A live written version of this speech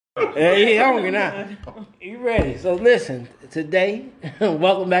Yeah, he hungry now. You ready? So listen, today,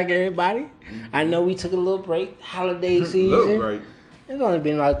 welcome back everybody. I know we took a little break, holiday season. Little break. It's only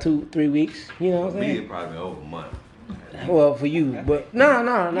been like 2-3 weeks. You know what I'm Me, saying? it probably been over a month. Well, for you, but no. He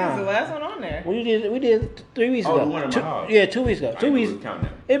was the last one on there. We did 3 weeks Oh, ago. the one in my house. Yeah, 2 weeks ago. 2 weeks.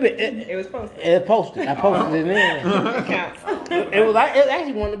 It was posted. It posted. I posted it in. It counts. It was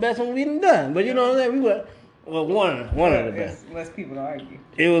actually one of the best ones we done. But you know what I'm saying? We were one of the best. Less people to argue.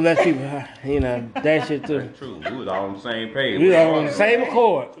 It was less people, you know, that shit too. That's true. We was all on the same page. We was all on the same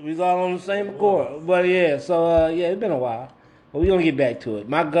accord. We was all on the same accord. But yeah, so yeah, it's been a while. But we're gonna get back to it.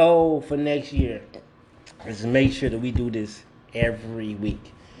 My goal for next year is to make sure that we do this every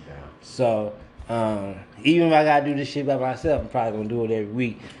week. Yeah. So even if I gotta do this shit by myself, I'm probably gonna do it every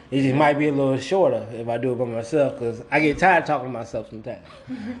week. It just might be a little shorter if I do it by myself because I get tired of talking to myself sometimes.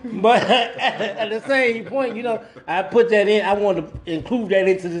 But at the same point, you know, I put that in. I want to include that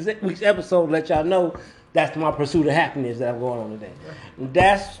into this week's episode to let y'all know that's my pursuit of happiness that I'm going on today.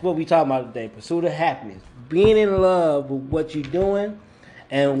 That's what we talking about today, pursuit of happiness. Being in love with what you're doing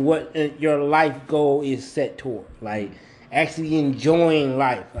and what your life goal is set toward. Like, actually enjoying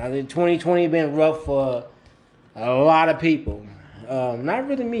life. I think 2020 been rough for a lot of people. Not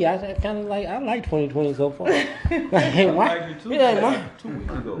really me. I kind of like 2020 so far. Like, I 2 weeks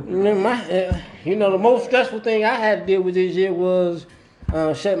ago. you know, the most stressful thing I had to deal with this year was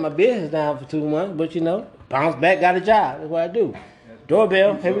shutting my business down for 2 months. But you know, bounce back, got a job. That's what I do.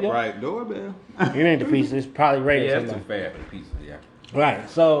 Doorbell. Here we go. Right, doorbell. You need the pizza. It's probably ready. Yeah, it's too fast for the pizza. Yeah. Right.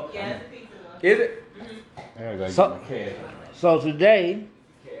 So. Yeah, it's a pizza. Is it? So today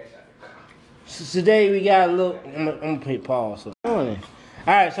we got a little. I'm gonna put pause. All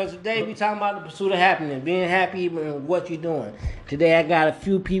right, so today we talking about the pursuit of happiness, being happy in what you're doing. Today I got a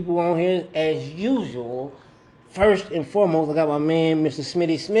few people on here as usual. First and foremost, I got my man, Mr.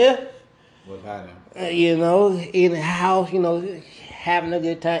 Smitty Smith. What's happening? You know, in the house, you know, having a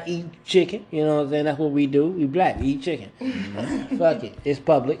good time, eat chicken. You know what I'm saying? That's what we do. We black, we eat chicken. Fuck it. It's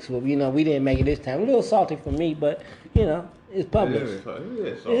Publix. So, you know, we didn't make it this time. A little salty for me, but, you know, it's Publix. It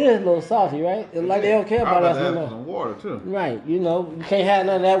is a little salty, right? It's like they don't care about us no more. Some water, too. Right. You know, you can't have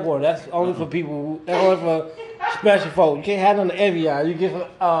none of that water. That's only for people, that's only for special folk. You can't have none of Evian. You get,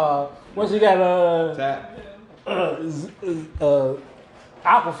 once you got, Tap.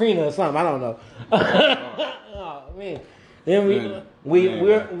 Aquafina or something. I don't know. Oh, man. Then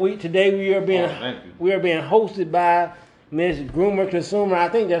we today we are being hosted by Miss Groomer Consumer. I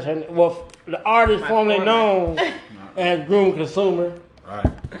think that's her. Well, the artist formerly known as Groomer Consumer.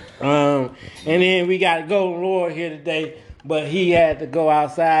 Right. And then we got Golden Lord here today, but he had to go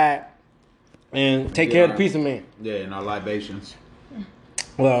outside and take care of the pizza man. Yeah, and our libations.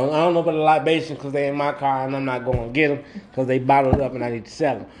 Well, I don't know about the libation because they in my car and I'm not going to get them because they bottled up and I need to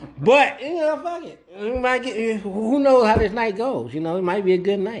sell them. But, you know, fuck it. We might get, who knows how this night goes? You know, it might be a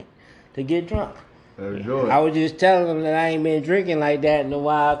good night to get drunk. Enjoy. I was just telling them that I ain't been drinking like that in a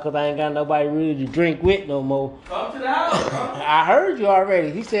while because I ain't got nobody really to drink with no more. Come to the house. I heard you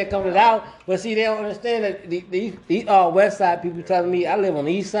already. He said come to the house. But see, they don't understand that these West Side people telling me I live on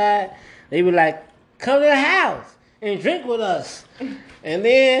the East Side. They be like, come to the house and drink with us. And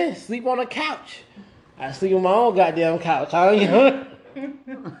then sleep on the couch. I sleep on my own goddamn couch. Huh? You know?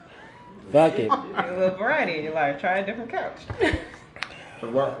 Fuck it. A little variety in your life. Try a different couch.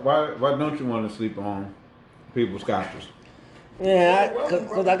 Why don't you want to sleep on people's couches? Yeah,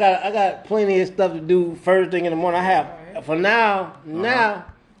 because I got plenty of stuff to do first thing in the morning. I have for now.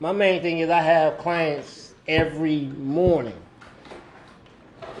 My main thing is I have clients every morning.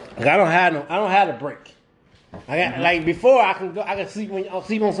 Like I don't have a break. I got like before I can sleep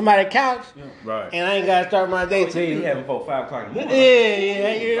on somebody's couch, Right? and I ain't gotta start my day till You have before 5 o'clock in the morning.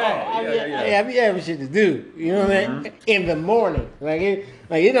 Yeah, you're right. Yeah. I be having shit to do. You know what I mean? In the morning,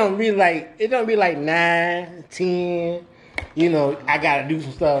 it don't be like 9, 10. You know, I gotta do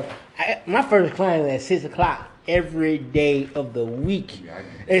some stuff. My first client is at 6 o'clock every day of the week,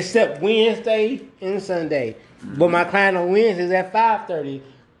 except Wednesday and Sunday. But my client on Wednesday is at 5:30.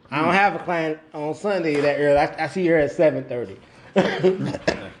 I don't have a client on Sunday that early. I see her at 7:30.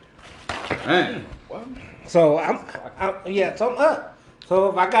 So I'm up. So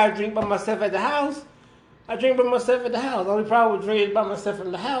if I gotta drink by myself at the house, I drink by myself at the house. Only problem with drinking by myself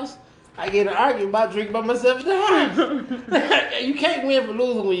in the house, I get an argument about drinking by myself at the house. You can't win for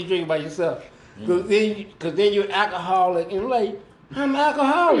losing when you drink by yourself. Cause then you're alcoholic and you're like, I'm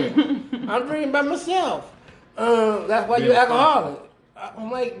alcoholic. I'm drinking by myself. That's why you're alcoholic.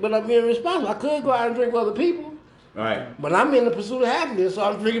 I'm like, but I'm being responsible. I could go out and drink with other people, Right. But I'm in the pursuit of happiness, so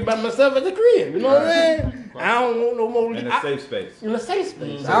I'm drinking by myself at the crib. You know what I'm saying? I don't want no more. In a safe space. In a safe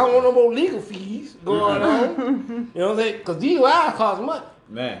space. I don't want no more legal fees going on. You know what I'm saying? Because DUI costs money.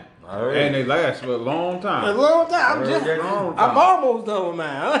 Man. Alright. And they last for a long A time. long time. Long time. I'm almost done with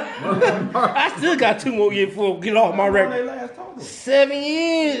mine. I still got 2 more years before I get off my How long they record. last talking? 7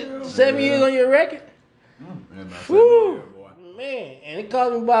 years. 7 years on your record? Man, man, Woo. boy. Man, and it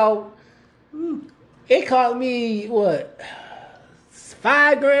cost me about, it cost me, what,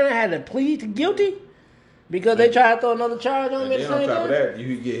 $5,000 I had to plead to guilty because they tried to throw another charge on And me at then the on same top of time. that,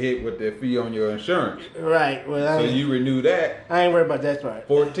 you get hit with the fee on your insurance. Right, well, So you renew that I ain't worried about that part.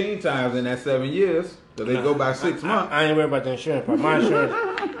 14 times in that 7 years. So they go by 6 months. I ain't worried about the insurance part. My insurance,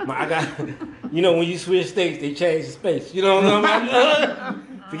 I got, you know, when you switch states, they change the space. You know what I'm saying?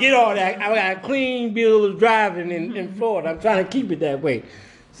 Forget all that. I got a clean bill of driving in Florida. I'm trying to keep it that way.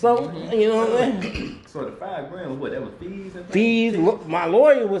 So, you know what I'm saying? So the $5,000 was what? That was fees and Fees, my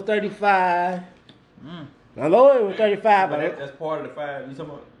lawyer was 35. My lawyer was 35, But but that's part of the 5. You talking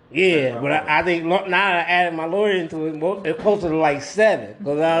about? yeah, but I think now I added my lawyer into it. It's closer to like 7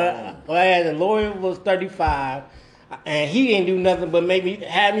 because I had the lawyer was 35, and he didn't do nothing but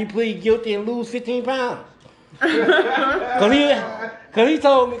have me plead guilty and lose 15 pounds. Cause he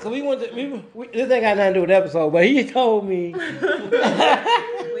told me, cause we went to, this ain't got nothing to do with the episode, but he told me We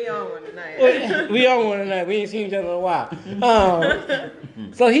on one tonight. we on one tonight. We ain't seen each other in a while.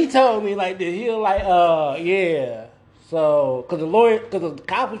 So he told me like this. He was like, yeah. So, cause the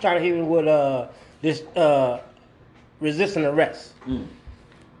cop was trying to hit me with this resisting arrest.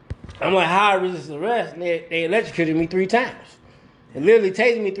 I'm like, how I resist arrest? And they electrocuted me 3 times. They literally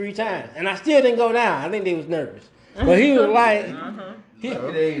tased me 3 times, and I still didn't go down. I think they was nervous, but he was like,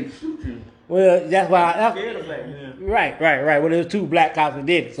 They shoot you. well, that's why. Scared of black men. Right. Well, there was 2 black cops that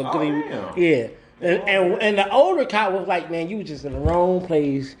did it. So damn. yeah. And the older cop was like, man, you was just in the wrong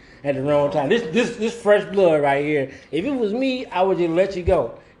place at the wrong time. This fresh blood right here. If it was me, I would just let you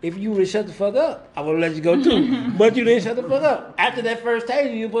go. If you would have shut the fuck up, I would have let you go too. But you didn't shut the fuck up. After that first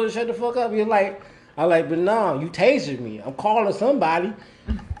taser, you supposed to shut the fuck up. You're like, but no, you tasered me. I'm calling somebody.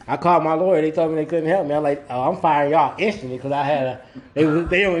 I called my lawyer. They told me they couldn't help me. I'm like, I'm firing y'all instantly because I had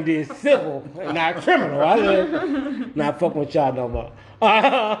they only did civil, not criminal. I said, not fucking with y'all no more.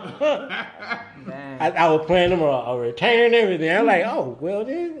 I was planning them a return and everything. I'm like, oh, well,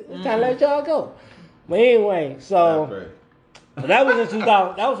 then it's time to let y'all go. But anyway, so that was in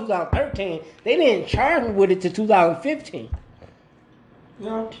 2000. That was 2013. They didn't charge me with it till 2015.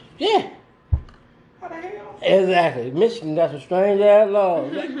 Yeah. Yeah. How the hell? Exactly. Michigan got some strange ass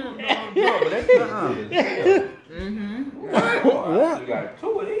laws. But that's You got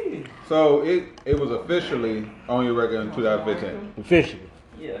 2 of these. So it was officially on your record in 2015. Officially.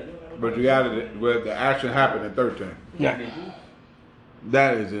 Yeah. But you got it where the action happened in 13. Yeah.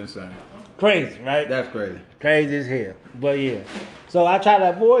 That is insane. Crazy, right? That's crazy. Crazy as hell. But yeah. So I try to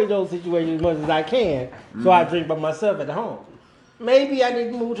avoid those situations as much as I can. So I drink by myself at the home. Maybe I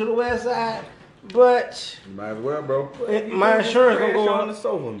need to move to the west side, but You might as well, bro. my insurance Crash gonna go on the up.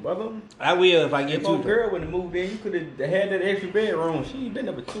 sofa, brother. I will if I get If old to it. girl would have moved in, you could have had that extra bedroom. She been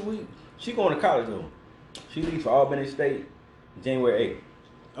there for 2 weeks. She going to college though. She leaves for Albany State January 8th.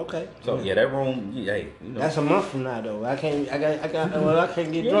 Okay. So yeah, that room, yeah, hey, you know. That's a month from now though. I can't get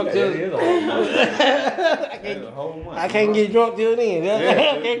drunk That till is a whole month. That's a whole month. I can't get drunk till then.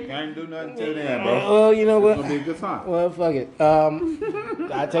 Yeah, can't do nothing till then, bro. Well, you know It's what? gonna be a good time. Well, fuck it.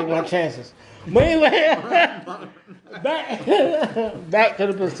 I take my chances. But anyway, back to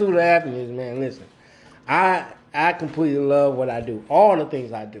the pursuit of happiness, man. Listen, I completely love what I do. All the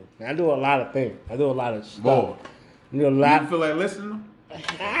things I do. I do a lot of things. I do a lot of stuff. Boy. I do a You lot. feel like listening?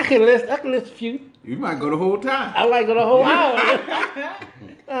 I can list a few. You might go the whole time. I like it the whole hour.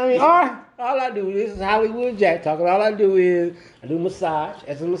 I mean, all I do, this is Hollywood Jack talking. All I do is I do massage.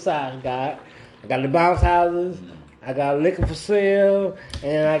 As a massage guy, I got the bounce houses. I got liquor for sale,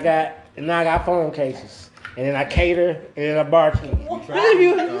 and now I got phone cases. And then I cater, and then I bartend.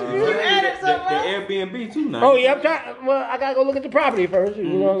 added The something else? Airbnb too now. Oh yeah, I'm trying. Well, I gotta go look at the property first. You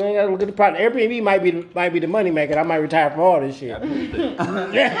know, I gotta look at the property. Airbnb might be the money maker. I might retire from all this shit. If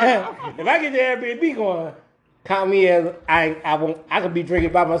I get the Airbnb going, count me as I could be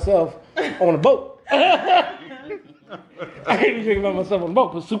drinking by myself on a boat. I can't be drinking by myself on a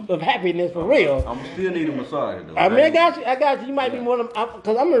boat. Pursuit of happiness for real. I'm still need a massage though. I mean, I got you. You might be one of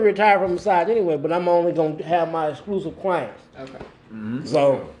because I'm gonna retire from massage anyway, but I'm only gonna have my exclusive clients. Okay.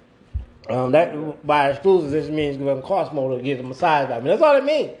 So that by exclusive, this means it's gonna cost more to get a massage. I mean, that's all it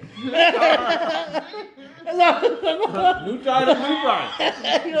means. New title, new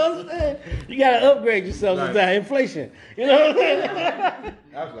price. You know what I'm saying? You gotta upgrade yourself Right. with that inflation. You know what I'm saying?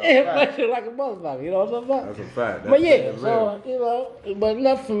 That's a fact. Inflation like a motherfucker. You know what I'm talking about? That's a fact. But yeah, That's so you know, but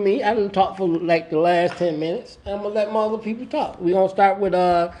enough for me. I didn't talk for like the last 10 minutes. I'm gonna let my other people talk. We gonna start with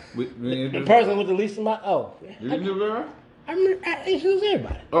we the person with the least amount. You can do that? I introduced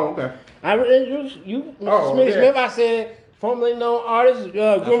everybody. Oh, okay. I introduced you, Mr. Oh, Smith. yeah. Smith. I said formerly known artist,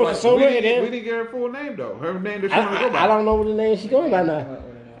 groomer We consumer, and didn't then get her full name though. Her name that she want to go by. I don't know what the name she's going by now.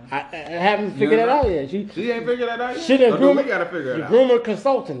 I haven't figured that out yet. She ain't figured that out yet. She done Or do groomer. we gotta figure it She out. groomer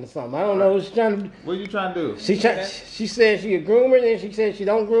consultant or something. I don't know what she's trying to do. What you trying to do? She said she a groomer, then she said she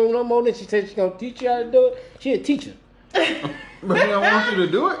don't groom no more. Then she said she gonna teach you how to do it. She a teacher. But she don't want you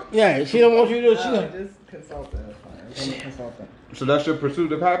to do it. Yeah, she don't want you to do it. She Oh, gonna, just consultant. That's fine. I'm a consultant. So that's your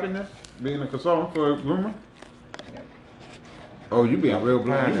pursuit of happiness, being a consultant for a groomer. Oh, you being real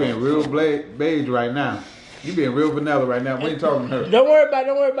blind. You being real beige right now. You being real vanilla right now. We ain't talking to her. don't worry about it.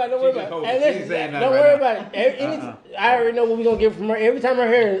 Don't worry about it. Don't worry just about it. holding- Hey, she listen, ain't saying don't nothing worry right about it. I already know what we gonna get from her. Every time her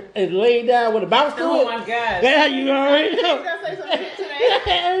hair is laid down with a bounce to Oh it. my God. That's how you already You know. gotta say something today.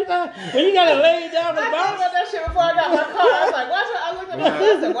 Every time when you got it laid down with a I thought bounce. about that shit before I got my car. I was like, watch her. I looked at my phone.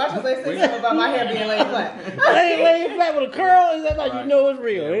 I said, watch her. They say something about my hair being laid flat. Laid flat with a curl. That's how you Right. know it's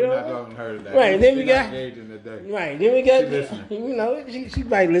real. Yeah, you we're not know. talking to her today. Right, then we She's not got- engaging today. Right, then we got, She listening. you know, she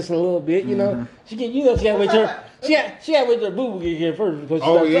might listen a little bit, you know. She get, you know, she had to wait till she had to wait till the boo boo get here first before she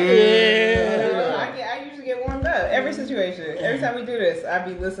Oh, started talking. yeah. I usually get warmed up. Every situation. Every time we do this, I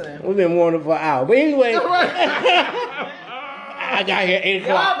be listening. We've been warming up for an hour, but anyway, Right. I got here at 8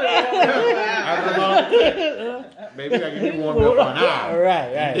 Y'all o'clock. been warming up. That's a long time. Maybe I can get warmed up for an hour. Right,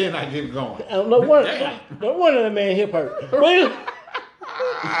 And right. then I get going. No wonder the man hip hurt. But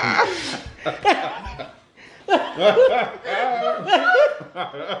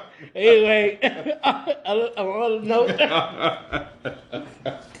anyway, on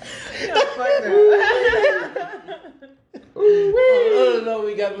another note,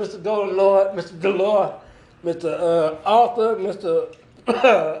 we got Mr. Golden Lord, Mr. Delore, Mr. Arthur, Mr.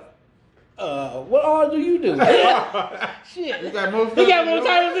 What all do you do? Shit. You got more He got stuff more to do?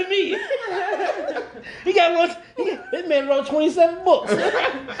 titles than me. He got more. This man wrote 27 books.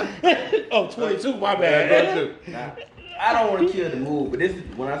 Oh, 22, my bad. I don't want to kill the mood, but this is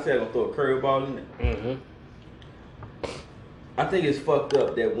when I said I'm gonna throw a curveball in it. Mm-hmm. I think it's fucked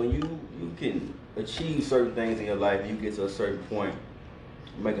up that when you can achieve certain things in your life, you get to a certain point,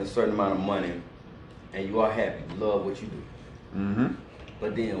 making a certain amount of money, and you are happy, you love what you do. Mm-hmm.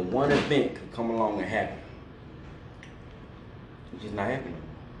 But then one event could come along and happen. You're just not happy no more.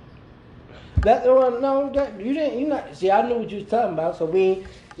 That no, that you didn't. You not. See, I knew what you was talking about. So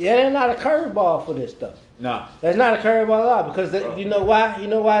that's not a curveball for this stuff. Nah. That's not a curveball at all because you know why? You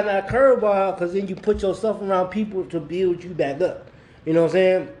know why not a curveball? Because then you put yourself around people to build you back up. You know what I'm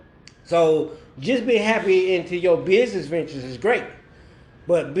saying? So just being happy into your business ventures is great,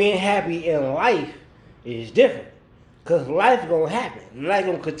 but being happy in life is different. Cause life gonna happen. Life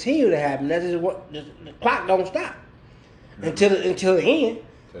gonna continue to happen. That's just what the clock don't stop until the end.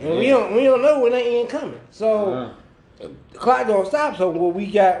 And we don't know when that end coming. So the clock don't stop. So what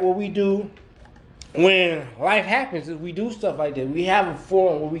we do when life happens is we do stuff like that. We have a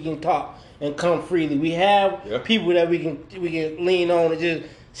forum where we can talk and come freely. We have people that we can lean on and just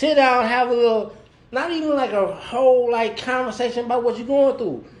sit down and have a little, not even like a whole like conversation about what you're going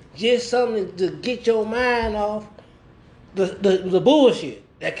through. Just something to get your mind off the bullshit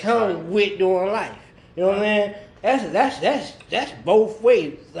that comes with doing life. You know what I mean? That's both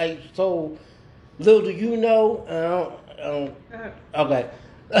ways. Like, so little do you know. Okay,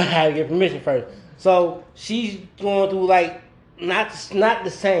 I had to get permission first. So she's going through like not the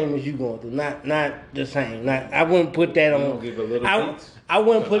same as you going through. Not the same. I wouldn't put that on. You don't give a little hints? I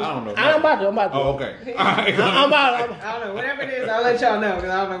wouldn't put. I don't know. I'm about to. Oh, okay. I'm about. I don't know. Whatever it is, I'll let y'all know because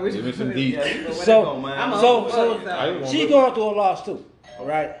I don't know which Give me some one it deep. is. Yeah, you know where So- that go, man. I'm a- So she's going through a loss too. All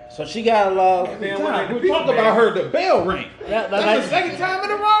right. So she got a loss. Man, when I- We talked about her. The bell ring. That's the second time in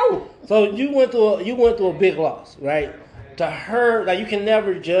a row. So you went through a big loss, right? To her, like you can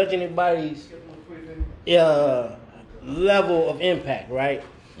never judge anybody's level of impact, right?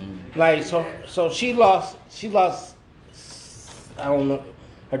 Mm-hmm. Like so she lost. I don't know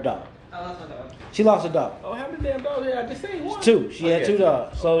her dog. I lost my dog. She lost a dog. Oh, how many damn dogs did I just say? One? Two. She had Okay. two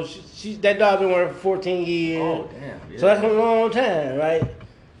dogs. So she that dog been with her for 14 years. Oh, damn. Yeah. So that's a long time, right?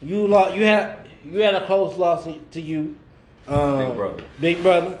 You had a close loss to you. Big brother. Big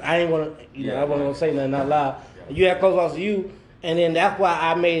brother. I ain't want to, I wasn't gonna say nothing out loud. You had a close loss to you, and then that's why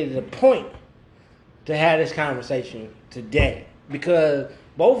I made it a point to have this conversation today because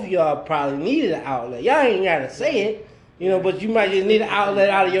both of y'all probably needed an outlet. Y'all ain't gotta say it, but you might just need an outlet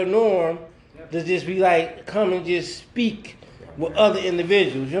out of your norm to just be like, come and just speak with other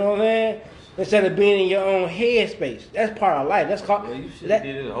individuals. You know what I'm saying? Instead of being in your own headspace. That's part of life. That's called. Well, you should have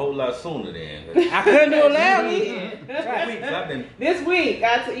did it a whole lot sooner then. I couldn't do it last week. This week,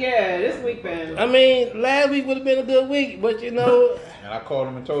 this week, man. I mean, last week would have been a good week, but And I called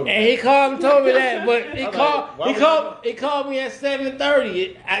him and told him. And he called and told me that, but he like, called me at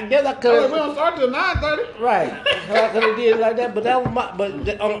 7:30. I guess I could. We don't start till 9:30. Right. So I could have did it like that, but that was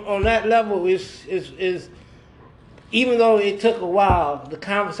on that level is even though it took a while, the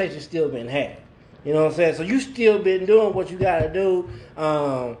conversation still been had. You know what I'm saying? So you still been doing what you gotta do.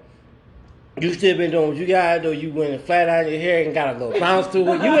 You still been doing what you gotta do. You went and flat out your hair and got a little bounce to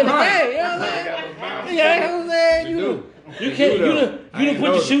it. You in the game, you know what I'm saying? You know what I'm saying? You done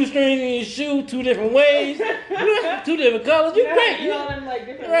put your shoestrings in your shoe 2 different ways, 2 different colors. You great.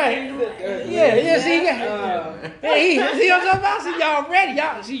 Right. Yeah. See, see what I'm talking about? See, y'all ready.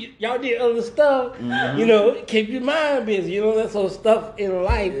 Y'all did other stuff. Mm-hmm. Keep your mind busy. That sort of stuff in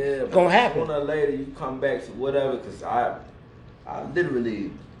life gonna happen. Sooner or later, you come back to whatever. Cause I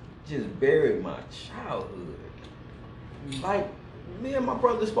literally just buried my childhood. Like me and my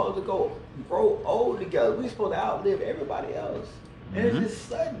brother supposed to grow old together. We supposed to outlive everybody else. And it's just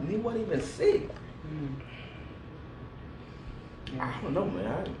sudden. He wasn't even sick. I don't know,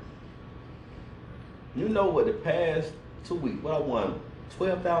 man. You know what? The past 2 weeks, what I won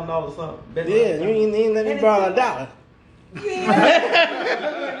 $12,000 something. Yeah, you ain't let me borrow $1. Yeah.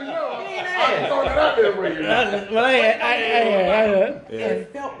 I throw that out there for you.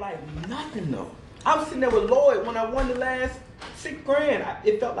 It felt like nothing though. I was sitting there with Lloyd when I won the last $6,000.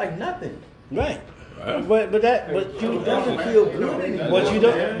 It felt like nothing. Right. But you doesn't feel good anymore. But you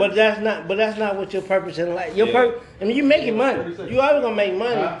don't. But that's not what your purpose in life. Your purpose. I mean, you making money. You always gonna make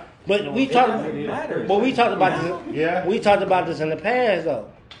money. But we talked about this. Yeah. We talked about this in the past, though.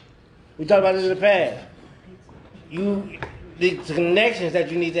 We talked about this in the past. The connections that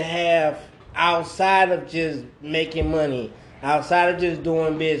you need to have outside of just making money, outside of just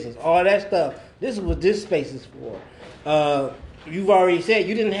doing business, all that stuff. This is what this space is for. You've already said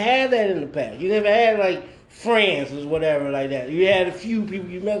you didn't have that in the past. You never had like friends or whatever like that. You had a few people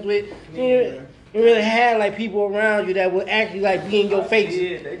you messed with. You really had like people around you that would actually like be in your face.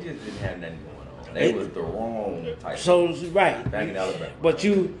 Yeah, they just didn't have nothing going on. They was the wrong type. So right. Back in Alabama. But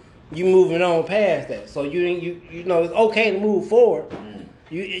you moving on past that. So you know it's okay to move forward.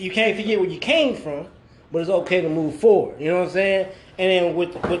 You can't forget where you came from, but it's okay to move forward. You know what I'm saying? And then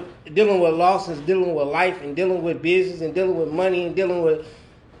with dealing with losses, dealing with life, and dealing with business, and dealing with money, and dealing with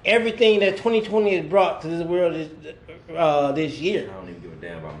everything that 2020 has brought to this world this year. I don't even give a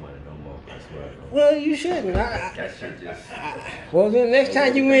damn about money no more. I swear. Well, you shouldn't. That shit just. Well, then next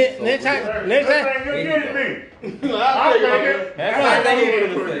time you win, next time. You get me. I'll take it. That's what they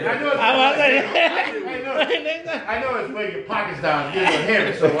gonna say. I know it's putting your pockets down, get a little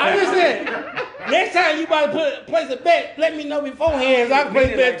heavy. So I'm just saying. Next time you about to place a bet, let me know beforehand so I can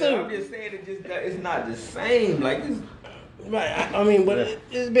place a bet too. I'm just saying it's not the same. Like it's. Right. I mean, but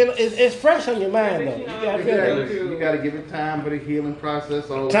it's fresh on your mind though. You gotta give it time for the healing process.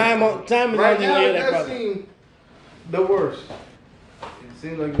 Time is right on now. you. It does seem the worst. It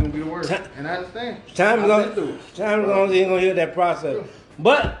seems like it's gonna be the worst, and I understand. Time is on you gonna hear that process.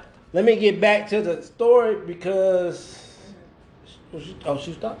 But let me get back to the story because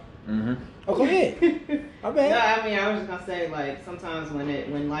she stopped. Mm-hmm. Oh, go ahead. My bad. No, I mean, I was just gonna say, like, sometimes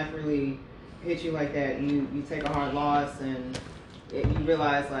when life really hits you like that, you take a hard loss and you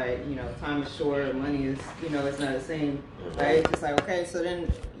realize, like, time is short, money is, it's not the same. Right? It's just like, okay, so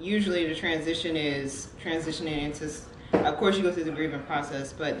then usually the transition is transitioning into, of course you go through the grieving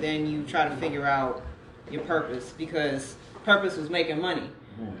process, but then you try to figure out your purpose because purpose was making money.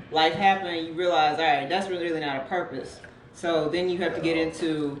 Life happened, you realize, all right, that's really not a purpose. So then you have to get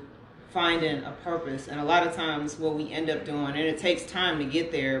into finding a purpose, and a lot of times what we end up doing, and it takes time to get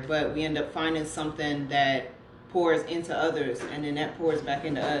there, but we end up finding something that pours into others, and then that pours back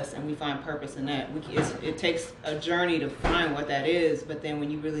into us, and we find purpose in that. It takes a journey to find what that is, but then when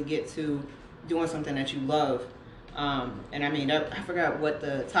you really get to doing something that you love, and I mean, I forgot what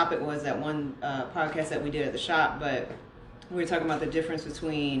the topic was that one podcast that we did at the shop, but we were talking about the difference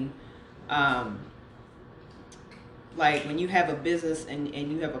between like when you have a business and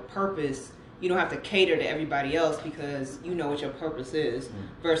you have a purpose, you don't have to cater to everybody else because you know what your purpose is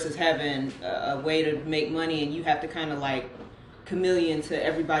versus having a way to make money and you have to kind of like chameleon to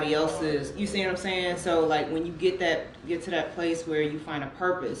everybody else's. You see what I'm saying? So like when you get to that place where you find a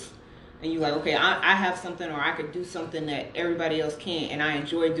purpose, and you like, okay, I have something, or I could do something that everybody else can't, and I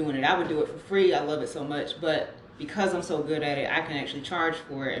enjoy doing it. I would do it for free. I love it so much, but because I'm so good at it, I can actually charge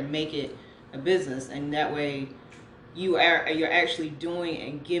for it and make it a business, and that way you're actually doing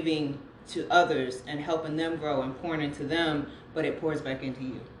and giving to others and helping them grow and pouring into them, but it pours back into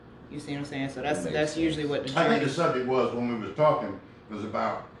you. You see what I'm saying? So that's usually what the I think journey. the subject was when we was talking was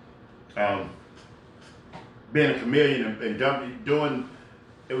about being a chameleon and doing.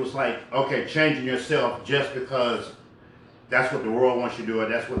 It was like, okay, changing yourself just because that's what the world wants you to do, or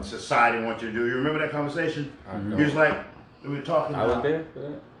that's what society wants you to do. You remember that conversation? He was like, we were talking I about. was there for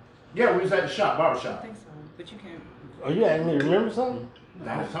that. Yeah, we was at the shop, barber I shop. think so, but you can't. Oh, you asking me to remember something?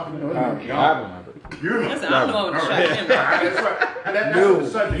 I was talking to I remember. you. Remember? Listen, I'm the one with the shot. Him. That's right. And that's what the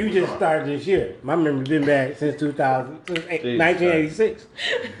Dude, subject you was just on. started this year. My memory's been back since 1986.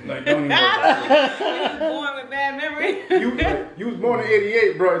 Like, don't even worry about You was born with bad memory. it. You was born in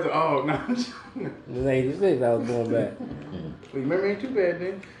 '88, bro. It's, oh no. It was 86 I was going back. Your memory ain't too bad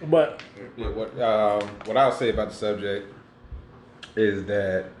then. But Yeah, what I'll say about the subject is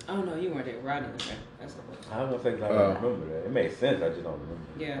that Oh no, you weren't there. Rodney was there. That's the I don't think I remember that. It makes sense. I just don't remember.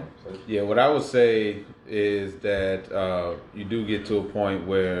 Yeah. yeah, what I would say is that you do get to a point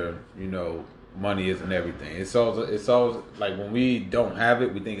where money isn't everything. It solves like when we don't have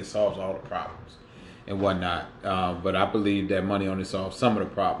it, we think it solves all the problems and whatnot. But I believe that money only solves some of the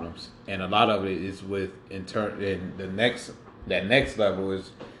problems, and a lot of it is with and that next level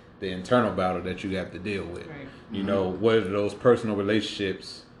is the internal battle that you have to deal with. Right. What are those personal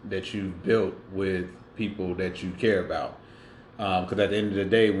relationships that you've built with people that you care about? Because at the end of the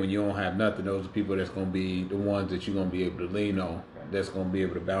day, when you don't have nothing, those are people that's going to be the ones that you're going to be able to lean on, that's going to be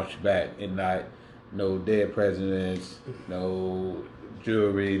able to bounce you back, and not no dead presidents, no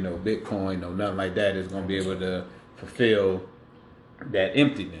jewelry, no Bitcoin, no nothing like that is going to be able to fulfill that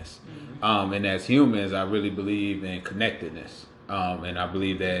emptiness. And as humans, I really believe in connectedness. And I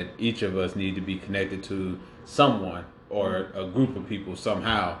believe that each of us need to be connected to someone or a group of people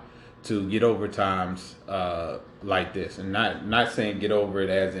somehow to get over times like this. And not saying get over it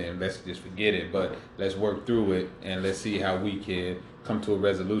as in let's just forget it, but let's work through it and let's see how we can come to a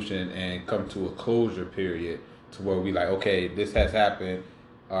resolution and come to a closure period to where we like, okay, this has happened.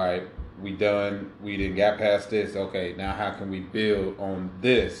 All right, we done. We didn't get past this. Okay, now how can we build on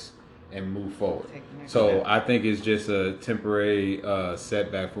this and move forward? So I think it's just a temporary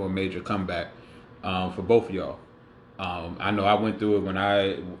setback for a major comeback for both of y'all. I know I went through it when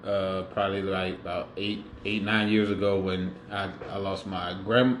I probably like about 9 years ago when I lost my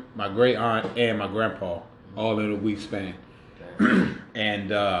great aunt and my grandpa all in a week span,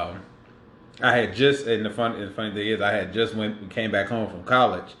 and I had just and the funny thing is I had just came back home from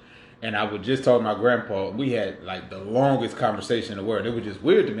college. And I would just talk to my grandpa. We had like the longest conversation in the world. It was just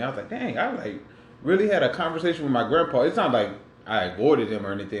weird to me. I was like, dang, I like really had a conversation with my grandpa. It's not like I avoided him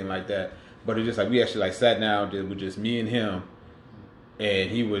or anything like that. But it's just like we actually like sat down with just me and him.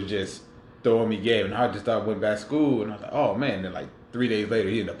 And he was just throwing me game. And I just thought I went back to school. And I was like, oh man. Then like 3 days later,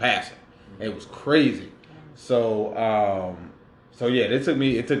 he ended up passing. It was crazy. So yeah, it took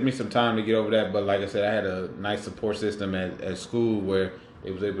me some time to get over that. But like I said, I had a nice support system at school where it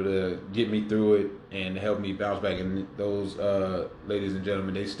was able to get me through it and help me bounce back. And those ladies and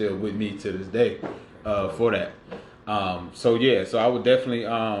gentlemen, they still with me to this day for that. So I would definitely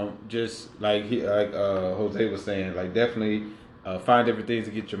just like Jose was saying, like definitely find different things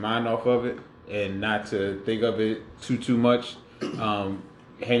to get your mind off of it and not to think of it too much.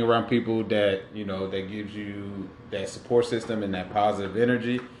 Hang around people that that gives you that support system and that positive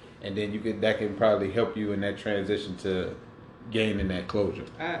energy, and then that can probably help you in that transition to gaining that closure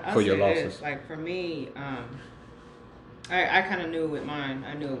for your losses. Like for me, I kind of knew with mine.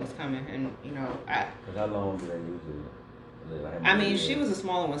 I knew it was coming, and Cause how long do they usually live? I mean, she was a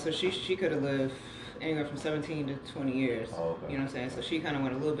smaller one, so she could have lived anywhere from 17 to 20 years. Oh, okay. You know what I'm saying? So she kind of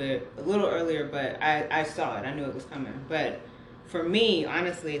went a little earlier, but I saw it. I knew it was coming. But for me,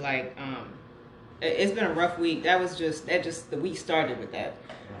 honestly, like it's been a rough week. That the week started with that,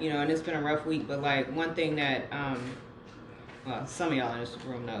 and it's been a rough week. But like one thing that well, some of y'all in this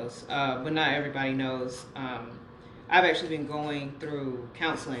room knows, but not everybody knows. I've actually been going through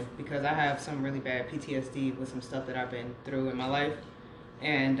counseling because I have some really bad PTSD with some stuff that I've been through in my life,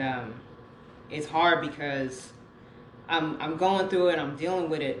 and it's hard because I'm going through it, I'm dealing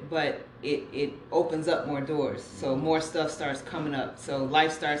with it, but it opens up more doors, so more stuff starts coming up, so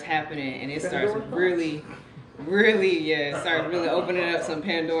life starts happening, and it starts really started really opening up some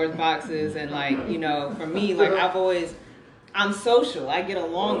Pandora's boxes, and like for me, like I'm social. I get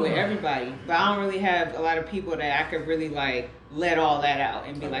along with everybody, but I don't really have a lot of people that I could really like let all that out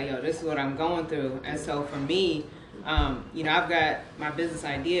and be like, yo, this is what I'm going through. And so for me, you know, I've got my business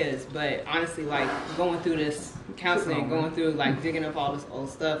ideas, but honestly, like going through this counseling, going through like digging up all this old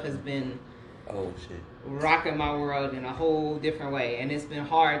stuff has been rocking my world in a whole different way, and it's been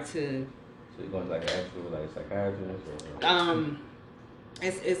hard to. So you're going to like an actual like psychiatrist or?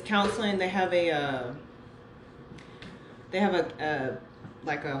 It's counseling. They have a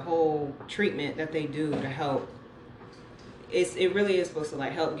like a whole treatment that they do to help. It really is supposed to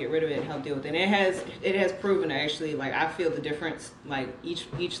like help get rid of it and help deal with it. And it has proven to actually like I feel the difference like each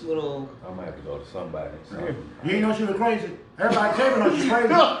little. I might have to go to somebody. You ain't know she was crazy. Everybody tell me know she's crazy.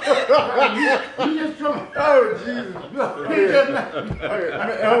 You just told me. Oh Jesus!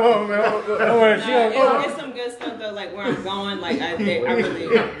 Hold on, man. It's some good stuff though. Like where I'm going, like I really, I give you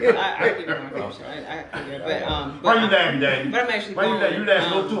my information. But Why you laughing, Daddy? But I'm actually. Why you laughing? You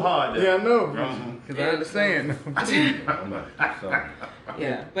laughing a little too hard. There. Yeah, I know. Because I understand.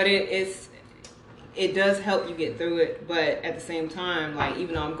 Yeah, but it does help you get through it. But at the same time, like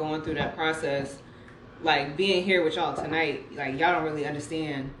even though I'm going through that process, like being here with y'all tonight, like y'all don't really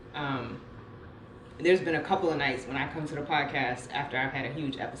understand. There's been a couple of nights when I come to the podcast after I've had a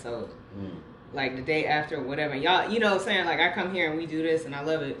huge episode, like the day after or whatever. Y'all, you know what I'm saying? Like I come here and we do this and I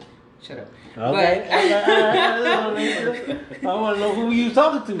love it. Shut up. Okay. I want to know who you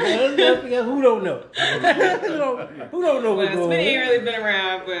talking to, man. Who don't know? who don't know what's Well, going on? Smitty ain't really been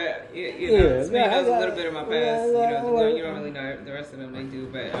around, but you know, Smitty knows a little bit of my past. You don't really know the rest of them. They do,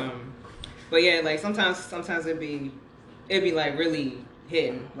 but yeah, like sometimes it'd be like really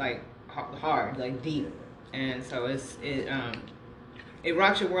hitting like hard, like deep, and so it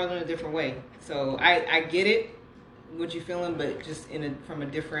rocks your world in a different way. So I get it, what you feeling, but just from a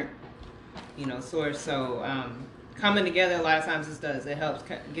different, you know, source. So coming together a lot of times it helps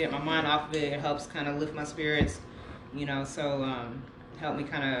get my mind off of it. It helps kind of lift my spirits, you know. So help me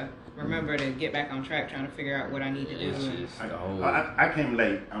kind of remember to get back on track, trying to figure out what I need to do. I came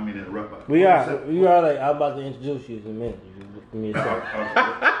late. I mean, interrupt. You are like I'm about to introduce you in a minute. What's going on?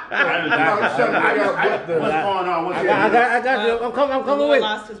 I got you. I'm coming with.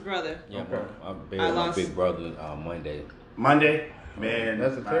 Lost his brother. Yeah, I buried my big brother Monday. Monday? Man,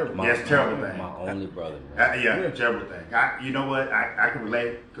 That's a terrible. That's terrible thing. My only brother, man. Yeah, terrible thing. You know what? I can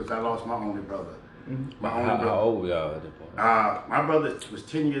relate because I lost my only brother. My only brother. How old we are at this point? My brother was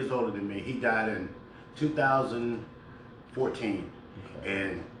 10 years older than me. He died in 2014,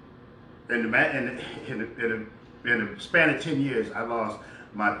 and in the span of 10 years, I lost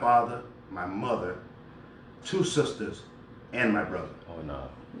my father, my mother, 2 sisters, and my brother. Oh no.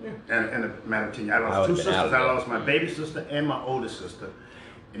 And in a matter of 10 years, I lost 2 sisters. I lost my baby sister and my oldest sister.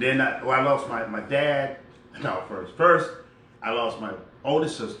 And then I lost my dad. No, first I lost my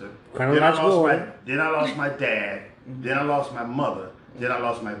oldest sister. Then I lost my dad. Then I lost my mother. Then I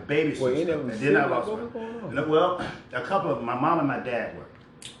lost my baby sister. And then I lost a couple of my mom and my dad were,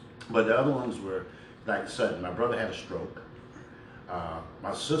 but the other ones were like sudden. My brother had a stroke.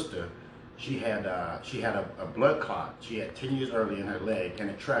 My sister. She had a blood clot. She had 10 years early in her leg,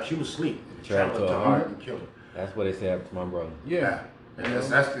 and she was asleep. It traveled to her heart and killed her. That's what they said happened to my brother. Yeah.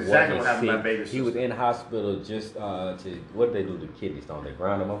 That's exactly what happened to my baby sister. He was in the hospital just what did they do to the kidney stone? They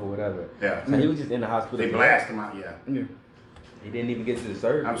ground him up or whatever. Yeah. So he was just in the hospital. They blast him out, yeah. He didn't even get to the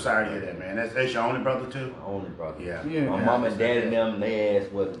surgery. I'm sorry to hear that, man. That's your only brother too? My only brother. Yeah. My mom and dad and them, their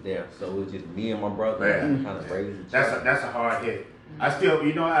ass wasn't there. So it was just me and my brother. Yeah. Kind of raised each other. That's a hard hit. I still,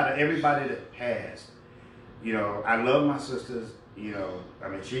 you know, out of everybody that passed, you know, I love my sisters. You know, I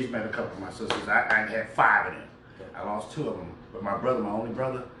mean, she's met a couple of my sisters. I had 5 of them. I lost 2 of them, but my brother, my only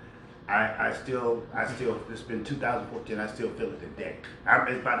brother, I still. It's been 2014. I still feel it today.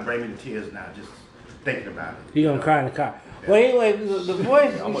 It's about to bring me to tears now, just thinking about it. You gonna cry in the car? Yeah. Well, anyway, the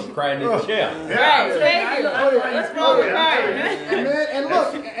voice. I'm gonna cry in the chair. Right, thank you. Let's roll with And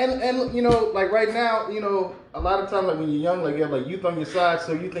look, and you know, like right now, you know, a lot of times, like when you're young, like you have like youth on your side,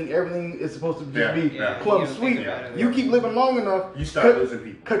 so you think everything is supposed to just be plum sweet. You keep living long enough, you start losing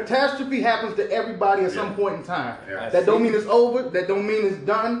people. Catastrophe happens to everybody at some point in time. That don't mean it's over. That don't mean it's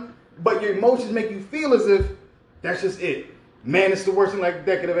done. But your emotions make you feel as if that's just it. Man, it's the worst thing like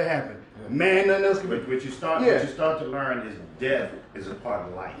that could ever happen. Man, nothing else could be. But what you start to learn is death is a part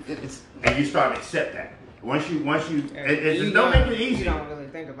of life, and you start to accept that. Once you, it don't make it easier. You don't really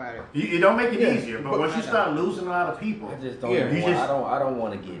think about it. It don't make it easier, but once you start losing a lot of people, I just don't. I don't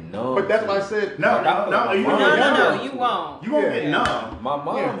want to get numb. But that's why I said no. You won't. You won't get numb. My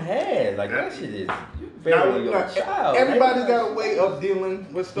mom has like that shit is. bury your no, child. Everybody's got a way of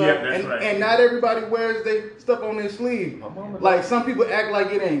dealing with stuff, Yeah, that's and, right. and not everybody wears their stuff on their sleeve. My mama Like some people act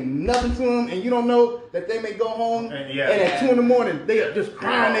like it ain't nothing to them, and you don't know that they may go home And and at 2 in the morning they are just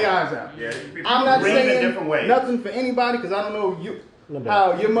crying their eyes out. Yeah, I'm not read it a saying different way. nothing for anybody because I don't know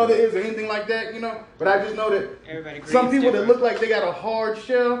how your mother is or anything like that, you know. But I just know that Everybody some grieves people that different. look like they got a hard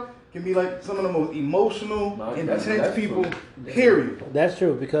shell can be like some of the most emotional, No, intense that's people. true. Period. That's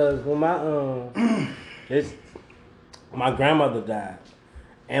true because when my grandmother died,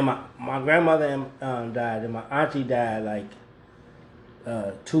 and my grandmother died, and my auntie died like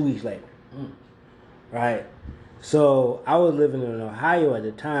 2 weeks later. Right. So I was living in Ohio at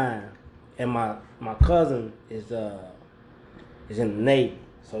the time, and my cousin is in the Navy.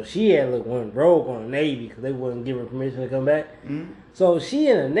 So she had went rogue on the Navy because they wouldn't give her permission to come back. So she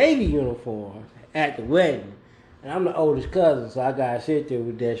in a Navy uniform at the wedding, and I'm the oldest cousin, so I gotta sit there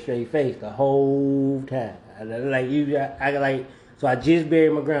with that straight face the whole time. So I just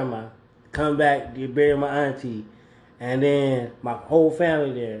buried my grandma, come back, get buried my auntie, and then my whole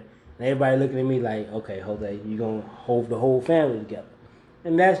family there, and everybody looking at me like, okay, Jose, you gonna hold the whole family together.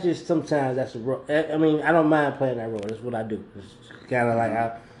 And that's just sometimes that's a role. I mean, I don't mind playing that role. That's what I do. It's kind of like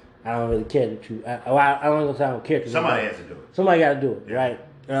I don't really care the truth. I don't know if I don't care. Somebody has to do it. Somebody got to do it, right?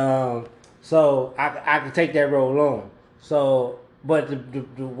 So I can take that role on. So, but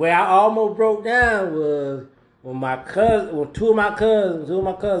the way I almost broke down was when two of my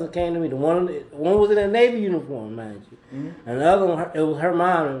cousins came to me. The one was in a Navy uniform, mind you, and the other one, it was her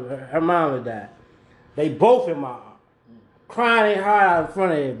mom. Her mom had died. They both in my arms, crying their heart out in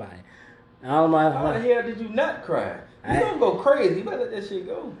front of everybody. And all my How the hell did you not cry? You don't go crazy. You better let that shit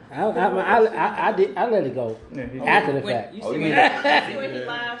go. I let it go after the fact. You Oh, see you when, mean- you see when he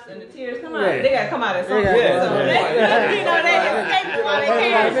laughs and the tears come out, Yeah. they gotta come out at some point. Yeah. So they, you know, they escape it while they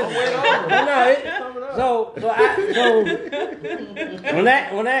can. When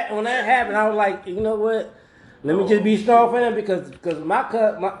that happened, I was like, you know what? Let me just be strong for them because my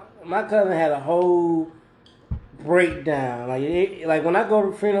cousin had a whole breakdown. Like when I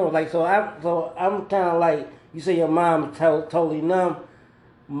go to funeral, I'm kind of like you say your mom is totally numb.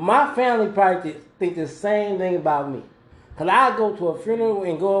 My family probably think the same thing about me. Cause I go to a funeral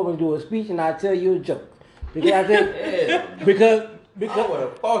and go over and do a speech and I tell you a joke because I think Yeah. because I would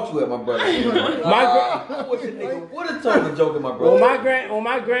have fought you at my brother. My I wish a nigga would have told the joke at my brother.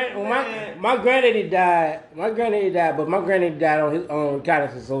 my granddaddy died, but my granddaddy died on his own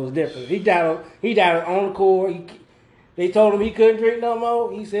recognizance, so it was different. He died on his own accord. They told him he couldn't drink no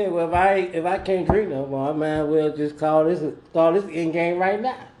more. He said, "Well, if I can't drink no more, I might as well just call this end game right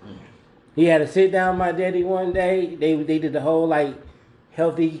now." He had to sit down with my daddy one day. They did the whole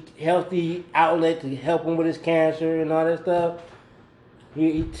healthy outlet to help him with his cancer and all that stuff.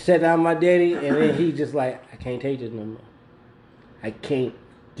 He sat down with my daddy, and then he just like, I can't take this no more. I can't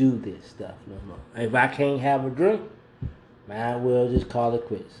do this stuff no more. If I can't have a drink, might as well just call it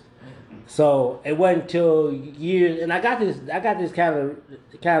quits. So it wasn't until years, and I got this kind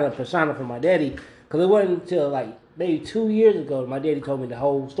of persona from my daddy, because it wasn't until like maybe 2 years ago my daddy told me the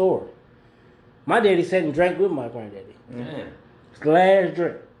whole story. My daddy sat and drank with my granddaddy. Damn. Last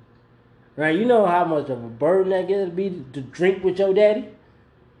drink. Right, you know how much of a burden that gets to be to drink with your daddy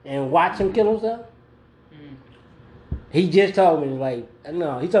and watch him kill himself? He just told me,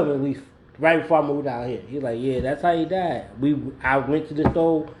 he told me right before I moved out here. He's like, yeah, that's how he died. I went to the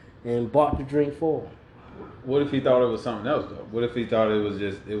store and bought the drink for him. What if he thought it was something else though? What if he thought it was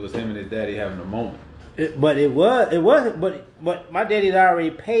him and his daddy having a moment? But my daddy had already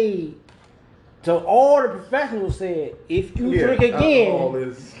paid. So all the professionals said, if you drink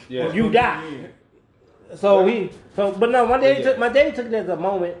again, you die. But no, my daddy took it as a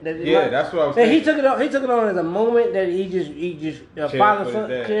moment that that's what I was and thinking. he took it on as a moment that he just father son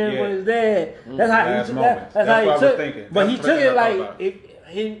caring for his dad. That's how he took that. That's how he took it. But he took it like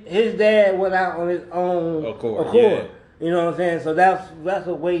his dad went out on his own accord. Yeah. You know what I'm saying? So that's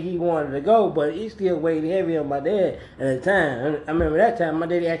the way he wanted to go, but he still weighed heavy on my dad at the time. And I remember that time my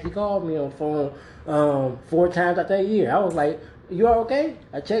daddy actually called me on the phone 4 times out that year. I was like, "You all okay?"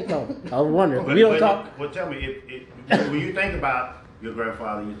 I checked on him. I was wondering. We don't talk. Well, tell me, when you think about your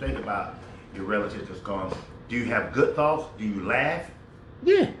grandfather, you think about your relatives that's gone, do you have good thoughts? Do you laugh?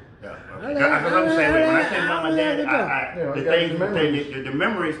 Yeah. Yeah, because I'm the same way. When I think about my dad, the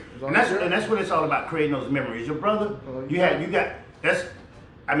memories, and that's what it's all about, creating those memories. Your brother,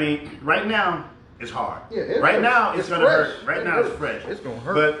 right now it's hard. Yeah, Right now it's gonna fresh. hurt. Right now it's fresh. It's gonna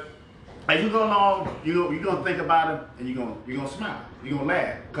hurt. But As you go along, you're gonna think about it, and you're gonna smile. You're gonna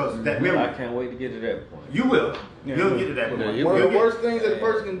laugh because that memory. I can't wait to get to that point. You will. Yeah. You'll get to that point. Yeah, One of You'll the get- worst things that a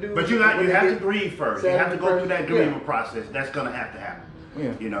person can do. But you when they have to get grieve first. sad You have to and go through that depressed. grieving process. That's gonna have to happen.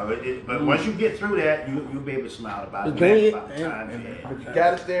 Yeah. You know, but once you get through that, you'll be able to smile about it. The thing About the is- time, But you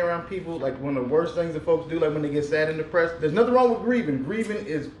gotta stay around people. Like one of the worst things that folks do, like when they get sad and depressed. There's nothing wrong with grieving. Grieving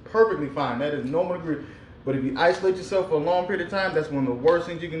is perfectly fine. That is normal to grieve. But if you isolate yourself for a long period of time, that's one of the worst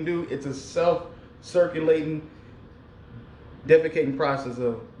things you can do. It's a self-circulating, defecating process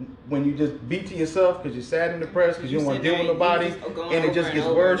of when you just beat to yourself because you're sad and depressed because you don't want to deal with nobody, and it just gets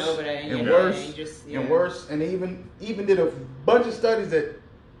worse and worse and worse. And they even did a bunch of studies that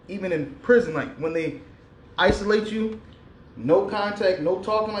even in prison, like when they isolate you, no contact, no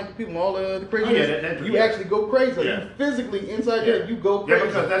talking like the people, all the crazy. Oh, yeah, that- you yeah. actually go crazy. Like, Yeah. you physically inside Yeah. there, you go Yeah, crazy.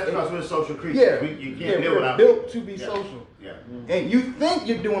 because that's because we're social creatures. Yeah, You yeah, can't live we're without built people. to be Yeah. social. Yeah. And you think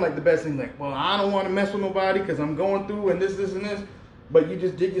you're doing like the best thing, like, well, I don't want to mess with nobody because I'm going through and this, and this. But you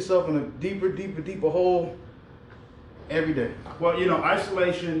just dig yourself in a deeper hole every day. Well,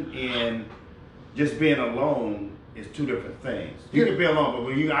 isolation and just being alone is two different things. You Yeah. can be alone, but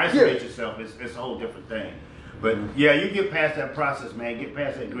when you isolate Yeah. yourself, it's a whole different thing. But yeah, you get past that process, man. Get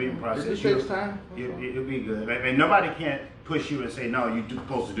past that grieving process. It takes time. It'll be good. I mean, nobody can't push you and say no. You're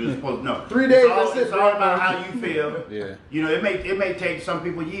supposed to do this. Supposed to no. 3 days, It's all, that's it, it's all bro. about how you feel. Yeah. It may take some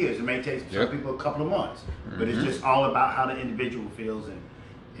people years. It may take some Yep. people a couple of months. But it's just all about how the individual feels,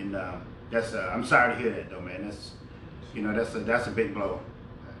 and that's. I'm sorry to hear that though, man. That's a big blow.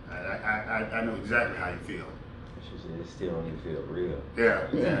 I know exactly how you feel. She said it still don't even feel real. Yeah.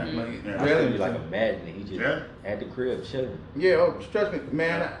 Yeah, Yeah. I really. could be like imagining he just Yeah. at the crib chilling. Yeah, oh, trust me,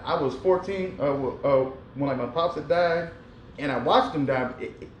 man. I was 14 when like my pops had died, and I watched him die.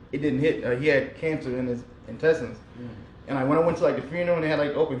 It didn't hit. He had cancer in his intestines, and when I went to like the funeral and they had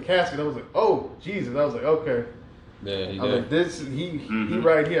like open casket, I was like, oh Jesus! I was like, okay. Yeah, he I was like, this he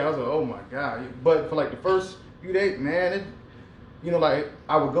right here. I was like, oh my God. But for like the first few days, man, like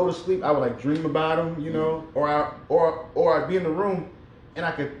I would go to sleep, I would like dream about him, or I'd be in the room, and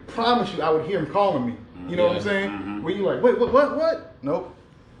I could promise you I would hear him calling me. You know what I'm saying? Mhm. Where you like, wait, what? Nope.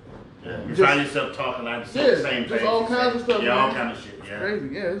 Yeah. You Just- find yourself talking like the Yeah, same just thing. all kinds of stuff, Yeah, all man. kind of shit. Yeah. Crazy,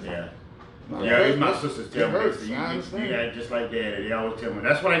 yeah. Yeah. No, Yeah, it's my it sisters tell me hurts, this. I You understand. got just like daddy. They always tell me.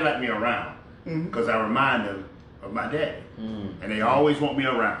 That's why they like me around. Because I remind them of my daddy. And they always want me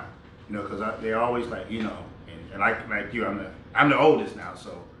around. Because they always like, and like you, I'm the oldest now,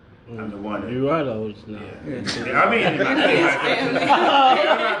 so I'm the one that. You are the oldest now. Yeah. I mean, I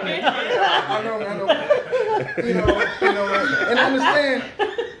know, and I understand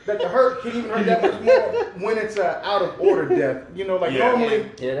that the hurt can even hurt that much more when it's out of order death. Like Yeah. normally,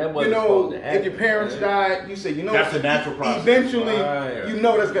 Yeah, that wasn't supposed to happen. if your parents die, you say, That's a natural process. Eventually, Right. you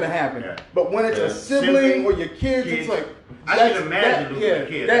know that's gonna happen. Yeah. But when it's a sibling Sibling, or your kids, it's kids. like I can imagine losing a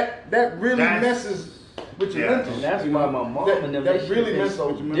kid. That really That's- messes with your Yeah. mental. And that's why my mom That- and them that they really really messes so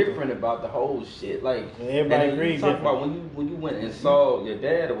with your mental. different about the whole shit. Like Everybody now, agrees you talk different. about when you went and saw your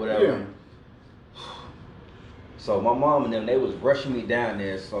dad or whatever. Yeah. So my mom and them, they was rushing me down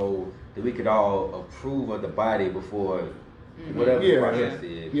there so that we could all approve of the body before whatever the process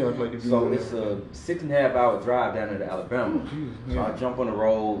is. Yeah, like if you So it's a 6.5 hour drive down there to Alabama. So I jump on the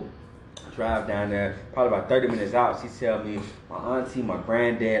road, drive down there. Probably about 30 minutes out, she tell me my auntie, my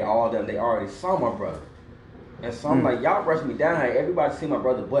granddad, all of them, they already saw my brother. And so I'm like, y'all rushed me down here. Everybody see my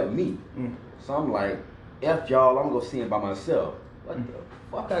brother but me. So I'm like, F y'all, I'm gonna see him by myself. What the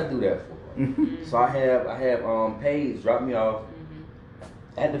fuck I do that for? So I have Paige drop me off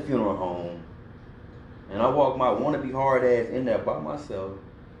at the funeral home, and I walk my wannabe hard ass in there by myself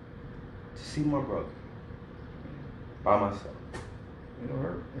to see my brother. By myself. It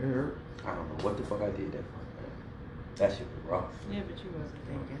hurt. It hurt. I don't know what the fuck I did that for, man. That shit was rough. Yeah, but you wasn't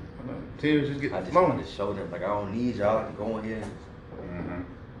thinking. Tears just I get just flowing. wanted to show them like I don't need y'all. I can go in here.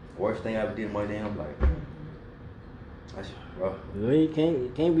 Worst thing I ever did in my damn life. That shit was rough. Well, you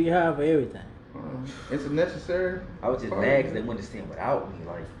can't be hard for everything. It's a necessary. I was just mad because they went to stand without me.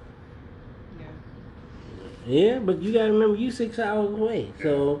 Like, Yeah, but you gotta remember you 6 hours away.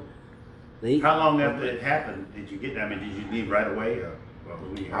 So How long after it happened did you get there? I mean, did you leave right away? Or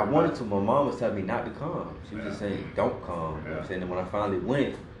when you I wanted to. My mom was telling me not to come. She was just saying, don't come. You know what Yeah. I'm saying? And when I finally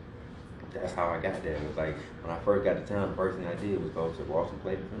went, that's how I got there. It was like, when I first got to town, the first thing I did was go to Rawson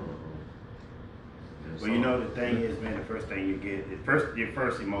Clayton funeral home. Well, the thing is, man, the first thing you get, your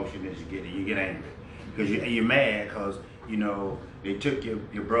first emotion is you get angry. Because you're mad because, they took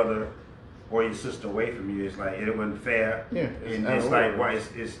your brother or your sister away from you. It's like, it wasn't fair. Yeah, And out it's of like, order. why it's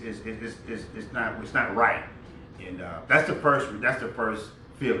not right. And that's the first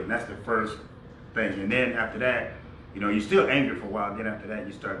feeling. That's the first thing. And then after that, you know, you're still angry for a while. Then after that,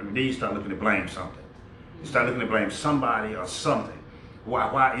 you start looking to blame something. You start looking to blame somebody or something.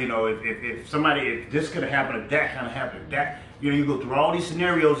 Why? You know, if this could have happened, if that kind of happened, if that, you know, you go through all these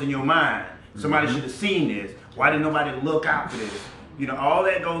scenarios in your mind. Somebody should have seen this. Why didn't nobody look out for this? You know, all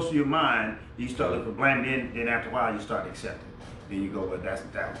that goes through your mind. You start looking for blame. Then after a while, you start accepting. Then you go, well,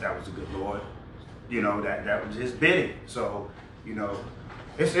 that was a good Lord. You know, that was his bidding. So, you know,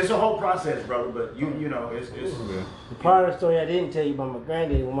 it's a whole process, brother. But you know, it's The part of the story I didn't tell you about my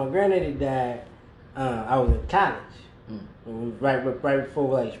granddaddy. When my granddaddy died, I was in college. It was right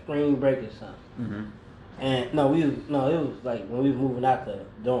before like spring break or something. And it was like when we was moving out the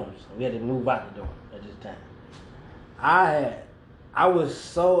dorms. We had to move out the dorm at this time. I was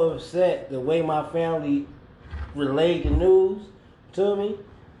so upset the way my family relayed the news to me.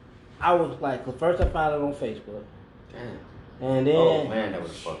 I was like, cause first I found it on Facebook. Damn. And then, oh man, that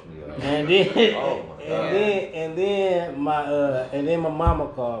would fuck me up. And then, oh my God. and then my mama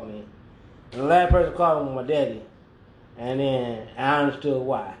called me. And the last person called me was my daddy. And then I understood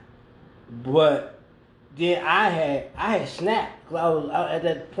why. But then I had snapped. Cause at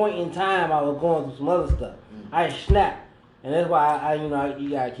that point in time I was going through some other stuff. I had snapped. And that's why you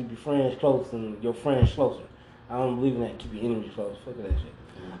gotta keep your friends close and your friends closer. I don't believe in that. Keep your enemies close. Fuck that shit.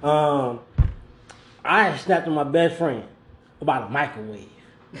 I had snapped with my best friend about a microwave.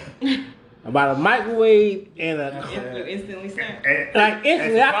 About a microwave and You instantly snapped. like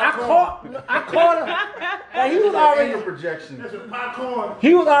instantly. I caught him. Like he was already projection. That's a popcorn.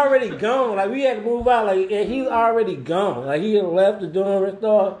 He was already gone. Like we had to move out. Like and he was already gone. Like he had left the dorm and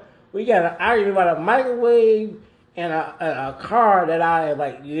stuff. We got an argument about a microwave and a car that I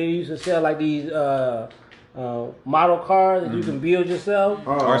like. They used to sell like these model cars that you can build yourself.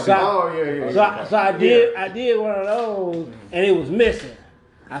 Yeah. So I did one of those and it was missing.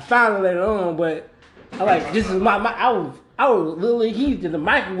 I found it later on, but I like this is my I was literally heaved and the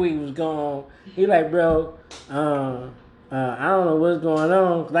microwave was gone. He like, bro, I don't know what's going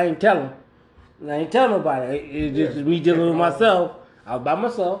on because I ain't tell him. I ain't tell nobody. It's just me dealing with myself. I was by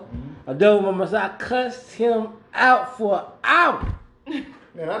myself. I dealt with myself. I cussed him out for an hour. Man,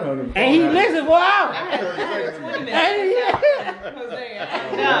 I know them. And he listened for an hour. I had 20 minutes. And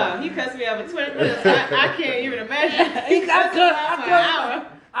Jose, he cussed me out for 20 minutes. I can't even imagine.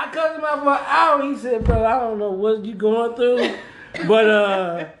 I cussed him out for an hour. He said, bro, I don't know what you going through, but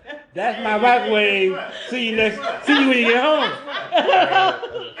that's my microwave. See you when you get home.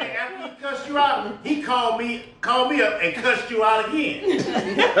 Hey, after he cussed you out, he called me up and cussed you out again. He cussed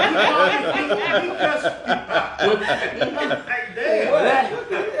you out. Like,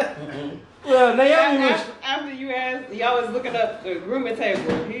 damn. Well, Naomi was. After you asked, y'all was looking up the grooming table.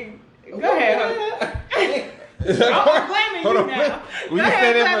 Go ahead. I'm blaming you now. We can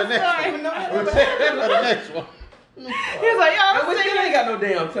say that for the next one. We'll say that for the next one. He was like, y'all, We still ain't got no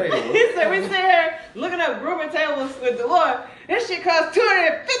damn table. he said, we sit here looking up grooming tables with Delore. This shit costs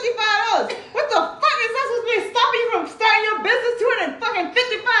 $255. What the fuck is that supposed to be stopping you from starting your business?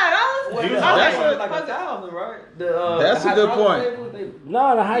 $255? Well, That's like $1,000, right? That's a good point.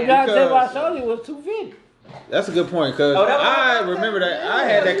 No, the hydraulic because- table I showed you was $250. That's a good point because Oh, that was- I remember that I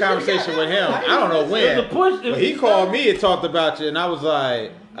had that conversation with him. I don't know when. It was a push. But he called me and talked about you, and I was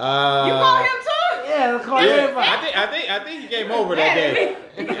like, You called him too? Yeah, let's call yeah, everybody. I think he came over that day.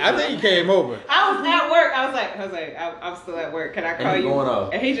 I think he came over. I was at work. I was like, Jose, I'm still at work. Can I call he's you? going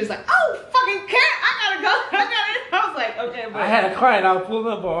off. And he's just like, oh, fucking cat. I gotta go. I was like, okay, but I had a client I was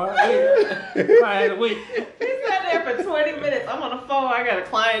pulling up on. I had to wait. he sat there for 20 minutes. I'm on the phone. I got a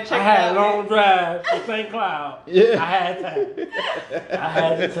client check I had out. a long drive to St. Cloud. Yeah. I had time. I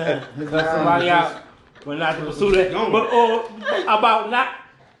had the time to cut somebody out, but not to pursue that. But about not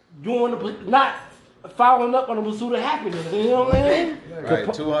doing not following up on the pursuit of happiness. You know what I mean? Right,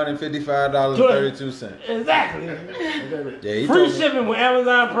 $255.32. Exactly. Yeah, he Free told me. shipping with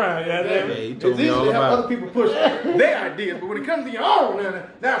Amazon Prime. Yeah, Goddamn. he It's told me easy all to have other about it. people push their ideas, but when it comes to your own, then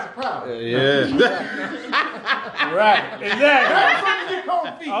that's a problem. Yeah. Right. Now Exactly. it's something to get cold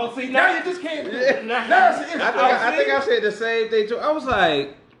feet. Oh, see, now now- you just can't do Yeah. it. Now it's an issue. I think I said the same thing too. I was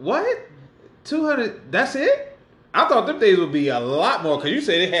like, what? 200? That's it? I thought them days would be a lot more because you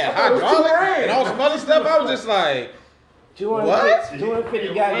said it had thought it was hydraulic $200. and all some other stuff. I was just like,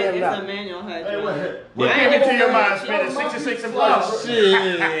 250 goddamn It's a dollars. manual Hey, hydraulic. what came into your mind spending 66 and plus?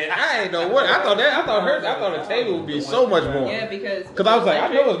 shit. I ain't know what. I thought the table would be so much more. Yeah, because I was like, I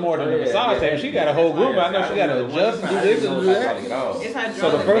know it's more than the massage table. She got a whole group. I know she got to adjust and do this and do that. it's hydraulic.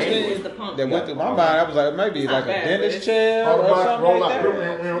 So the first manual thing is the pump. that went through my mind, I was like, maybe It's like not a bad, but dentist it's- chair or something like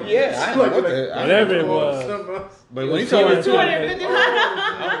that. Yeah, I don't know what the. Whatever it was. But when he told me $250.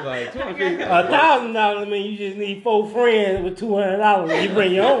 I was like, $250. $1,000 mean you just need 4 friends with $200. You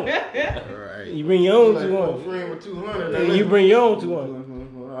bring your own. Right. You bring your own Like, 200. friend with 200. You bring your own 200.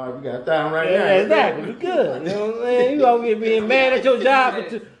 All right, we got 1,000 right Yeah, now. exactly. You good. You know what I'm saying? You gonna get being mad at your job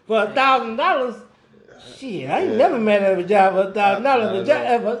for $1,000. Shit, I ain't never mad at a job for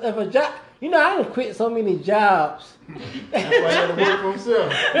 $1,000. If a job, you know, I done quit so many jobs. That's why he had to work for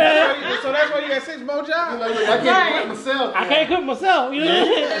himself. So that's why you got 6 more He's jobs. like, look, I can't quit myself. I can't quit myself. You know what I'm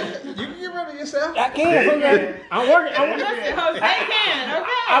saying? You can get rid of yourself. I can't. I'm working. Listen, Jose can,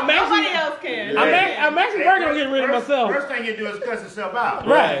 okay? I'm actually- Nobody else can. I'm actually working on getting rid of myself. First thing you do is cuss yourself out.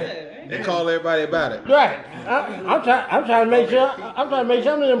 Right. They call everybody about it. Right. I'm trying to make sure. I'm trying to make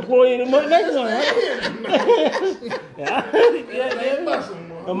sure I'm an employee in the next one. Right? Yeah.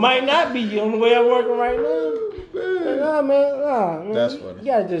 It might not be on the way I'm working right now. No, man. That's funny. You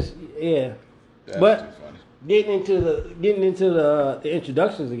gotta just That's But- too funny. getting into the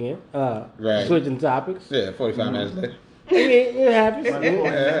introductions again. Right. Switching topics. Yeah, 45 minutes later. It happens. Yeah,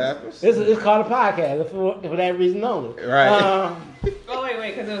 it happens. It's called a podcast for that reason only. Right. Oh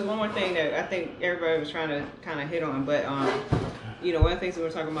wait, because there was one more thing that I think everybody was trying to kind of hit on, but you know, one of the things we were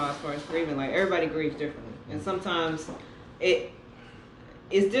talking about as far as grieving, like everybody grieves differently, and sometimes it's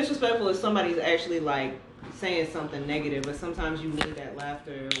disrespectful if somebody's actually like saying something negative, but sometimes you need that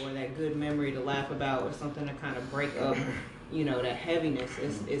laughter or that good memory to laugh about or something to kind of break up, you know, that heaviness.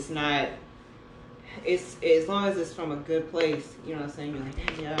 It's not. It's as long as it's from a good place, you know what I'm saying? You're like,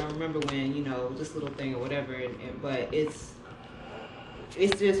 yeah, I remember when, you know, this little thing or whatever, but it's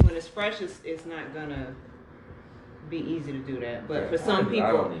just when it's fresh, it's not gonna be easy to do that. But for some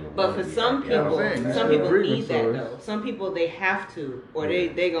people, some people need that though. Some people they have to, or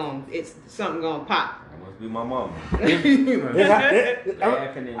they gon' it's something gonna pop. That must be my mama. I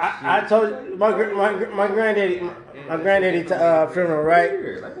told you my granddaddy funeral, right?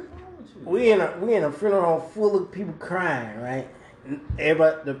 We in a funeral home full of people crying, right?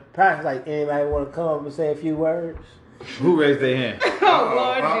 Everybody, the pastor's like, anybody want to come up and say a few words? Who raised their hand? Oh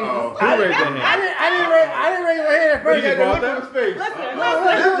Lord Jesus! Who raised their hand? I didn't raise my hand at first. He got the look on his face. I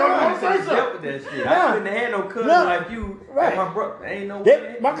couldn't have had no cousin like you. Right. My brother, ain't no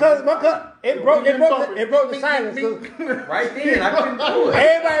way. My cousin, it broke the silence. 'Cause Right then, I couldn't do it.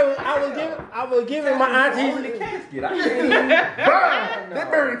 Everybody, I was giving my In the aunties. casket, I can't even. They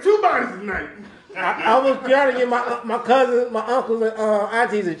buried 2 bodies tonight. I was trying to give my cousins, my uncles, and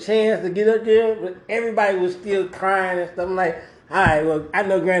aunties a chance to get up there, but everybody was still crying and stuff. I'm like, all right, well, I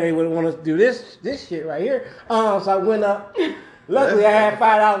know Granny would want us to do this shit right here. So I went up. Luckily, I had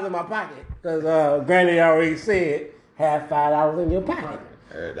 $5 in my pocket because Granny already said have $5 in your pocket.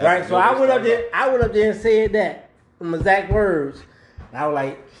 Right, so I went up there and said that in my exact words. And I was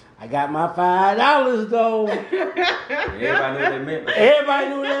like, I got my $5 though. Everybody knew what they meant. Everybody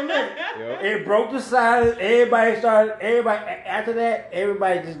knew what that meant. Yep. It broke the silence. After that,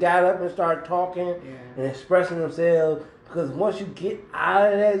 everybody just got up and started talking and expressing themselves. Because once you get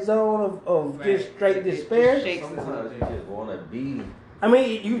out of that zone of just straight despair, Sometimes you just want to be I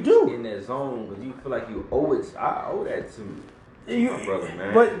mean, you do. in that zone because you feel like you owe it. I owe that to my brother,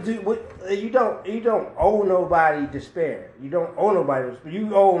 man. But you don't owe nobody despair. You don't owe nobody despair.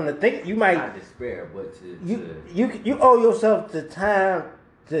 You owe them to think. You might not despair, but you owe yourself the time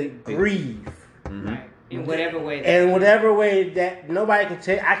to grieve. Right. In whatever way. And whatever way that nobody can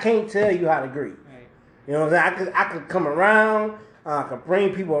tell, I can't tell you how to grieve. Right. You know what I'm saying? I could come around, I could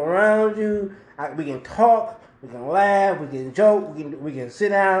bring people around you. We can talk, we can laugh, we can joke, we can sit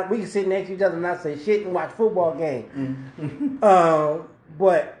down, we can sit next to each other and not say shit and watch football game.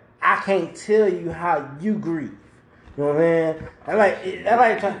 But I can't tell you how you grieve. You know what I'm saying? That's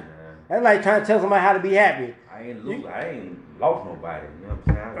like trying to tell somebody how to be happy. I ain't lost nobody. You know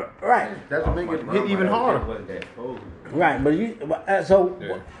what I'm saying? Right. That's what make it hit even harder. Wasn't that close. Right, but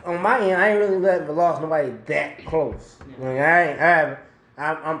on my end, I ain't really never lost nobody that close. Like,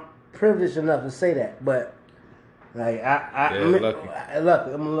 I'm privileged enough to say that, but like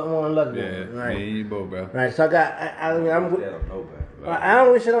lucky. I'm one of the lucky Yeah, ones. Right. me and you both, bro. Right, so I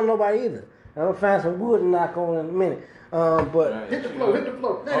don't wish it on nobody either. I'm gonna find some wood and knock on in a minute. But Hit the floor.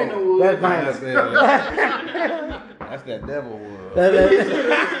 That ain't no wood. that's fine. That's that devil wood.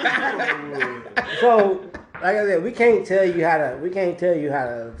 So, like I said, we can't tell you how to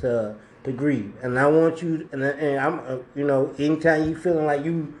grieve, and I want you, and I'm, anytime you feeling like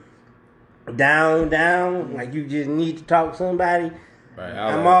you down, like you just need to talk to somebody. Right,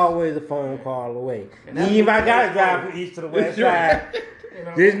 I'm always a phone call away. Even if I gotta drive from east to the west side,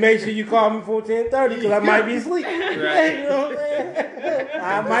 Just make sure you call me before 10:30 because I might be asleep. You know what I'm saying?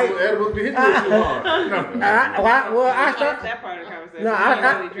 I might. Edibles be hitting you too hard. I start. That part of the conversation. No,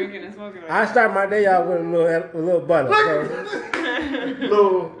 I really drinking and smoking. I start my day out with a little butter. So.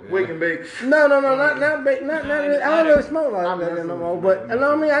 Little wake and bake. No, not really. I don't really smoke like that no more. But you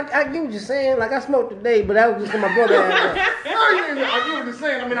know what I mean, I get what you're saying. Like I smoked today, but that was just for my brother. I get what you're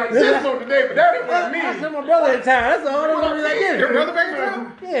saying. I mean, I just smoked today, but that ain't what I I mean. sent my brother in town. That's all. That's the reason I did Your it. brother back in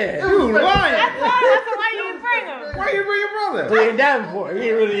town? Yeah. You lying. Why you didn't bring him? Why you bring your brother? He in Davenport. He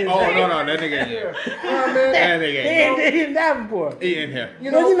ain't really in Oh town. no, that nigga ain't here. man. That nigga ain't here. He in Davenport. He in here.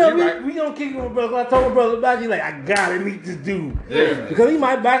 You know, you right. we gonna kick it with my brother. I told my brother about it. He's like, I gotta meet this dude. Yeah. Because he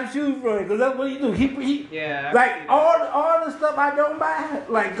might buy some shoes for him. Because that's what he do. He Yeah. like all the stuff I don't buy,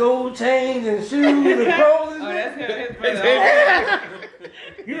 like gold chains and shoes and clothes. And Oh, shit. that's his brother.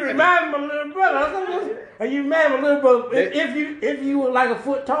 You remind me of my little brother. And you remind my little brother if you were like a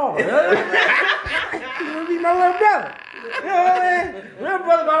foot tall. You would be my little brother. You know what I mean? Little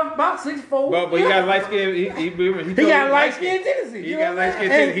brother about 6'4". But he got light skin. He got light skin tendencies. He you got know light what I'm skin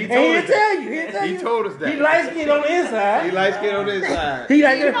saying? tendencies. He And told he'll us tell that. you. He'll tell He you. told us that. He light skin on the inside. He light skin on this side. He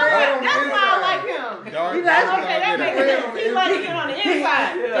like That's why I like him. Dark, He like- Okay, that makes sense. He like to get on the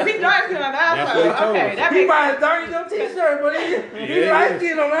inside. If he dark skin on the That's outside, what he told okay, us. that He makes buys dirty no t-shirt, but he Yeah, light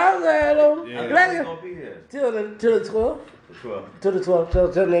skin on the outside though. Yeah. Like, He's gonna be here. till the 12th. For sure. Till the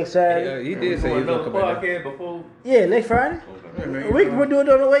 12th. Till next Saturday. He did say he was gonna come back. podcast before. Yeah, next Friday. man, We can do it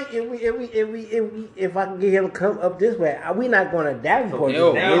on the way if I can get him to come up this way. We not going to Davenport.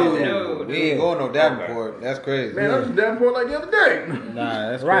 Yo, No. we ain't going no Davenport. That's crazy. Man, I was in Davenport like the other day.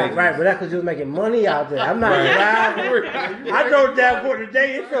 Nah, that's Right, crazy. but that's because you was making money out there. I'm not driving. I drove Davenport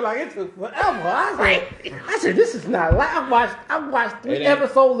today. It felt like it took forever. I said, this is not life. I watched 3 It ain't.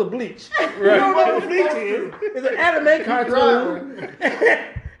 episodes of Bleach. You don't know what Bleach is? It's an anime cartoon.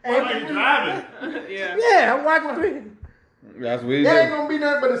 Why you driving? Yeah. Yeah, I'm watching 3. That's what he That ain't did. gonna be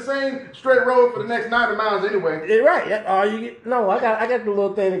nothing but the same straight road for the next 90 miles anyway. Yeah, right. That's all you get. No, I got the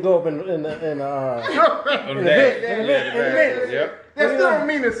little thing to go up in the On in the the back. bed. Yep. That still don't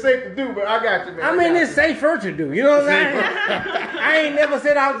mean it's safe to do, but I got you, man. I mean, it's safer to do. You know what I'm saying? I ain't never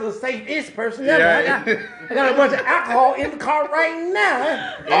said I was the safest person ever. Yeah. I got a bunch of alcohol in the car right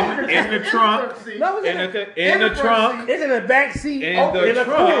now. In the trunk. No, it's In the trunk. it's in the back seat. In the the trunk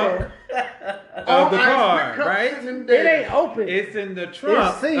car. of the car, right? It ain't open. It's in the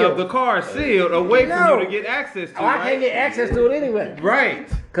trunk It's sealed. of the car, sealed, away No. from you to get access to. Oh, I right? can't get access to it anyway. Right.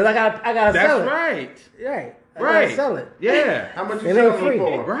 Cause I gotta That's sell it. right. Right. I Right. gotta sell it. Yeah. How much you It ain't selling free. it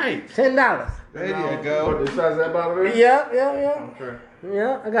for? Right. $10. There you What, go. the size of that bottle there? Yeah. Okay.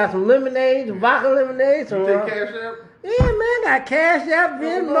 Yeah. I got some lemonade, some vodka lemonade. Some, You take cash out? yeah, man. I got Cash App, No,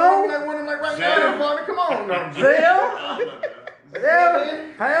 Venmo, like one of them like right now, partner. Come on, no. Zelle. Yeah,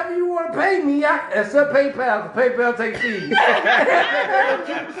 however you want to pay me, except PayPal. 'Cause PayPal takes fees.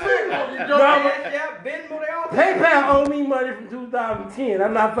 PayPal owe me money from 2010.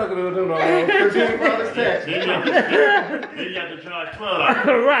 I'm not fucking with them no more. Then you have to charge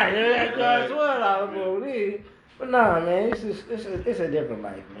 $12. Right, that's $12 for it. But nah, man, it's a different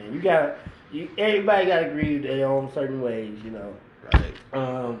life, man. Everybody gotta agree to their own certain ways, you know.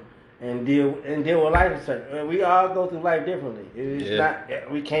 Right. And deal with life a certain. We all go through life differently. It's Yeah. not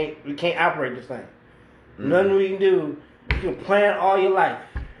we can't operate the same. Nothing we can do. You can plan all your life,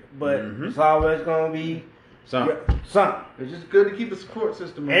 but it's always gonna be Something. something. It's just good to keep a support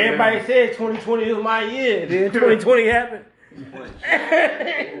system. on Everybody there. said 2020 was my year. Then 2020 happened. Whatever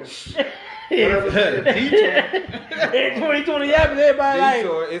it is. And 2020 happened. Everybody like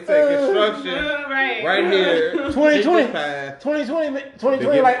Detour. It's a construction right here. 2020. Take this path.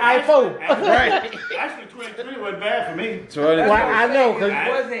 2020 like iPhone. Right. Actually, 23 wasn't bad for me. Well, I know, cause It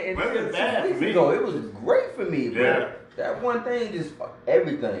wasn't It until wasn't bad 2 for weeks me. ago. It was great for me, bro. Yeah. That one thing just fucked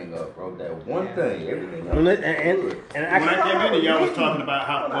everything up, bro. That one thing, everything up. and When I came in, y'all was talking about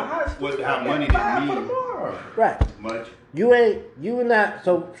how money didn't mean right. much. You not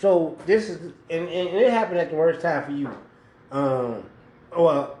so this is and it happened at the worst time for you.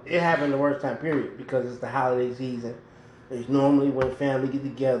 Well, it happened the worst time period because it's the holiday season. It's normally when family get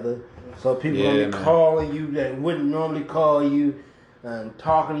together, so people gonna be man. calling you that wouldn't normally call you, and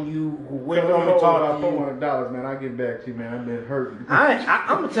talking to you who wouldn't Don't normally hold talk about to you. $400, man. I get back to you, man. I've been hurting.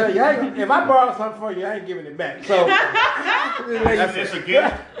 I'm gonna tell you, if I borrow something for you, I ain't giving it back. So It's a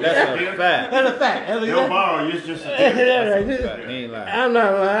gift. That's a fact. that's a fact. That's a They'll fact. borrow you. It's just a gift. Yeah, He ain't lying. I'm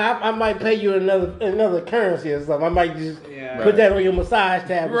not lying. I might pay you another currency or something. I might just God. Put that on your massage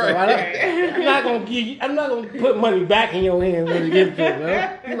tab. Right. I'm not gonna give you. I'm not gonna put money back in your hands when you give it to me,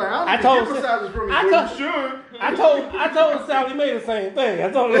 man. He's like, I I told- told massages from you, I but told- you should. I told Sally Mae the same thing. I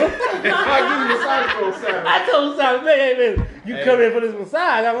told her. I'll give you massage for a Saturday. I told Sally Mae, hey man, you come in for this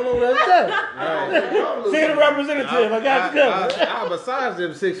massage. I don't know what to say. Send a representative. I got you covered. I'll massage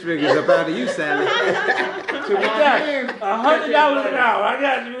them 6 figures up out of you, Sally. To my Got hand. $100 an hour. I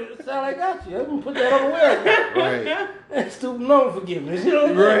got you. Sally, I got you. I'm gonna put that on the website. Right. Stupid loan forgiveness. You know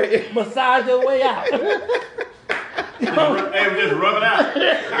what I'm saying? Right. Massage your way out. Just rub it out.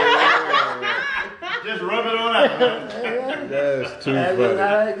 Just rub it on out. That's too That's funny.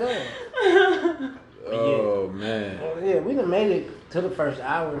 how that goes. Oh man. Yeah, we done made it to the first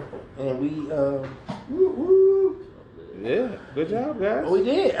hour, and we Yeah. Good job, guys. we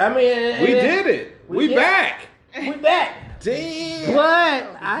did. I mean, We did it. We did. back. We back. Damn.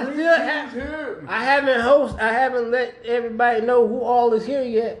 But I still have. I haven't let everybody know who all is here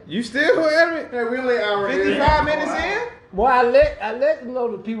yet. You still at it? Hey, we only an hour in. 55 minutes in? Well, I let them know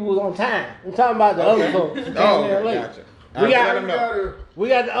the people was on time. I'm talking about the other folks. who came there late. Gotcha. We got- let them know. We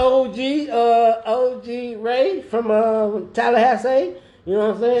got the OG Ray from Tallahassee. You know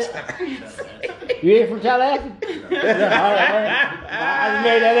what I'm saying? You ain't from Tallahassee? Yeah, all right. I just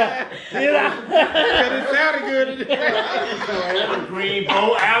made that up. You know? It sounded good. Greenbow,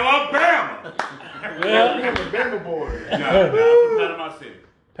 Alabama. Well, Bama boy. No, I'm from Panama City.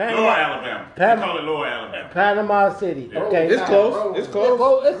 Panama- Lower Alabama. Panama- They call it Lower Alabama. Panama City. Okay. It's close. It's It's close.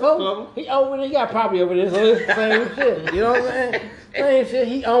 close. It's close. He over there. He got property over there, so it's the same shit. You know what I'm saying? Same shit.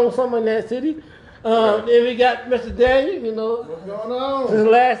 He owns something in that city. Then we got Mr. Daniel. You know, What's going on? since the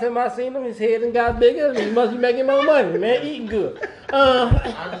last time I seen him, his head done got bigger. And he must be making more money, man. Eating good.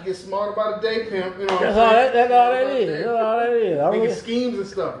 I just get smart about a day pimp. You know what That's I'm all saying? that. That's all that is. That's all that is. I Making don't- schemes and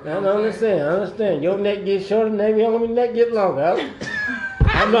stuff. I understand. I understand. Your neck gets shorter, maybe only neck get longer.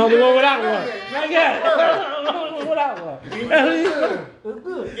 I'm the only one without one. I got it. I'm the only one without one. It's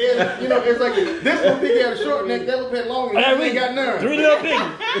good. And, you know, it's like this one pig had a short neck, that one had long neck. He ain't got none. Three little piggies.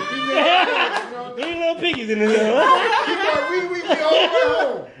 Three little piggies in this. We all the way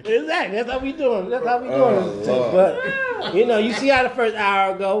home. Exactly. That's how we doing. That's how we doing. But you know, you see how the first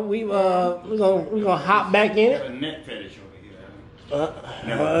hour go. We're gonna hop back in it. A neck fetish over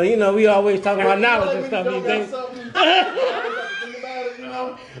here. You know, we always talking about knowledge and stuff these days.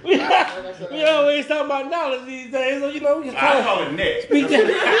 We always talking about knowledge these days. So you know, we just I talk. call it neck. Speak that. You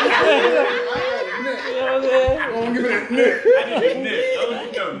know what I'm saying? Don't give me that neck. I just neck. Don't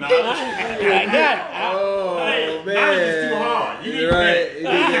you know knowledge? I got it. Hey, knowledge is too hard. You need Right.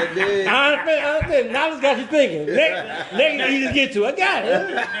 neck. I understand. Knowledge got you thinking. Next you just get to. I got it.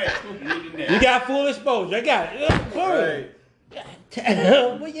 You need the neck. You got full exposure. I got it. Right.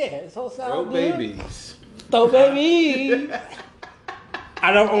 But yeah, so Throw sound good. babies. Throw baby.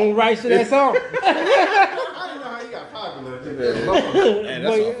 I don't own rights to that song. I don't know how you got popular. Man,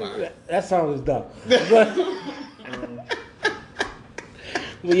 that's all fine. That song is dumb.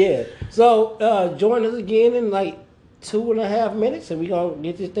 But yeah. So join us again in like 2.5 minutes, and we're gonna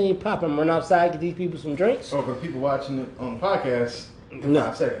get this thing popping. Run outside, get these people some drinks. Oh, for people watching it on the podcast, No.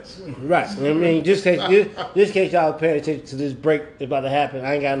 5 seconds. Right. I mean, just in case y'all pay attention to this break that's about to happen.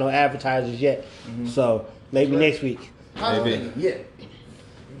 I ain't got no advertisers yet, so maybe next week. Maybe. Yeah.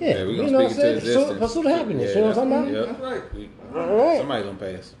 Yeah, we you gonna know what speak I'm it to saying? existence. Pursuit of happiness. You know what I'm talking about? Yep. That's right. All right. Somebody gonna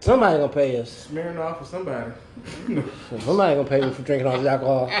pay us. Somebody gonna pay us. Smearing off for somebody. Somebody gonna pay me for drinking all this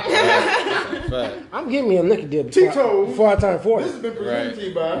alcohol. Fact. I'm getting me a liquor deal Tito. before I turn 40. This has been presented to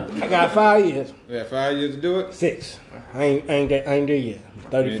you by. I got 5 years. We got 5 years to do it. 6. I ain't there yet.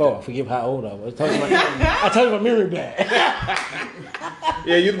 34. I forget how old I was. I told you my memory bad.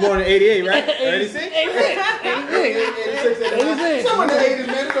 Yeah, you was born in '88, right? 86. 86. Some of the 80s,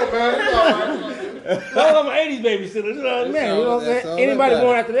 man, it don't matter. It's all right. I'm an 80s baby still. You know what I'm saying? You know what I'm That's saying? all Anybody that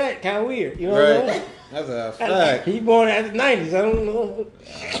born matters. after that, kind of weird. You know what I'm Right. saying? That's a fact. He born after the 90s. I don't know.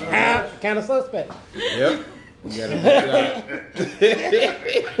 Kind of suspect. Yep. You gotta look it up.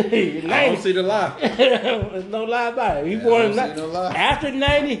 I don't see the lie. There's no lie about it. He born in I don't see no lie. after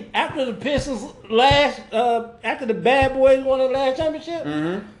 90, after the Pistons after the Bad Boys won the last championship.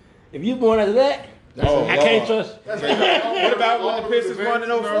 Mm-hmm. If you born after that, Oh, I can't Lord. trust. What about when the Pistons won in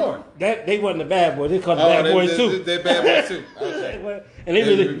 04? That they wasn't the Bad Boys. They called the Bad Boys too. They bad boys too. Okay. And they They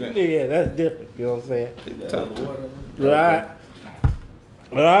really, revenge. yeah, that's different. You know what I'm saying? Tough. All right.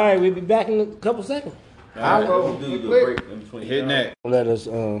 All right, we'll be back in a couple seconds. We'll do the break in between. Hitting that. Let us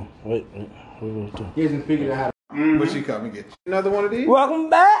wait. He hasn't figured out how to. What she come and get you? Another one of these? Welcome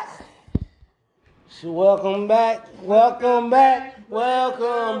back. Welcome back. Welcome back.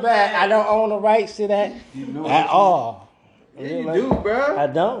 Welcome back. I don't own the rights to that at all. Yeah, you do, bro. I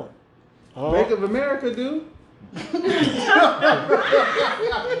don't. Bank of America do. They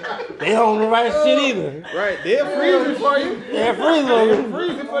don't the right shit either. Right, they'll freeze it for you. They're freezing. They'll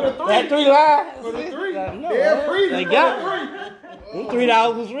freeze it for the 3. That 3 line. For the 3. No, They'll freeze they it for got the 3. Them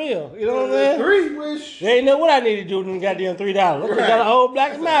 $3 was real. You know what I'm saying? 3 wish. They ain't know what I need to do with them goddamn $3. They got a whole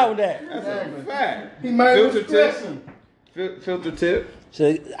black mile with that. That's a fact. He might have Filter been stressing. tip. Filter tip.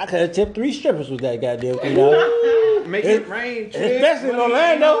 So I could have tipped 3 strippers with that goddamn $3. Make it rain. Especially in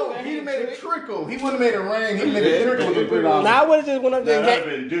Orlando. He made it trickle. He wouldn't have made it rain. He made it trickle with the $3. Now I would have just went up there That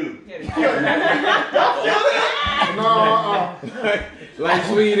and would have been due. No. Like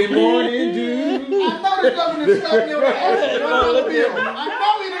sweet and morning dew. I know the governor slapped me on the ass with a $1 bill. I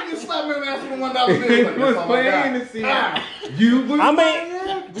know he didn't just slap me on the ass with a $1 bill. It was plain to see. You was. I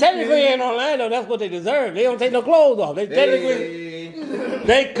mean, technically in Orlando, that's what they deserve. They don't take no clothes off. They technically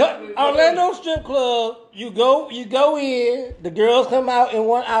they cut Orlando strip club. You go in. The girls come out in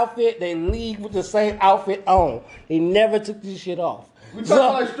one outfit. They leave with the same outfit on. They never took this shit off. We talking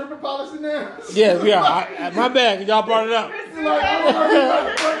about like stripping policy now? Yes, we are. My bad. Y'all brought it up.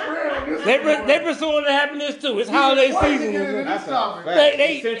 They pursuing the happiness too. It's holiday season.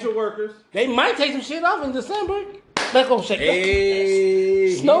 They essential workers. They might take some shit off in December. Let's go shake.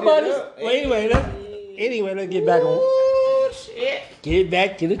 Hey, Snow bunnies. Well, anyway, let's get back on. Shit. Get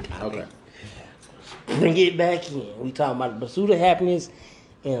back to the topic. Okay. Bring it back in. We talking about the pursuit of happiness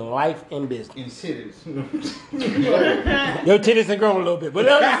in life and business. In cities. Your titties have grown a little bit, but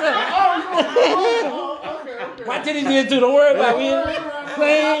that's Okay. my titties did too. Don't worry about it.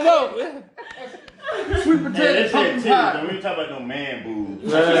 Plain no. Sweet Hey, potato they said pumpkin titties, pie. though. We ain't talking about no man boobs.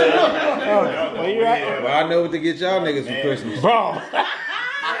 Well, you right. Well, I know what to get y'all niggas for Christmas. Bro.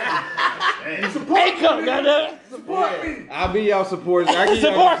 Hey, come, goddamn. Support me. I'll be y'all supporters. I give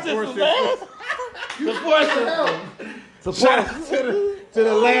y'all Support support system, man. Support system. Shout out to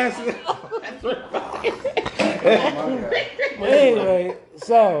the last. Anyway,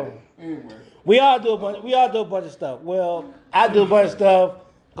 so we all do a bunch of stuff. Well, I do a bunch of stuff.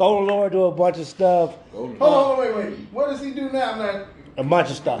 Golden Lord do a bunch of stuff. Hold on, wait. What does he do now? A bunch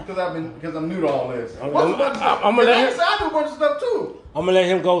of stuff. Because I'm new to all this. I'm What's a bunch of stuff? gonna let him. I do a bunch of stuff too. I'm gonna let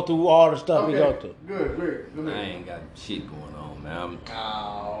him go through all the stuff we go through. Good. Go I ahead. ain't got shit going on, man. I'm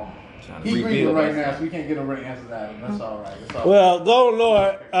trying to He's reading rebuild right myself. now, so we can't get no right answers out of him. That's all right. Well, Golden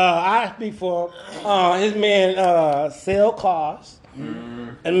Lord, I speak for him. His man sell cars,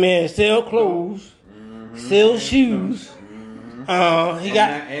 and man sell clothes, sell shoes. He got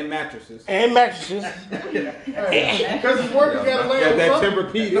and mattresses. and mattresses. Because his workers got to land Got on that something.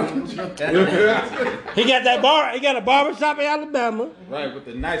 Tempur-Pedic. He got that bar. He got a barber shop in Alabama, Right, with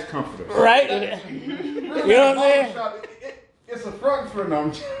the nice comforters. right? You know what I'm saying? It's a front for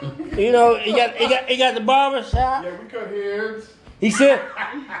them. You know, he got the barber shop. Yeah, we cut heads. He said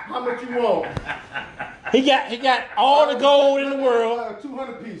How much you want? he got all the gold in the world,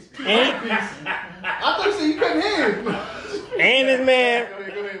 200 piece. 200 and piece. I thought you said you couldn't hear. and his man Go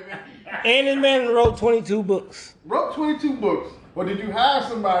ahead, man. wrote 22 books. Wrote 22 books. Or did you hire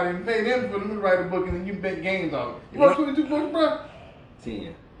somebody and pay them for them to write a book and then you bet gains on it? You wrote 22 books, bro?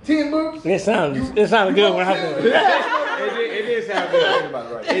 10. 10 books? It sounded good when I heard it. It did sound good.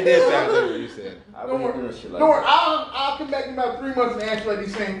 It did sound good what you said. I've Don't been worry. doing shit like Don't worry. that. I'll come back in about 3 months and answer like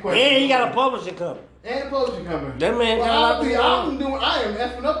these same questions. And he got a publishing company. And a publishing company. That man Well, got a lot to do. I am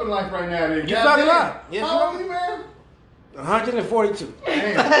effing up in life right now. Then. You God fucking damn. up. Yes, How old are you, man? 142.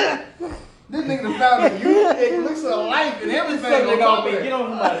 Damn. This nigga done found a youth, elixir of life and everything on top of that. Get on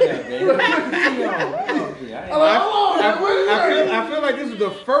somebody else, man. I feel like this was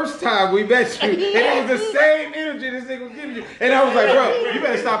the first time we met you, and it was the same energy this nigga was giving you. And I was like, bro, you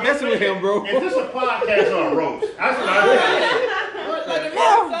better stop messing with him, bro. Is this a podcast or a roast? That's what I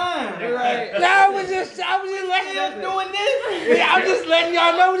No, I was just letting y'all doing this. I'm just letting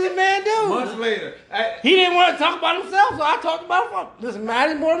y'all know what this man do. Months later, He didn't want to talk about himself, so I talked about him. Listen, man, I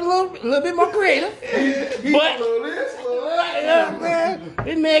didn't want a little bit more creative. But man,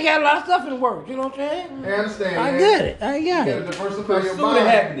 this man got a lot of stuff in the works. You know what I'm saying? I understand, I man. get it. I got You gotta it. diversify your Pursuit of mind.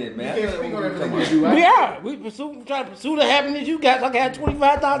 happiness, man. You can't speak on everything you do, We right? are. We trying to pursue the happiness you got. So I can have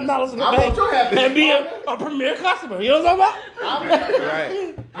 $25,000 in the I bank want your happiness. and be a premier customer. You know what I'm talking about? right?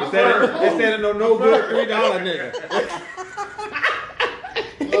 Instead of no good $3 nigga.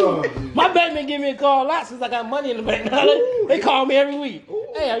 My bank been giving me a call a lot since I got money in the bank. They call me every week.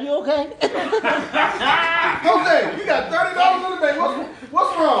 Hey, are you okay? Jose, you got $30 in the bank.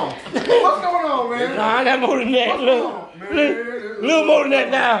 What's wrong? What's going on, man? Nah, I got more than that. What's Look, wrong, man? little more than that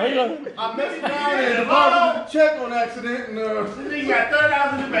now. You know. I messed around and deposited the check on accident, and He got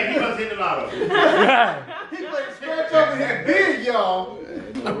 $30 in the bank. He must hit the lotto. Right. he played scratch up and hit big, y'all.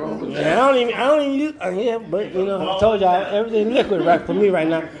 Yeah, I don't even use, yeah, but you know, I told y'all everything liquid right for me right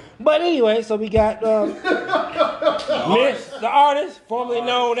now. But anyway, so we got Miss, the artist, formerly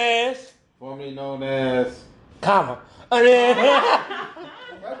known as, comma. And then,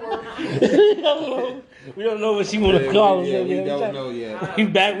 we don't know what she want to call us. Yeah, we don't know yet. He's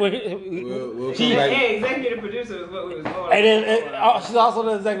back with, We'll she, come back. Hey, executive producer is what we was going. and then she's also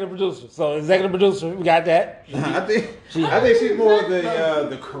the executive producer. So executive producer, we got that. I think she's more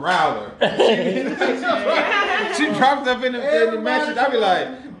the crowder. She drops up in the message. I be like,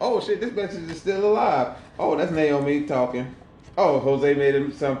 oh shit, this message is still alive. Oh, that's Naomi talking. Oh, Jose made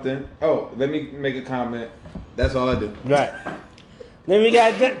him something. Oh, let me make a comment. That's all I do. Right. Then we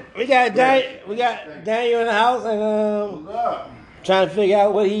got Daniel in the house and trying to figure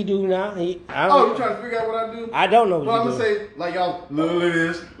out what he do now. You trying to figure out what I do? I don't know what Well, I'm you gonna do. say like y'all, little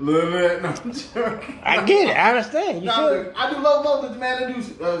this, little that. No, I'm joking. I get it. I understand. You should. I do low voltage, man. I do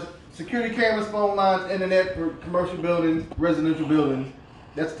security cameras, phone lines, internet for commercial buildings, residential buildings.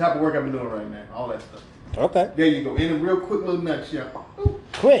 That's the type of work I've been doing right now. All that stuff. Okay. There you go. In a real quick little nutshell.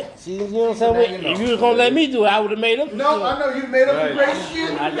 Quick. See, you know what I'm saying? If you was gonna let me do it, I would have made up. No, I know you made up some great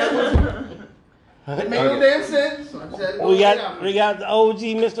shit. It made no damn sense. So I said, We got the OG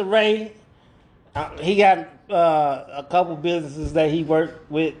Mr. Ray. He got a couple businesses that he worked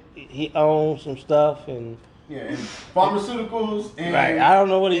with. He owns some stuff and and pharmaceuticals and right. I don't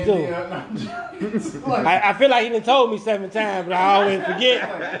know what he do. I feel like he done told me 7 times, but I always forget.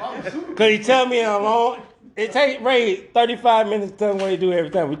 Cause he tell me how long. It take Ray 35 minutes to tell me what he do every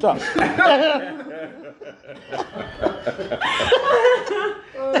time we talk.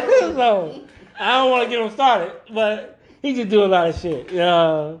 So I don't want to get him started, but he just do a lot of shit. You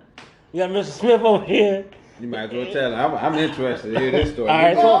got Mr. Smith over here. You might as well tell her. I'm interested to hear this story. All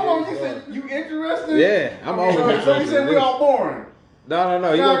right, Oh, hold on. You said you interested? Yeah, I'm always interested. So you said we all boring. No. You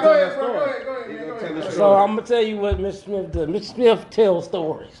No, gonna go tell ahead, the bro. story. Go ahead. So I'm gonna tell you what Mr. Smith does. Mr. Smith tells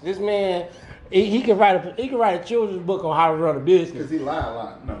stories. This man, he can write a children's book on how to run a business. Because he lie a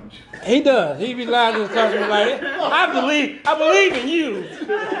lot. No. He does. He be lying to his customer like, I believe in you. He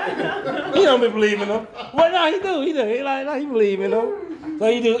don't be believing them. Well, no, he do. He believe in them. So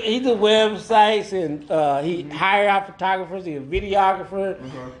he do websites and he hire out photographers. He's a videographer.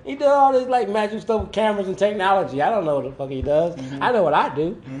 He does all this like magic stuff with cameras and technology. I don't know what the fuck he does. I know what I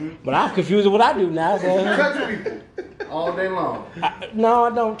do, but I'm confused with what I do now. So. Touch people all day long. No, I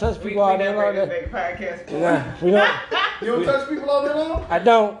don't touch people all day long. We podcast. We don't. You don't touch people all day long? I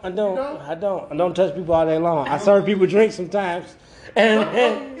don't touch people all day long. I serve people drinks sometimes.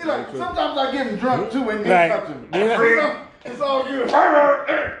 And You know, sometimes I get them drunk too and they Right. touch them. Yeah. It's all good.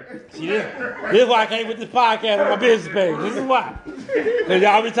 see, this is why I can't put this podcast on my business page. This is why. Because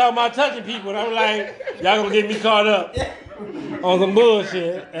y'all be talking about touching people, and I'm like, y'all gonna get me caught up on some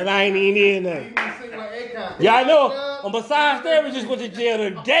bullshit, and I ain't even in there. You sing like Akon. Y'all know, and besides that, we just went to jail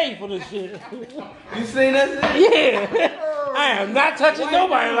today for this shit. You seen that? Yeah. I am not touching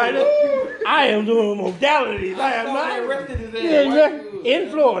nobody like that. I am doing modalities. I am not. Arrested his ass. Yeah, in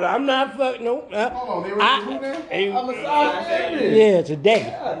Florida. I'm not fucking. No. Hold on, they ready to do that? Yeah,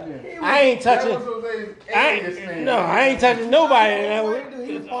 today. I ain't touching. That was Jose's I alias ain't, name. no, I ain't touching nobody.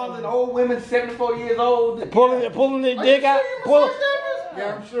 He was following old women 74 years old. Pulling their dick out.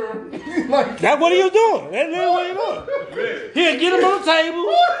 Yeah, I'm sure. Like, That's what he was doing. That's literally what he was doing. He'd get him on the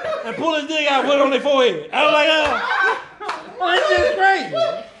table and pull his dick out, put it on their forehead. I was like, that's just crazy.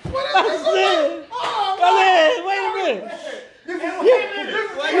 I said, wait a minute.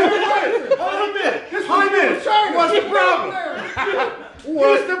 Hold a minute. What's the problem?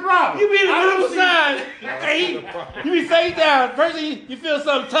 What's the problem? You be the little side. Hey, you be face down. First you feel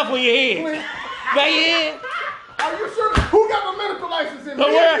something tough on your head. Back your head. are you sure? Who got my medical license in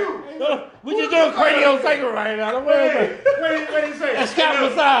Don't there? worry. We just doing craniosacral right now. Don't worry about it. What did he say? That's scalp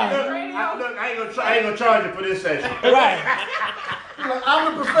massage. Look, I ain't gonna charge you for this session. Right. Like,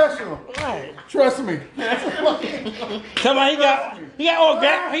 I'm a professional. Right. Trust me. Somebody he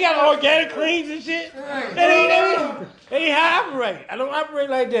got organic creams and shit. That ain't how I operate. I don't operate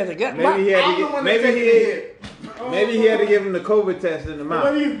like that. Maybe he had to get, maybe he had to give him the COVID test in the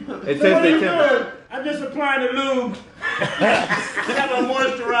mouth. It tested their temperature. I'm just applying the lube. Got my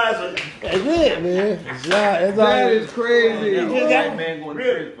moisturizer. That's it, man. It's all. That is crazy. He just got, Man going to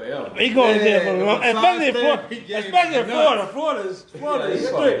prison forever. he going to jail for long. Especially in Florida. Florida's He's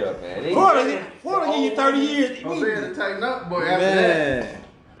strict. fucked up, man. Florida give you 30 years. Jose had to tighten up, boy, after that. Man,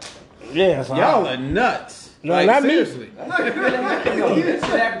 Yeah, so y'all are nuts. No, Like, not seriously. This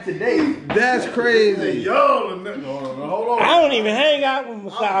shit happened today. That's crazy. Yo, Hold on. I don't even hang out with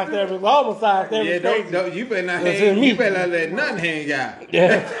massage therapists. All massage therapists. Yeah, crazy. don't you better not That's hang. me. You better not let nothing hang out.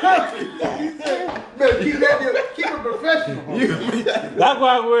 Yeah. Better keep it professional. That's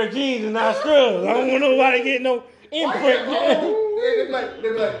why I wear jeans and not scrubs. I don't want nobody getting no imprint. They be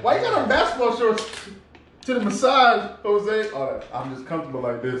like, why you got on basketball shorts to the massage, Jose? Oh, I'm just comfortable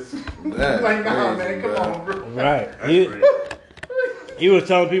like this. That's Like, nah, crazy, man, come bro. on, bro. Right. He was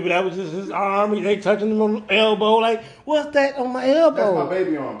telling people that was just his arm. They touching him on the elbow. Like, what's that on my That's elbow? my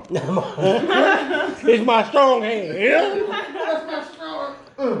baby arm. It's my strong hand. Yeah. That's my strong.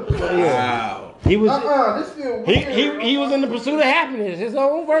 Wow. He was. This feel weird. He was in the pursuit of happiness. His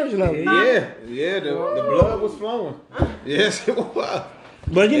own version of it. Yeah. The blood was flowing. Yes, it was.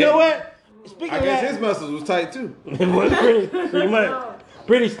 But you know what? Speaking I of guess that, his muscles was tight too. it was pretty much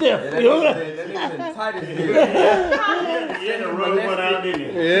pretty stiff. That You know? nigga's been tight as hell. You done rode one out, didn't you?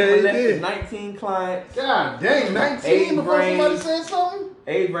 Yeah, he Molested did. 19 clients. God dang, 19 Eight before somebody brains. said something?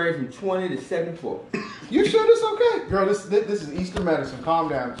 Age range from 20 to 74. You sure this okay? Girl, this is Eastern medicine. Calm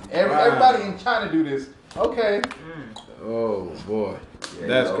down. Wow. Everybody in China do this. Okay. Oh boy, Yeah,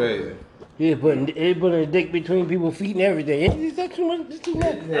 that's yo, crazy. He putting a dick between people's feet and everything. Is that too much? It's too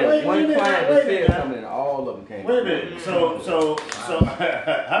much. Yeah, one Wait a client minute, that wait a said minute. something and all of them came. Wait a minute. So,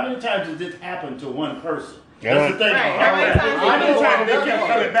 how many times does this happen to one person? That's the thing. Right, How every time many they times they kept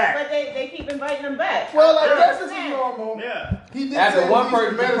coming back? But they keep inviting them back. Well, I don't guess this is understand. normal. Yeah. He did After say one Eastern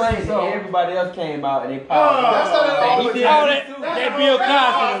person medicine, complained, so everybody else came out and they Oh, piled that's how that up. always He did Oh, it too. that Bill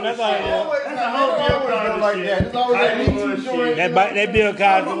Cosby. That's all it is. That's a whole Bill Cosby like shit. that. It's always that Me Too Hollywood joint. shit. That Bill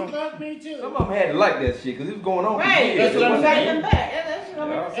Cosby. Fuck me too. Some of them had to like that shit because it was going on. for Right, years. That's what I'm invite saying. them back. That's what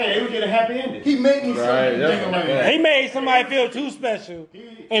I'm Hey, they would get a happy ending. He made me Right, say that's a fact. He made somebody feel too special,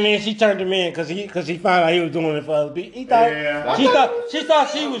 and then she turned him in because he found out he was doing it for other people. He thought Yeah. she thought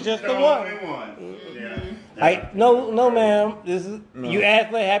she was just the one. Yeah. Like no, ma'am. This is you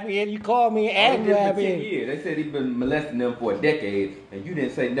asked for a happy end. You called me and He asked did for a it for happy 10 end. years. They said he's been molesting them for a decade, and you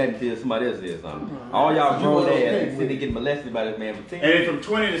didn't say nothing until somebody else said something. All y'all grown ass said they get molested by this man for 10 And then years. from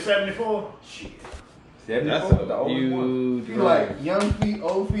 20 to 74? Shit. 74, That's the a oldest one. huge. He like young feet,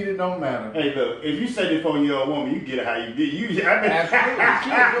 old feet, it don't matter. Hey, look, if you 74-year-old woman, you get it how you get.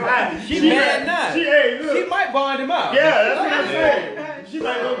 Absolutely. She She mad now. Hey, look. She might bond him out. Yeah, that's what I'm saying. She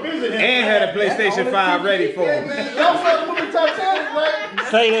might go visit him. And had a PlayStation 5 ready for him. Y'all saw the movie Titanic, right?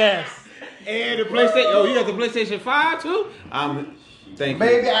 Say less. And the PlayStation. Oh, you got the PlayStation 5 too? Thank you.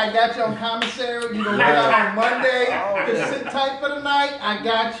 Baby, I got you on commissary. You gonna get out on Monday. Just sit tight for the night. I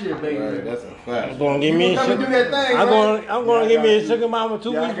got you, baby. Right, that's a I'm fact. gonna give me a Come and do sugar. that thing, I'm right? gonna give me a sugar mama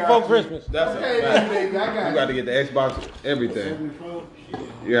 2 Yeah, I weeks got before you. Christmas. That's Okay, a fact. baby, I You got got to get the Xbox, everything.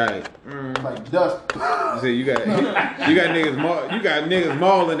 Right. you. Like dust. You see, you got niggas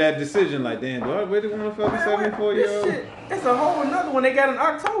mauling that decision like, damn, do I really want to fuck a This 74-year-old? shit, that's a whole another one they got in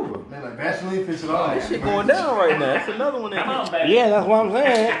October. Man, like Vaseline fits it all. This shit going down right now. That's another one that Come on, baby. Yeah, that's what I'm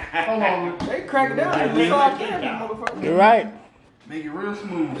saying. Hold on, they crack it down. They saw again, motherfucker. You're right. make it real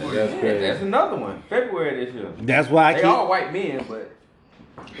smooth for you. That's crazy. That's another one. February this year. That's why I They keep. all white men, but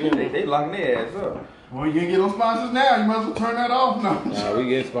they locking their ass up. Well, you ain't get no sponsors now. You might as well turn that off now. Nah, we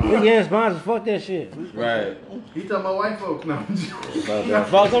get We sponsored. getting sponsors. Fuck that shit. Right. He talking about white folks now.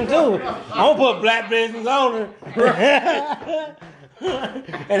 Fuck them too. I'm gonna put black business on her.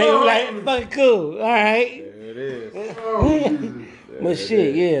 And they were like, fucking cool. All right. There it is. Oh, Jesus. But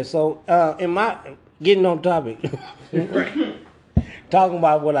shit, yeah. So, in my getting on topic, talking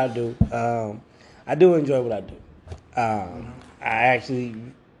about what I do. I do enjoy what I do.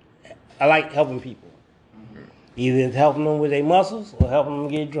 I like helping people. Either it's helping them with their muscles or helping them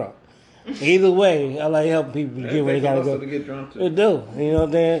get drunk. Either way, I like helping people to get where they gotta go. To get drunk They too. do. You know what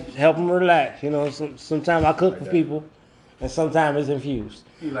I'm saying? Help them relax. You know, sometimes I cook for people, and sometimes it's infused.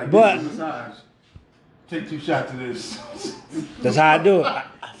 He like, But- this is a massage. Take 2 shots of this. That's how I do it. I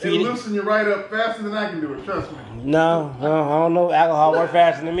It'll feed it. loosen you right up faster than I can do it. Trust me. No, I don't know. Alcohol work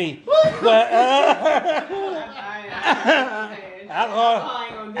faster than me. But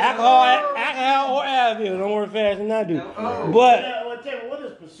alcohol or Advil don't work faster than I do. But Yeah, well, tell me, what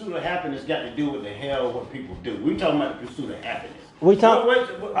does pursuit of happiness got to do with the hell of what people do? We talking about the pursuit of happiness. we talk.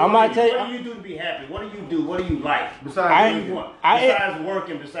 I might tell you. What do you do to be happy? What do you do? What do you like? Besides, I- What do you want? I- Besides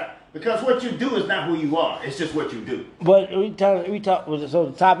working, because what you do is not who you are. It's just what you do. But we talk. So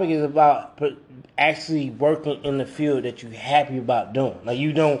the topic is about actually working in the field that you're happy about doing. Like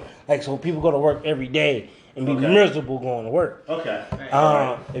you don't like. So people go to work every day and be Okay. miserable going to work. Okay.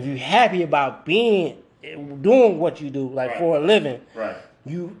 If you're happy about doing what you do, like Right. for a living, Right.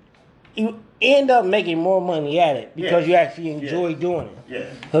 you end up making more money at it because Yeah. you actually enjoy doing it. Yeah.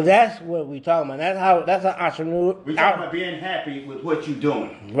 So that's what we talking about. That's an entrepreneur. We're talking about being happy with what you're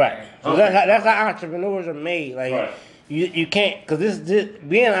doing. Right. So Okay. that's how entrepreneurs are made. Like Right. you can't because this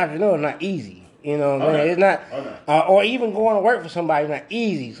being an entrepreneur is not easy. You know what I'm Okay. saying? It's not, Okay. or even going to work for somebody is not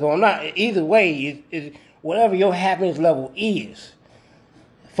easy. So I'm not either way. It's whatever your happiness level is.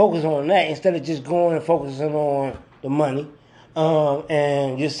 Focus on that instead of just going and focusing on the money,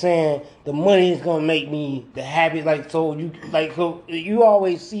 and just saying the money is gonna make me the happy. So you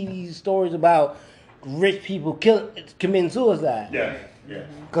always see these stories about rich people committing suicide. Yeah. Yeah.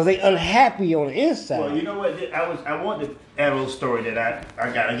 Because they unhappy on the inside. Well, you know what? I wanted to add a little story that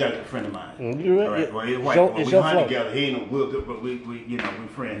I got a friend of mine. You ready? All right. Well, he's white. Show- Well, we it's your hunt flow. together. He ain't no real good, but we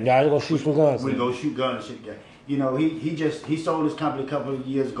friends. Y'all go shoot some guns. We go shoot guns and shit together. You know, he sold his company a couple of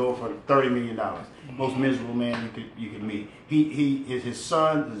years ago for $30 million. Most miserable man you could meet. His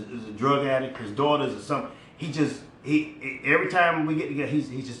son is a drug addict. His daughter's a something. Every time we get together,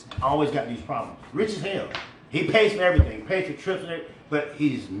 he's just always got these problems. Rich as hell. He pays for everything, pays for trips and everything, but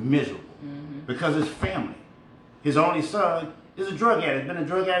he's miserable because his family. His only son is a drug addict. Been a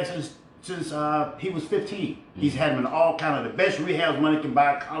drug addict since he was 15. He's had him in all kind of the best rehabs money can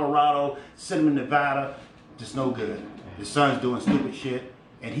buy. Colorado, sent him in Nevada, just no good. His son's doing stupid shit,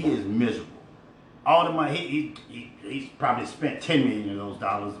 and he is miserable. All the money he's probably spent $10 million of those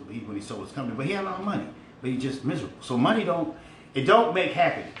dollars when he sold his company, but he had a lot of money, but he's just miserable. So money don't make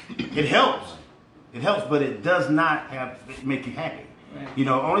happiness. It helps. It helps, but it does not make you happy. Right. You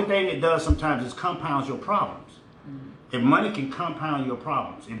know, only thing it does sometimes is compounds your problems. If money can compound your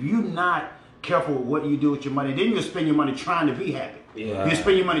problems, if you're not careful with what you do with your money, then you spend your money trying to be happy. Yeah. You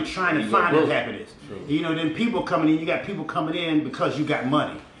spend your money trying to find that happiness. True. You know, then people coming in, you got people coming in because you got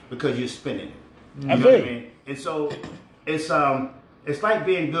money, because you're spending it. You know what I mean? And so it's like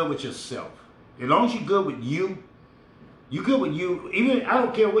being good with yourself. As long as you're good with you, even I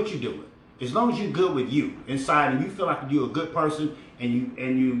don't care what you're doing. As long as you're good with you inside and you feel like you're a good person and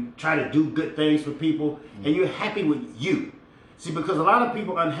you try to do good things for people and you're happy with you. See, because a lot of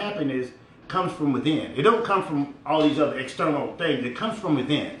people unhappiness comes from within. It don't come from all these other external things. It comes from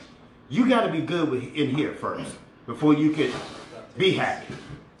within. You got to be good in here first before you can be happy.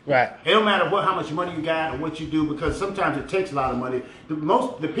 Right. It don't matter how much money you got or what you do, because sometimes it takes a lot of money.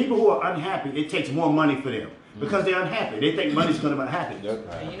 The people who are unhappy, it takes more money for them because they're unhappy. They think money's going to be happy.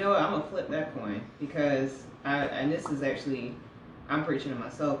 And you know what? I'm gonna flip that coin because and this is actually I'm preaching to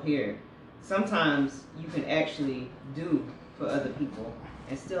myself here. Sometimes you can actually do for other people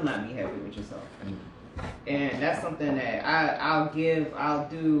and still not be happy with yourself. And that's something that I'll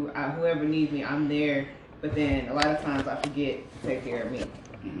do. Whoever needs me, I'm there. But then a lot of times I forget to take care of me.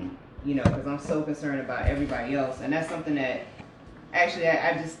 You know, because I'm so concerned about everybody else, and that's something that actually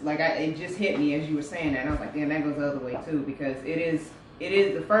it just hit me as you were saying that, and I was like, damn, that goes the other way too, because it is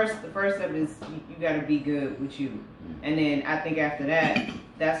the first step is you got to be good with you, and then I think after that,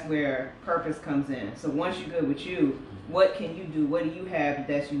 that's where purpose comes in. So once you're good with you, what can you do? What do you have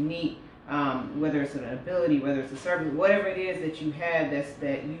that's unique? Whether it's an ability, whether it's a service, whatever it is that you have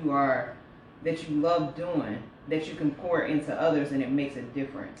that you love doing, that you can pour into others, and it makes a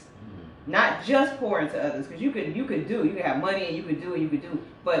difference. Not just pour into others, because you could have money and you could do,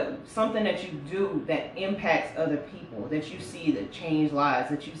 but something that you do that impacts other people, that you see that change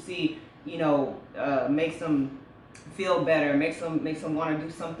lives, that you see, makes them feel better, makes them want to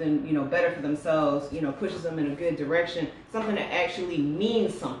do something, better for themselves, pushes them in a good direction, something that actually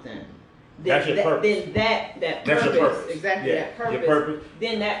means something. That's your purpose. Then that That's purpose, your purpose. exactly, Yeah. that purpose, Your purpose.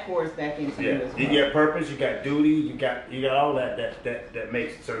 then that pours back into you as well. You got purpose, you got duty, you got all that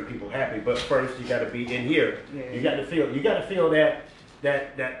makes certain people happy. But first, you got to be in here. Yeah. You got to feel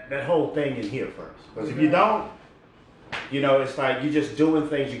that whole thing in here first. Because if you don't, it's like you're just doing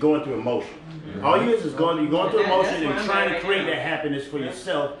things. You're going through emotion. Mm-hmm. All you is going through emotion That's and where I'm trying to at create right now. that happiness for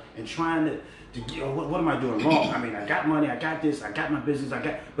yourself and trying to what am I doing wrong? I mean, I got money, I got this, I got my business,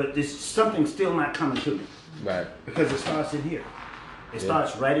 but there's something still not coming to me. Right. Because it starts in here. It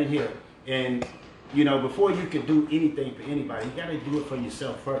starts right in here. And, before you can do anything for anybody, you got to do it for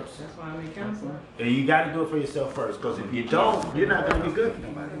yourself first. That's why I'm in counseling. And you got to do it for yourself first. Because if you don't, you're not going to be good for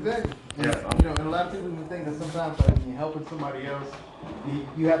nobody. Exactly. Yeah. And a lot of people think that sometimes like, when you're helping somebody else,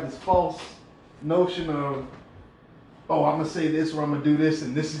 you have this false notion of, oh, I'm going to say this or I'm going to do this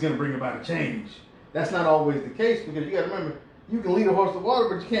and this is going to bring about a change. That's not always the case, because you got to remember, you can lead a horse to water,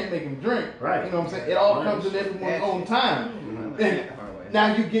 but you can't make him drink. Right. You know what I'm saying? It all comes in everyone's own time. And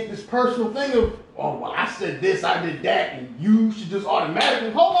now you get this personal thing of, oh, well, I said this, I did that, and you should just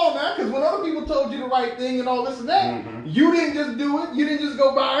automatically, hold on now, because when other people told you the right thing and all this and that, you didn't just do it, you didn't just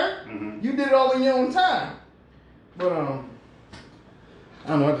go by it, you did it all in your own time. But, I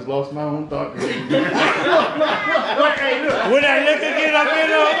don't know, I just lost my own thought. When that liquor get up in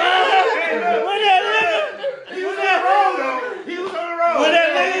there, when that liquor, He was on the road, though. He was on the road. when that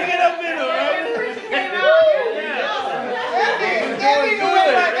liquor get up in there,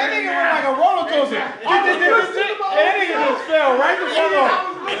 That nigga went like a roller coaster. That nigga just fell right the fuck off.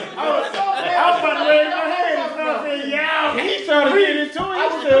 I was about to raise my hand and start saying, yeah. He started getting into it. He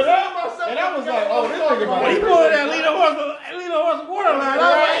stood up, and I was like, "Oh, this nigga about when he to pulled that Lena Horse water line, I was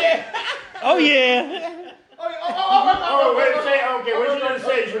like, oh yeah. Oh, wait a second. Okay, what you gonna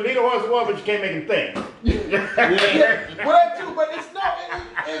say? You lead a horse to walk, but you can't make him think. Well, that too, but it's not,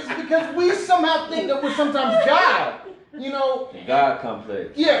 it's because we somehow think that we're sometimes God. You know, God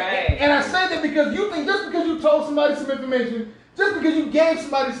complex. yeah, Right. and I say that because you think just because you told somebody some information, just because you gave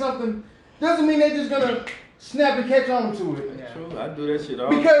somebody something, doesn't mean they're just gonna snap and catch on to it. True, I do that shit all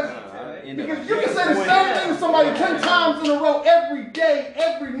Because- the time. I end up Because you can say the same thing to somebody 10 times in a row every day,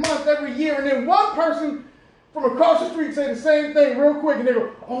 every month, every year, and then one person from across the street say the same thing real quick, and they go,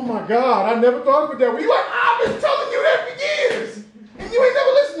 "Oh my God, I never thought of it that way." You're like, "I've been telling you that for years, and you ain't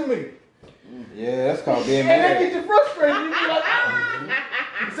never listened to me." Yeah, that's called being And that married. gets you frustrated. You be like,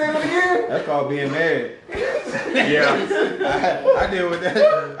 "Say it again." That's called being married. Yeah. I deal with that.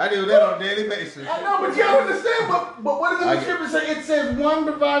 I deal with that on a daily basis. I know, but you don't understand. But what does the scripture say? It says one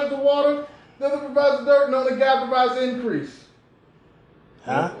provides the water, the other provides the dirt, and only God provides the increase.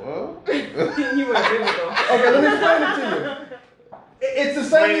 Huh? Well, You were biblical. Okay, let me explain it to you. It's the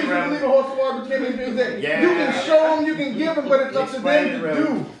same thing. You can leave a horse to water, but you can't even do that. Yeah. You can show them, you can give them, but it's up to Explain them it, to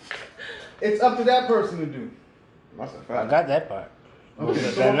do. It's up to that person to do. that's a I fact. got that part. Okay,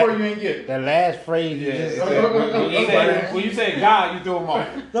 so what part you ain't get? The last phrase you Yeah, just it's said. When you say God, you threw him off.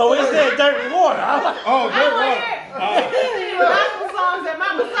 No, when it said dirt and water, I was like, Oh, I good want one. to gospel songs at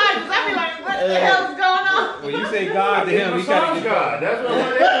my massages. I be like, what the hell's going on? When you say God to him, he gotta get God. That's what I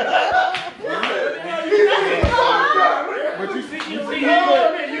But you see, you said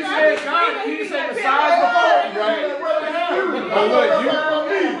God, you said massage before, right? But look,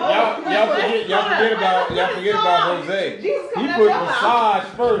 y'all forget about Jose. He put massage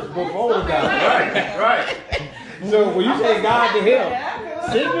first before God. Right. So when you say God to him,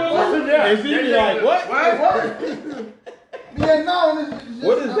 and she be like, what? Yeah, no. It's just,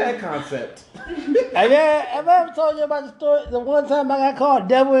 What is that concept? have I ever told you about the story? The one time I got called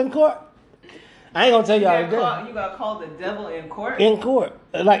devil in court? I ain't gonna tell y'all the devil. You got called the devil in court? In court.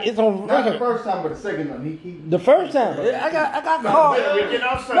 Like, it's on not the record. first time, but the second time. The first time. I got called. We're getting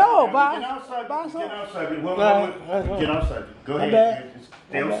off subject. No, Get by off subject. Get some. off subject. Right. Get off subject. Go My ahead. bad.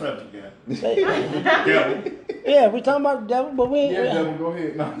 Stay on My subject, Hey, guy. Devil. yeah, we talking about the devil, but we ain't. Yeah, devil, go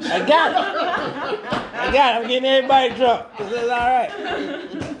ahead. No. I got it. I got it. I'm getting everybody drunk. It's all right.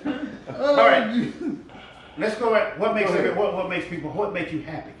 All right. Let's go at what makes what makes you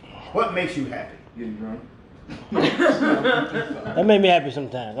happy? What makes you happy? Getting drunk. That made me happy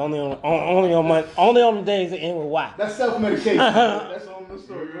sometimes. Only on the days that end with Y. That's self-medication. That's on the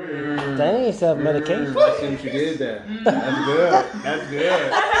story. Go ahead. That ain't self-medication. I see what you did there. That's good. That's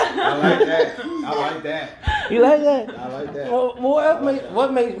good. I like that. I like that. You like that? I like that. Well,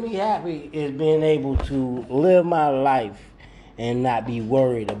 what makes me happy is being able to live my life and not be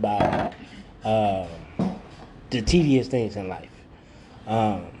worried about the tedious things in life.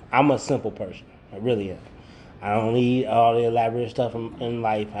 I'm a simple person. I really am. I don't need all the elaborate stuff in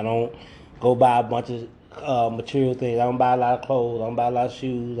life. I don't go buy a bunch of material things. I don't buy a lot of clothes. I don't buy a lot of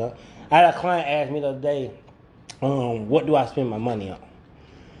shoes. I had a client ask me the other day, what do I spend my money on?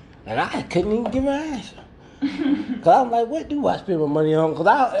 And I couldn't even give her an answer. Cause I'm like, what do I spend my money on?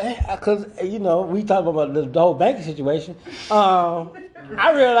 Cause you know, we talk about the whole banking situation.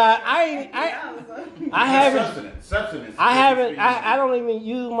 I realized I don't even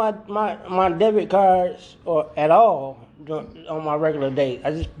use my debit cards at all on my regular day.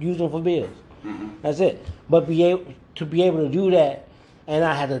 I just use them for bills. Mm-hmm. That's it. But be able to do that, and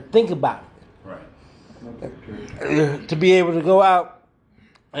I had to think about it. To be able to go out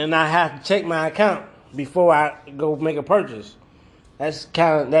and I have to check my account before I go make a purchase. That's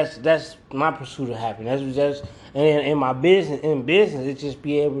my pursuit of happiness. That's just and in my business, it's just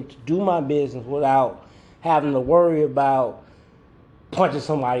be able to do my business without having to worry about punching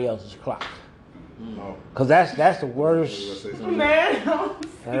somebody else's clock. Cause that's the worst. Man, don't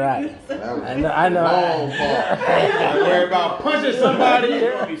All right. That was I know. long pause. Don't worry about punching somebody. You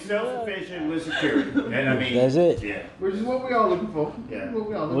want to be self-sufficient with security. And I mean, That's it. Yeah. Which is what we all looking for. Yeah. What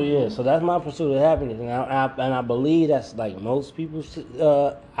we all Well, looking yeah. So that's my pursuit of happiness, and I believe that's like most people.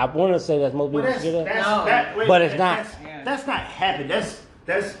 I want to say that's most Well, people. that's, Should that's, No. that, wait, But it's not. That's not happy. That's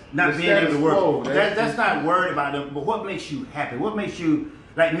not The being able to status work. quo. That's not worried about them. But what makes you happy? What makes you,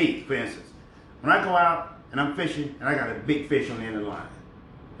 like me, for instance, when I go out and I'm fishing and I got a big fish on the end of the line.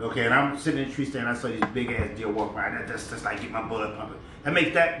 Okay, and I'm sitting in a tree stand, I saw these big ass deer walk by. That's like get my blood pumping. That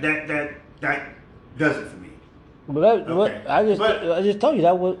makes that does it for me. But that, Okay. what, I just told you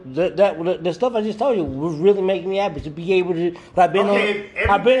the stuff I just told you was really making me happy to be able to. I've been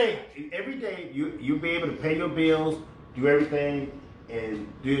Every day you'll be able to pay your bills, do everything,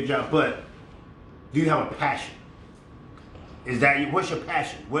 and do your job. But do you have a passion? What's your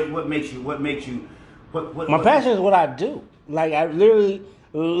passion? What makes you? My passion is what I do. Like I literally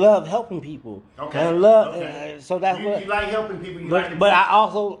love helping people. Okay. And I love Okay. so that's you, what. you like helping people. But I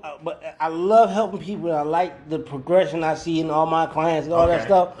also I love helping people. And I like the progression I see in all my clients and all that Okay.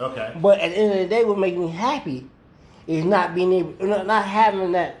 stuff. Okay. But at the end of the day, what makes me happy is not being able, not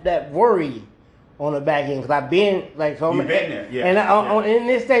having that worry on the back end. Because I've been like so. You've been there, yeah. And in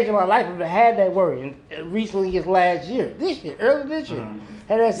this stage of my life, I've had that worry. And recently, it's last year, early this year,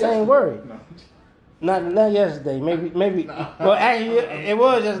 had that same worry. Not yesterday, maybe. Well, actually, it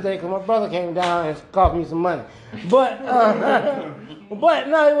was yesterday because my brother came down and cost me some money. But but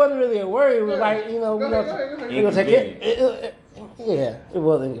no, it wasn't really a worry. It was like Go ahead. we gonna take it. Yeah, it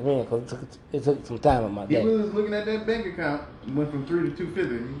was inconvenient because it took some time of my He day. was looking at that bank account. Went from 3 to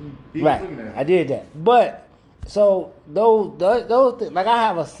 250. He was Right, looking at I it. did that. But so those things, like I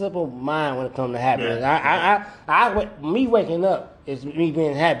have a simple mind when it comes to happiness. Yeah. Me waking up is me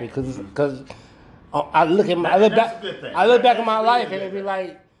being happy because. I look at I look That's back. a good thing. I look back at That's my a really life good and it be thing.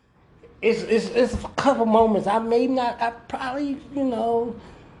 like, it's a couple moments. I probably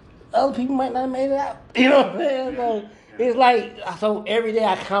other people might not have made it out. You know what I'm saying? So it's like so every day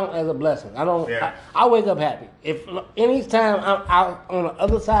I count as a blessing. I don't. Yeah. I wake up happy. If anytime I'm out on the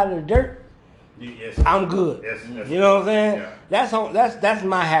other side of the dirt, Yes. I'm good. Yes. You know what I'm saying? Yeah. That's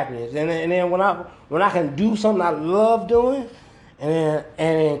my happiness. And then when I can do something I love doing, and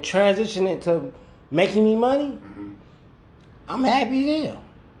then transition it to making me money, I'm happy as hell.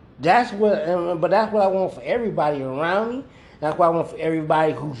 But that's what I want for everybody around me. That's what I want for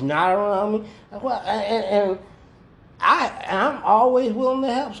everybody who's not around me. That's what I'm always willing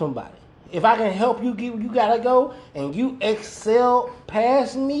to help somebody. If I can help you, you gotta go, and you excel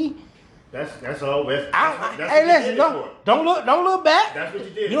past me. That's all. That's Hey, what you listen, did it for. don't look back. That's what you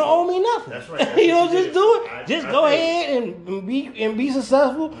did. You don't owe me nothing. That's right. That's You know, what you just did. do it. I Just feel go it. ahead and be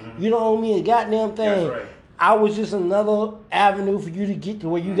successful. You don't owe me a goddamn thing. That's right. I was just another avenue for you to get to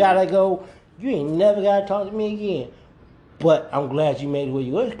where you gotta go. You ain't never gotta talk to me again. But I'm glad you made it where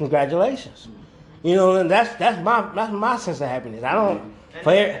you was. Congratulations. You know, and that's my sense of happiness. I don't. And,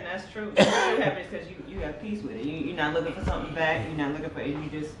 For and that's true. It's true happiness because you have peace with it. You're not looking for something back. You're not looking for it.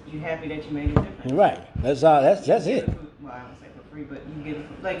 You happy that you made a difference. Right. That's all. That's it. Well, I don't say for free, but you give it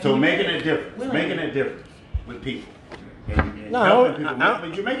for, like. So you making give a it difference, willingly. making a difference with people, and No, helping people. I-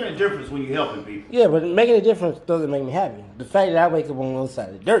 But you're making a difference when you're helping people. Yeah, but making a difference doesn't make me happy. The fact that I wake up on the other side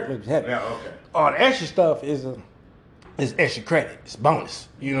of the dirt makes me happy. Yeah, okay. All the extra stuff is extra credit. It's bonus.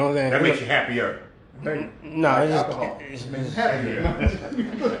 You know what I'm saying? That makes you happier. No, Alcohol. it's Happy.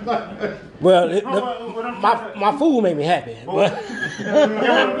 well, what I'm my food made me happy. But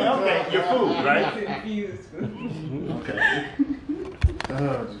Okay, your food, right? Confused. Okay. Oh,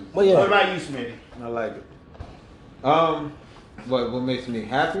 but What yeah, about you, Smitty? I like it. What makes me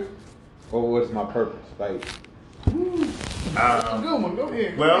happy, or what's my purpose? Like, good one. Go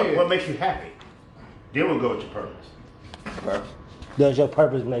ahead. Go Well, ahead. what makes you happy? Then we'll go with your purpose. purpose. does your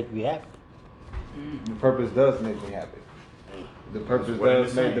purpose make you happy? The purpose does make me happy. The purpose What does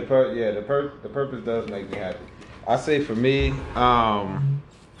is make it the purpose does make me happy. I say for me, You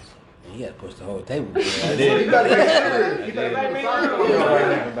gotta push the whole table. I did. You gotta get serious. I You did. gotta make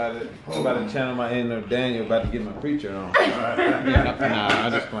I'm about to channel my inner Daniel, about to get my preacher on. Nah,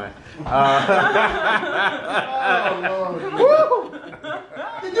 I'm just playing.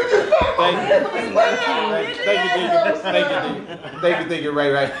 Thank you,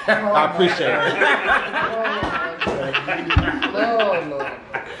 right. I appreciate it. No, no.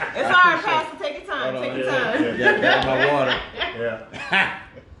 It's all right, Pastor. Take your time. Take your time. Got my water. Yeah.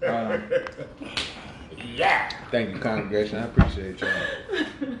 Yeah. Thank you, congregation. I appreciate y'all.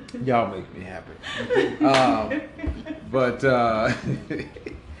 Y'all make me happy. What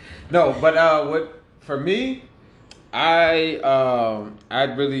for me? I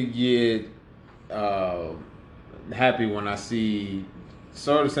really get happy when I see,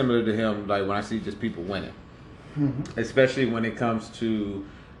 sort of similar to him, like when I see just people winning, especially when it comes to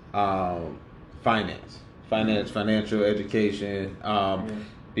financial education,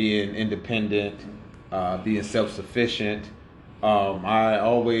 being independent, being self-sufficient. I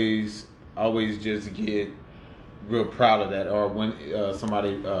always just get real proud of that, or when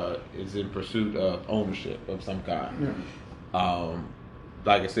somebody is in pursuit of ownership of some kind.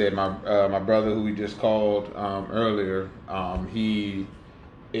 Like I said, my brother who we just called earlier, I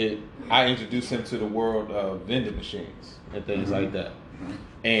introduced him to the world of vending machines and things like that.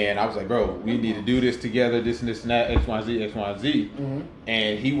 And I was like, bro, we need to do this together, this and this and that, XYZ.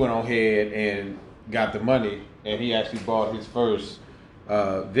 And he went on ahead and got the money, and he actually bought his first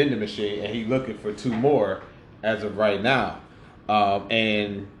vending machine, and he's looking for 2 more as of right now.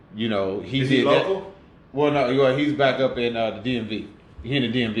 And, you know, Is he local? That. Well, no, he's back up in the DMV. He in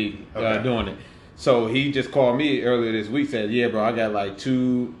the DMV doing it. So he just called me earlier this week, said, yeah, bro, I got like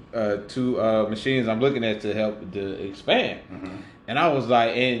two machines I'm looking at to help to expand. And I was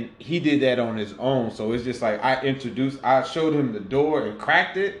like, and he did that on his own. So it's just like I showed him the door and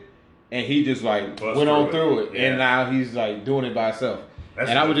cracked it, and he just like went on through it. And now he's like doing it by himself.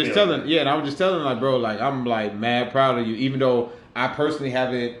 And I was just telling him, like, bro, like, I'm like mad proud of you, even though I personally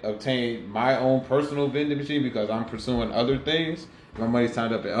haven't obtained my own personal vending machine because I'm pursuing other things. My money's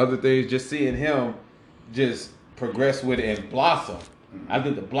tied up in other things. Just seeing him just progress with it and blossom. I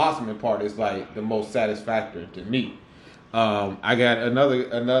think the blossoming part is like the most satisfactory to me. I got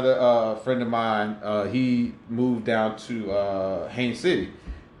another friend of mine. He moved down to Haines City.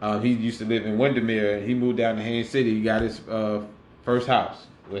 He used to live in Windermere. He moved down to Haines City. He got his first house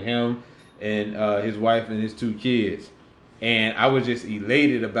with him and his wife and his 2 kids. And I was just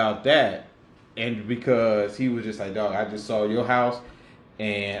elated about that. And because he was just like, dog, I just saw your house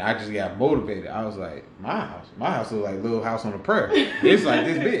and I just got motivated. I was like, my house looks like Little House on the Prairie. It's like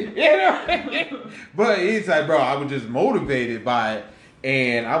this big. You know? But he's like, bro, I was just motivated by it.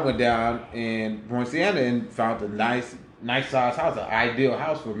 And I went down in Poinciana and found a nice size house, an ideal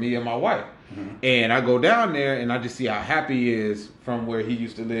house for me and my wife. And I go down there and I just see how happy he is from where he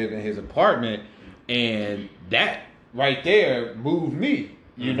used to live in his apartment. And that right there moved me,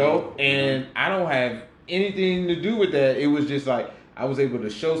 you know? And I don't have anything to do with that. It was just like, I was able to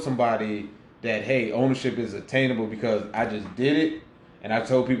show somebody that, hey, ownership is attainable because I just did it. And I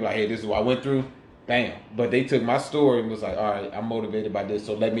told people, like, hey, this is what I went through. Bam. But they took my story and was like, all right, I'm motivated by this,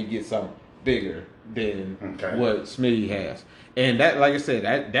 so let me get something bigger than what Smitty has. And that, like I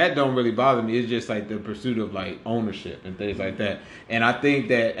said, that don't really bother me. It's just like the pursuit of like ownership and things like that. And I think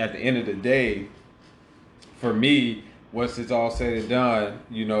that at the end of the day, for me, once it's all said and done,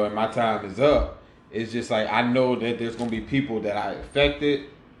 you know, and my time is up, it's just like I know that there's gonna be people that I affected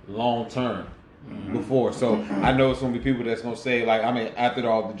long term before. So I know it's gonna be people that's gonna say, like, I mean, after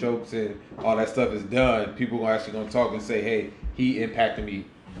all the jokes and all that stuff is done, people are actually gonna talk and say, hey, he impacted me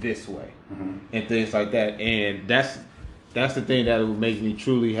this way and things like that. And that's the thing that would make me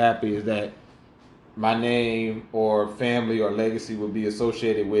truly happy, is that my name or family or legacy would be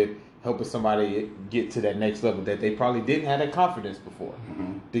associated with helping somebody get to that next level that they probably didn't have that confidence before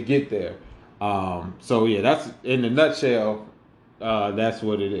to get there. So yeah, that's in a nutshell. That's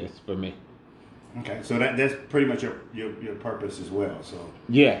what it is for me. Okay, so that's pretty much your purpose as well. So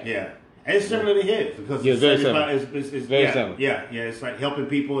yeah. And it's similar to his because Yeah, it's very it's Very similar. Yeah, it's like helping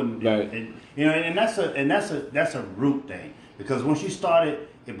people and Right. and you know, and that's a root thing, because once you start it,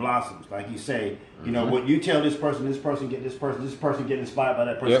 it blossoms. Like you say, you know, what you tell this person get this person get inspired by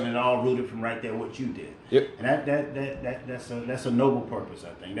that person, Yep. and it all rooted from right there what you did. Yep. And that's a noble purpose.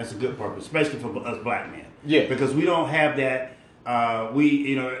 I think that's a good purpose, especially for us black men. Yeah. Because we don't have that.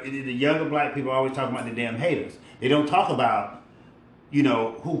 The younger black people always talk about the damn haters. They don't talk about, you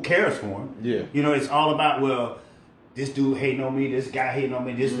know, who cares for them. Yeah. You know, it's all about, well, this dude hating on me, this guy hating on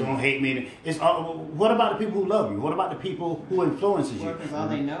me, this don't hate me. It's all, what about the people who love you? What about the people who influences you? Well, because all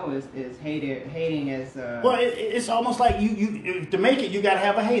they know is hating as. Well, it's almost like you to make it, you got to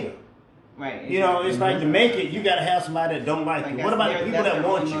have a hater. Right. You know, it's like to make it, you got to have somebody that don't like you. What about the people that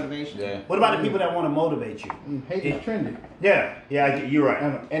want you? Motivation. Yeah. What about the people that want to motivate you? Hate is trendy. Yeah, you're right.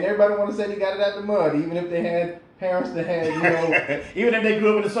 And everybody want to say they got it out the mud, even if they had parents that had, you know, Even if they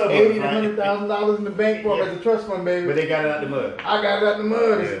grew up in the suburbs, $80,000 to right? $100,000 in the bank for them as a trust fund, baby. But they got it out the mud. I got it out the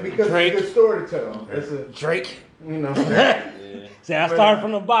mud Yeah. because Drake. it's a good story to tell. It's a, Drake. you know. See, I started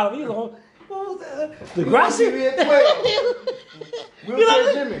from the bottom. You know, the Grassy. We at 12. We'll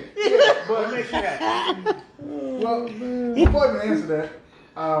say Jimmy. Yeah, What makes you happy? well, before I even answer that,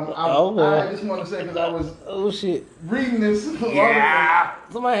 I just want to say because I was Oh shit! reading this. Yeah.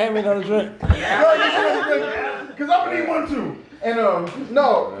 Somebody hand me another drink. Because I'm gonna need one too. And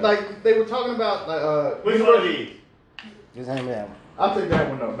no, like they were talking about Which one of these? Just hand me that one. I'll take that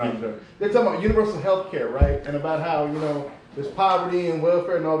one though. No, sure. They're talking about universal health care, right? And about how there's poverty and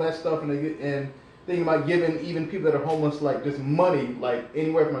welfare and all that stuff, and thinking about giving even people that are homeless like just money, like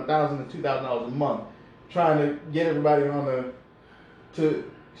anywhere from $1,000 to $2,000 a month, trying to get everybody to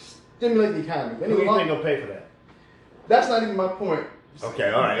stimulate the economy. Who do you think will pay for that? That's not even my point.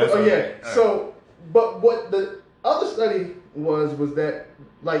 Okay, all right. Oh yeah. Okay. All right. So, but what the other study was that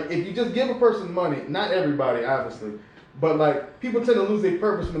like if you just give a person money, not everybody obviously, but like people tend to lose their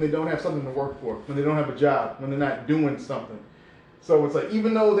purpose when they don't have something to work for, when they don't have a job, when they're not doing something. So it's like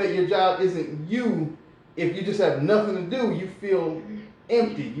even though that your job isn't you, if you just have nothing to do, you feel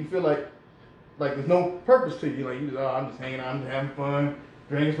empty. You feel like there's no purpose to you. Like you just, I'm just hanging out, I'm just having fun,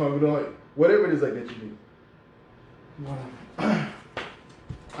 drinking, smoking, doing like whatever it is like that you do.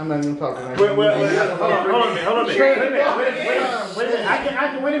 I'm not even talking. Hold on a minute. Wait a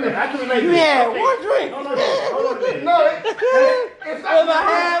minute. I can relate. You had one drink. Hold on a minute. No, it's not. If I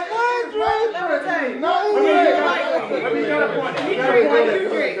had one drink. No, You got a point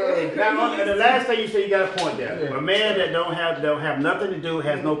there. Now, the last thing you said, you got a point there. A man that don't have nothing to do,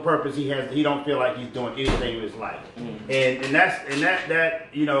 has no purpose. He don't feel like he's doing anything in his life. And that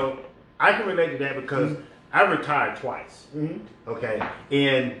I can relate to that because I retired twice. Okay,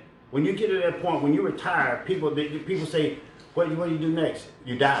 and when you get to that point, when you retire, people say, "What do you do next?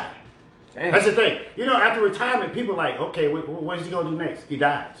 You die." Damn. That's the thing. After retirement, people are like, "Okay, what is he gonna do next? He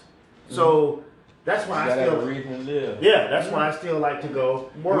dies." So that's why I still reason to live. Yeah, that's why I still like to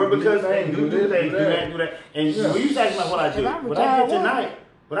go work because they do things, do that. And when you talking about what I do,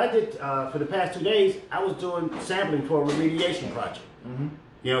 what I did for the past 2 days, I was doing sampling for a remediation project.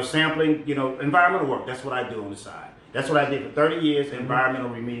 Sampling, environmental work. That's what I do on the side. That's what I did for 30 years, environmental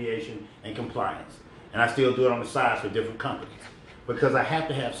remediation and compliance. And I still do it on the side for different companies because I have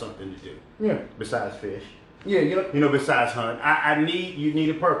to have something to do. Yeah. Besides fish. Yeah, besides hunt. You need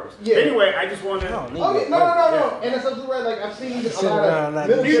a purpose. Yeah. Anyway, I just want to. No. And that's absolutely right. Like I've seen a lot of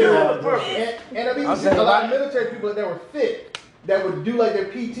military, and I've even seen a lot of military people that were fit that would do like their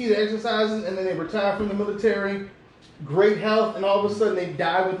PT, their exercises, and then they retire from the military, great health, and all of a sudden they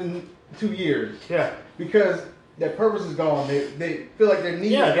die within 2 years. Yeah. Because their purpose is gone. They feel like their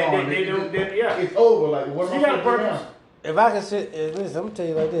need is gone. It's over. Like what am I got a purpose? If I can sit, listen, I'm gonna tell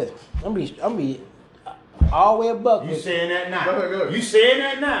you like this. I'm be all the way above. You saying that now? Go ahead. You saying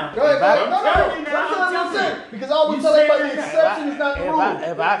that now? Go ahead. Because I always tell everybody the exception is not the rule.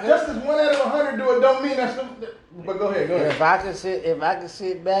 Just as 1 out of 100 do it, don't mean that's the. But go ahead. If I can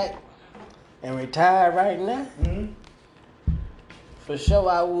sit back and retire right now, for sure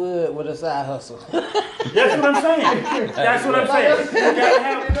I would with a side hustle. That's what I'm saying. That's what I'm saying.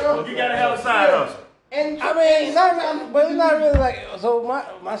 You gotta have a side hustle. And I mean, but it's not really like so.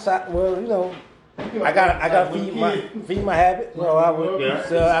 My side, well, I got to feed my habit. So I would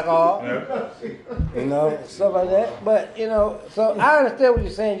sell alcohol, stuff like that. But so I understand what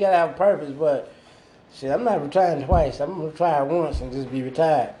you're saying. You gotta have a purpose, but shit, I'm not retiring twice. I'm gonna retire once and just be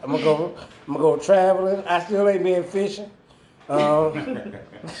retired. I'm gonna go traveling. I still ain't been fishing.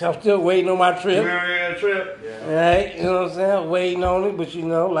 I'm still waiting on my trip. Trip. Right? You know what I'm saying? Waiting on it, but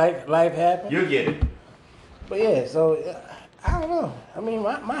life happens. You get it. But yeah, so I don't know. I mean,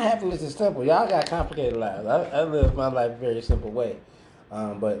 my happiness is simple. Y'all got complicated lives. I live my life a very simple way.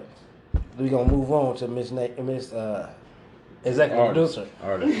 But we gonna move on to Miss Executive Producer.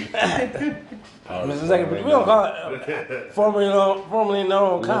 Artist. Miss Executive Producer. We don't call it formerly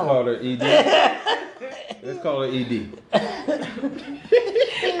known Let's call her ED. Let's call her ED.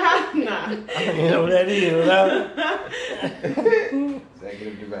 Nah. You know what that is, right?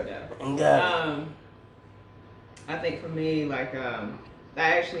 Executive director. I think for me, like, I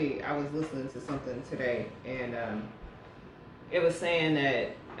was listening to something today, and it was saying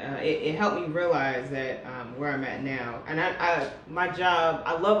that it helped me realize that where I'm at now, and my job,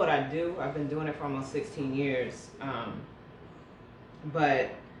 I love what I do. I've been doing it for almost 16 years, but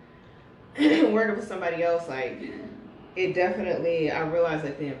working for somebody else, like, it definitely, I realize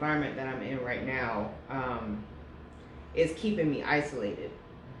that the environment that I'm in right now is keeping me isolated.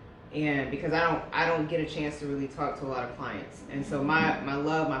 And because I don't get a chance to really talk to a lot of clients. And so my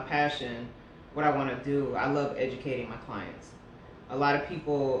love, my passion, what I want to do, I love educating my clients. A lot of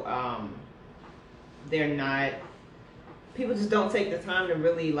people, people just don't take the time to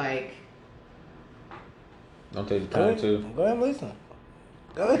really Don't take the time to. Go ahead and listen.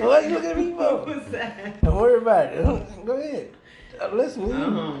 Go ahead. What you looking at me for? What was that? Don't worry about it. Go ahead. Listen.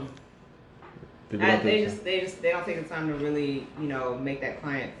 People don't They think don't take the time to really, make that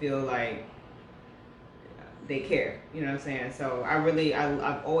client feel like they care. You know what I'm saying? So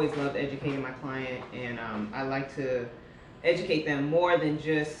I've always loved educating my client, and I like to educate them more than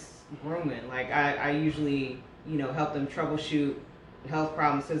just grooming. Like I usually, help them troubleshoot health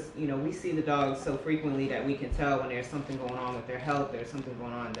problems, because we see the dogs so frequently that we can tell when there's something going on with their health, there's something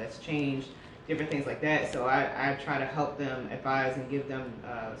going on that's changed, different things like that. So I try to help them advise and give them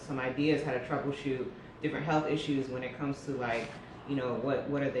some ideas how to troubleshoot different health issues when it comes to, like,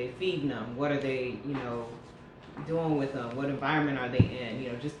 what are they feeding them, what are they doing with them, what environment are they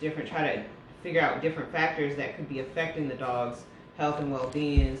in, just different, try to figure out different factors that could be affecting the dog's health and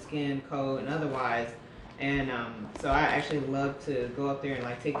well-being, skin, coat, and otherwise. And so I actually love to go up there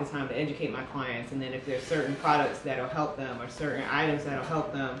and take the time to educate my clients. And then if there's certain products that'll help them or certain items that'll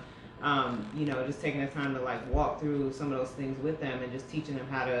help them, just taking the time to walk through some of those things with them and just teaching them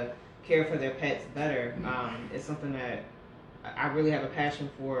how to care for their pets better is something that I really have a passion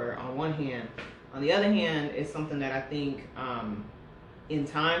for on one hand. On the other hand, it's something that I think in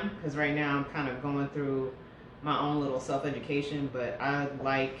time, because right now I'm kind of going through my own little self-education, but I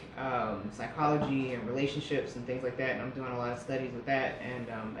like psychology and relationships and things like that, and I'm doing a lot of studies with that, and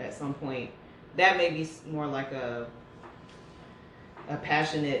at some point that may be more like a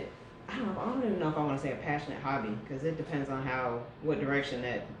passionate, I don't even know if I want to say a passionate hobby, because it depends on what direction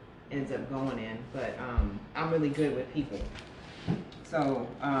that ends up going in, but I'm really good with people. So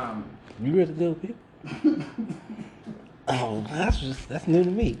You really good with people? Oh, that's new to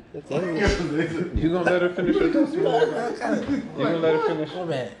me. you gonna let her finish her testimony? You gonna let her finish? My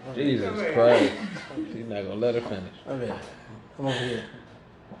bad. Jesus Christ. She's not gonna let her finish. My bad. Come over here.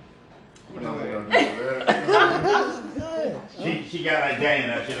 She got like Dane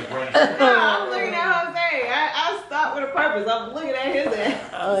that shit in front No, I'm looking at Jose. I stopped with a purpose. I'm looking at his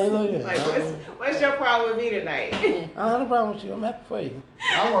ass. I ain't looking. Like, what's your problem with me tonight? I don't have a problem with you. I'm happy for you.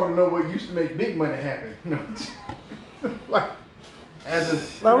 I want to know what used to make big money happen. Like,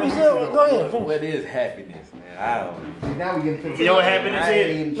 No, we still go ahead. Finish. What is happiness, man? I don't. now we getting to You know what happiness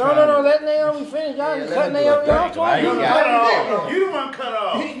is? No. Let Naomi finish. Y'all just cut Naomi off. Cut off. You the one cut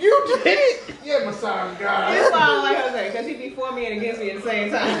off. You did it. Yeah, massage guy. It's fine like Jose, because he be for me and against me at the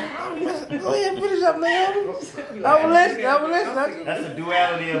same time. Go ahead, finish up, Naomi. I will listen. That's the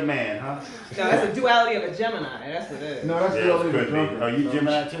duality of man, huh? No, that's the duality of a Gemini. That's what it is. No, that's Yeah, the it only could be. drunk. Are you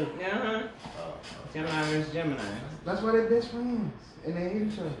Gemini too? Uh-huh. Gemini versus Gemini. That's why they're best friends. And they hate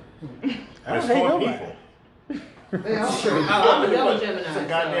each other. I don't There's hate 4 nobody. people. They all I'm a double Gemini. It's a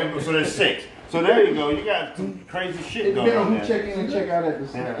goddamn. So there's 6. So there you go. You got some crazy shit It going depends on on who there. check in and check out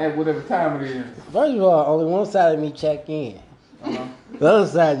at whatever time it is. First of all, only one side of me check in. The other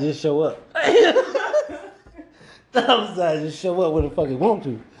side just show up. The other side just show up when the fuck it want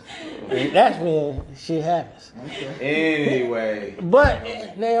to. And that's when shit happens. Anyway. But,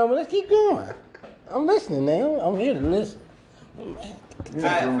 Naomi, let's keep going. I'm listening, Naomi. I'm here to listen.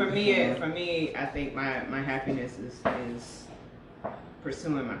 For me, I think my happiness is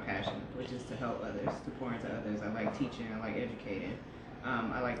pursuing my passion, which is to help others, to pour into others. I like teaching. I like educating.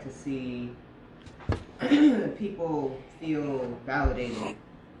 I like to see people feel validated,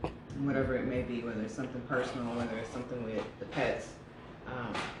 whatever it may be, whether it's something personal, whether it's something with the pets.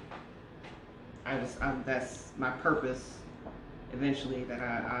 That's my purpose. Eventually, that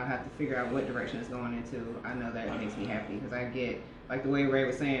I have to figure out what direction it's going into. I know that it makes me happy because I get, like the way Ray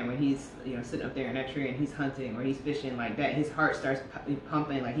was saying, when he's sitting up there in that tree and he's hunting or he's fishing like that, his heart starts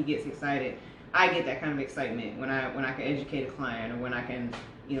pumping, like he gets excited. I get that kind of excitement when I can educate a client or when I can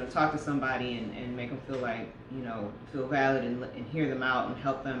talk to somebody and make them feel like feel valid and hear them out and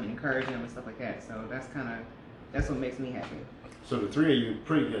help them and encourage them and stuff like that. So that's what makes me happy. So the 3 of you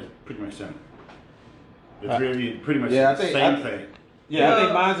pretty much similar. The 3 of you pretty much Yeah, I the think- same thing. Yeah, I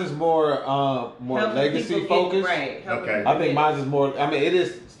think mine's is more Helping legacy people focused. Right. helping Okay. people I think get- mine's is more. I mean, it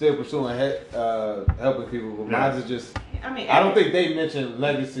is still pursuing helping people, but Yeah. mine's is just. I don't think they mention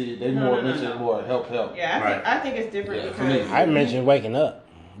legacy. They No. mention more help. Yeah, I think it's different Yeah, for me. because I mentioned waking up,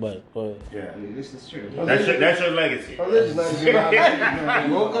 but Yeah. this is true. That's your legacy. Oh, this is like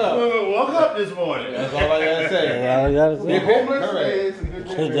Woke up. Woke up this morning. That's all I gotta say. all I gotta Yeah, say. homeless. Correct. Hey, it's a good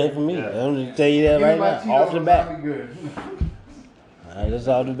It's a day. day for me. Yeah. I'm just tell you that right now, off the bat. Good. That's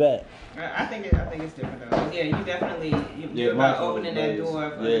off the bat. I think it's different though. Yeah, you definitely you're mine's about opening that always- door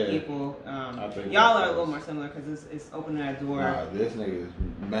for yeah. other people. I think Y'all that's are a little close. more similar because it's opening that door. Nah, this nigga is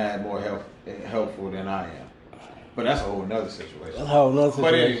mad more helpful than I am. But that's a whole nother That's a situation. whole nother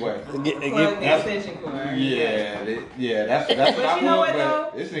But situation. anyway. Plug the extension cord. Yeah, that's But what I you know want.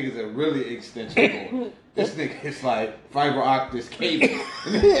 what, But this nigga's a really extension cord. This nigga is like fiber optic cable.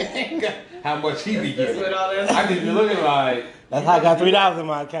 How much he be That's getting? what all that. I just be looking like That's how I got $3 in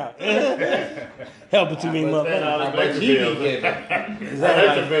my account. Helping too many Paying motherfuckers. all how the much electric he be bills. getting.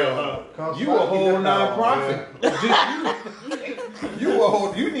 Electric bill, huh? You a whole nonprofit. You a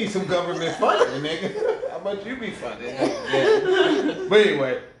whole. You need some government funding, nigga. How much you be funding? Yeah. But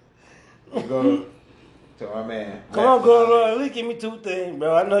anyway, we go to our man. Come on, girl, at least give me 2 things,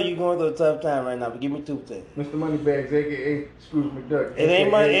 bro. I know you're going through a tough time right now, but give me 2 things. Mr. Moneybags, aka Scrooge McDuck. It ain't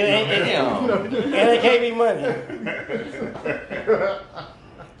money. It can't be money.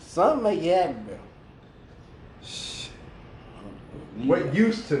 Something make you happy, bro. What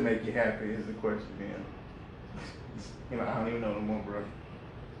used to make you happy is the question, man. I don't even know no more, bro.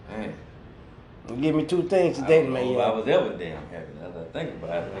 Man, Give me 2 things I today to don't make know you if I happy. was ever damn happy. Now that I think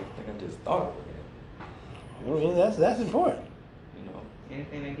about it, I think I just thought of it. I mean, that's important. You know,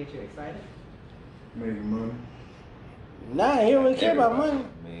 Anything that gets you excited? Maybe money. Nah, he don't really care about money.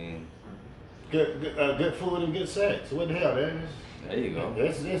 I mean, Good food and good sex. What the hell, man? there you go.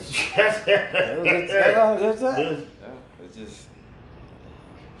 That's That's all good stuff. Yeah, it's just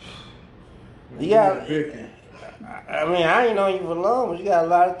You got. I mean, I ain't known you for long, but you got a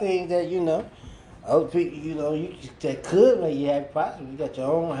lot of things that other people, that could make you happy. Possibly, you got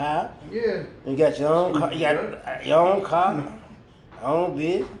your own house, Yeah. you got your own car, you got your own car, your own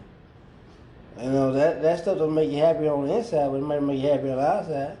business. That stuff don't make you happy on the inside, but it might make you happy on the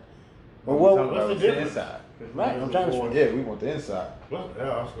outside. But What's the the difference? inside. right? I'm trying to. Yeah, we want the inside. What? I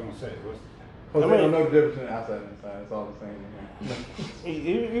was gonna say. Jose I mean- don't know the difference between outside and inside. It's all the same.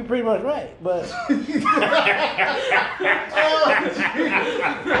 You're pretty much right, but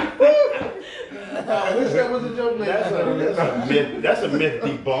I wish that was a joke. That's a myth. That's a myth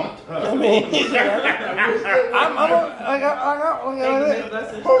debunked. I mean,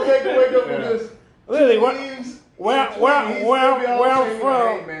 Jose can wake up with this. really, Leaves. where I'm from, where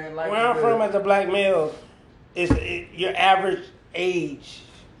I'm from as a black male, your average age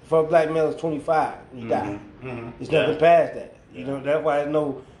for a black male is 25 when you die. It's nothing past that. That's why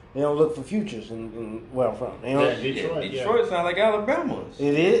they don't look for futures in where I'm from. They don't, Detroit. Detroit sound like Alabama.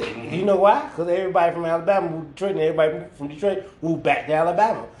 It is. You know why? Because everybody from Alabama moved to Detroit, and everybody from Detroit moved back to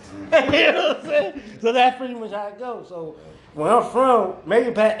Alabama. You know what I'm saying? So that's pretty much how it goes. So where I'm from,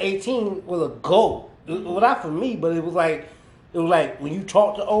 making past 18 was a goal. Well, not for me, but it was like when you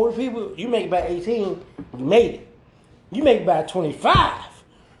talk to older people, you make it by 18, you made it. You make it by 25,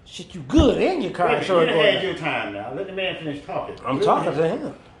 shit, you good, and your car You insurance done going had down. your time now. Let the man finish talking. I'm talking to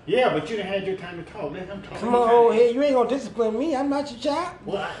him. Yeah, but you done had your time to talk. Let him talk. Come on, old head, you ain't gonna discipline me. I'm not your child.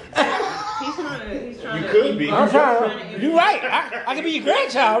 What? He's trying You to. could be. I'm trying. You're right. I could be your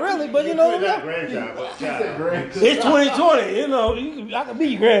grandchild, really, but you know You're not what? grandchild, but child. It's 2020. I could be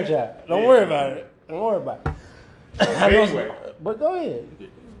your grandchild. Don't worry about it. Don't worry about it. I know- Anyway. but go ahead.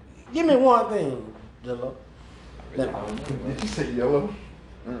 Give me one thing, Jello. Did you say yellow?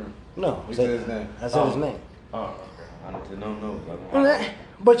 No, He said his name. I said his name. Oh, Honestly, don't know.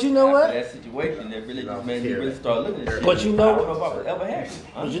 But you know what? That situation that really just made me really start looking at shit. But you know I don't know if I was ever happy.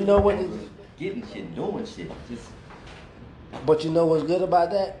 But you know what? Getting shit, doing shit. Just But you know what's good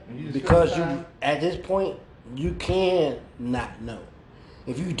about that? Because you, at this point, you can not know.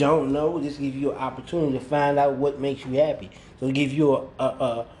 If you don't know, this gives you an opportunity to find out what makes you happy. So it gives you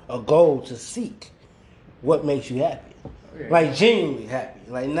a goal to seek what makes you happy. Like genuinely happy.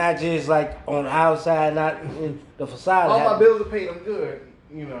 Like not just like on the outside, not in the facade. all my happy. bills are paid. I'm good.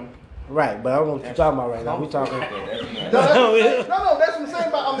 Right, but I don't know what you're talking about right now. We're talking. No, that's what I'm saying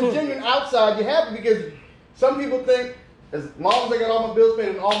about on the genuine outside, you're happy because some people think as long as I got all my bills paid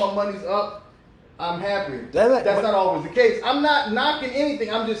and all my money's up, I'm happy. That's not always the case. I'm not knocking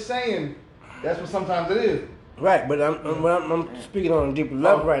anything. I'm just saying that's what sometimes it is. Right, but I'm speaking on a deeper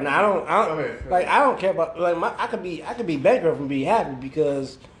level right now. I don't care about I could be bankrupt and be happy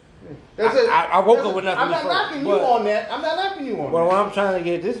because I woke up with nothing. I'm not knocking you on that. I'm not knocking you on Well, that. what I'm trying to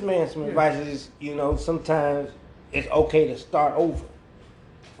get this man some advice is, sometimes it's okay to start over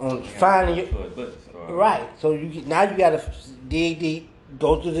on finding your right. So now you got to dig deep,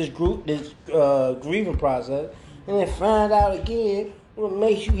 go through this grieving process, and then find out again what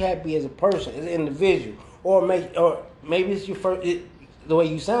makes you happy as a person, as an individual, or maybe it's your first. The way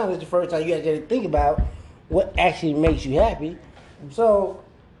you sound is the first time you actually think about what actually makes you happy. So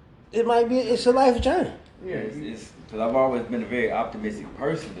it might be it's a life journey. Yeah, it's because I've always been a very optimistic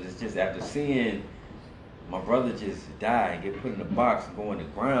person, but it's just after seeing my brother just die and get put in a box and go in the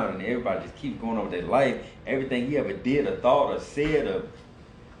ground, and everybody just keeps going on with their life. Everything he ever did or thought or said or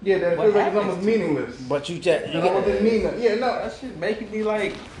Yeah, that What feels like it's happens almost to you? meaningless. But you just It almost didn't mean that. Yeah, no, That shit making me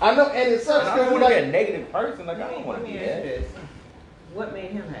like, I know, and it sucks I because don't it's want to be a like, negative person. Like, I don't want Let to me be ask you that. this. What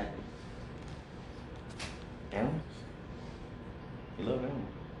made him happy? Animals. You love animals.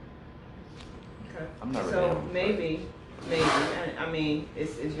 Okay. I'm not really So animal maybe, and I mean,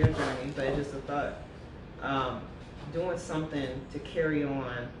 it's your journey, but it's just a thought. Doing something to carry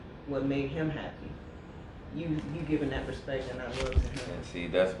on what made him happy. You giving that respect and that love to him. And see,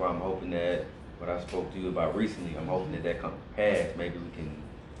 that's why I'm hoping that what I spoke to you about recently, I'm hoping that comes to pass. Maybe we can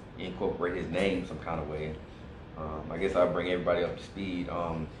incorporate his name some kind of way. I guess I'll bring everybody up to speed.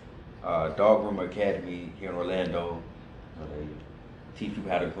 Dog Groomer Academy here in Orlando. They teach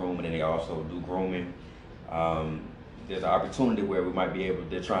people how to groom, and then they also do grooming. There's an opportunity where we might be able,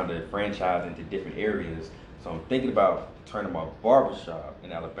 they're trying to franchise into different areas. So I'm thinking about turning my barbershop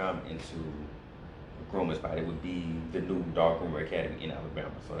in Alabama into a grooming spot. It would be the new Dog Groomer Academy in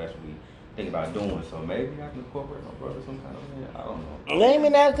Alabama. So that's what we think about doing. So maybe I can incorporate my brother some kind of way. I don't know. Name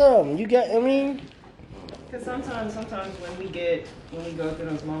it that come. You got. I mean, Because sometimes when we go through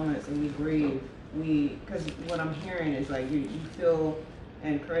those moments and we grieve, because what I'm hearing is like you feel,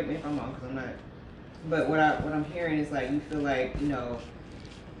 and correct me if I'm wrong, because I'm not. But what I'm hearing is like you feel like you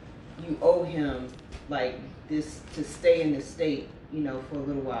owe him like this to stay in this state for a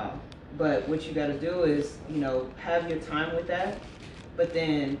little while. But what you got to do is have your time with that, but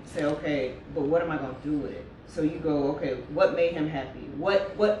then say, okay, but what am I gonna do with it? So you go, okay, what made him happy?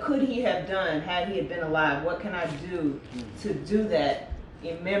 What could he have done had he had been alive? What can I do to do that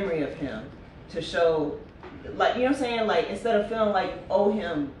in memory of him? To show, like, you know what I'm saying? Like, instead of feeling like you owe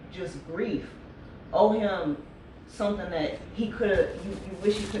him just grief, owe him something that he could have, you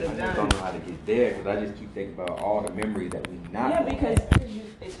wish he could I have just done. don't know how to get there because I just keep thinking about all the memories that we not. Yeah, gonna because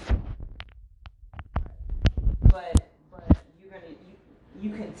have. but you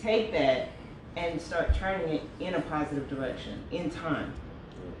can take that and start turning it in a positive direction in time.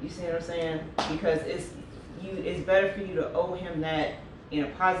 You see what I'm saying? Because it's better for you to owe him that in a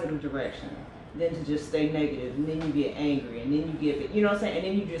positive direction than to just stay negative, and then you get angry, and then you give it, you know what I'm saying? And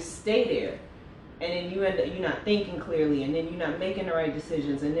then you just stay there, and then you end up, you're not thinking clearly, and then you're not making the right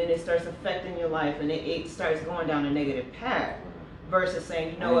decisions, and then it starts affecting your life, and it starts going down a negative path. Versus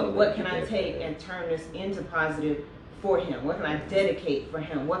saying, you know what can I take and turn this into positive for him? What can I dedicate for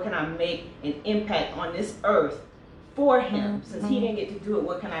him? What can I make an impact on this earth for him? Since he didn't get to do it,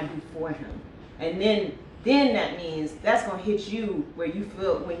 what can I do for him? And then that means that's gonna hit you where you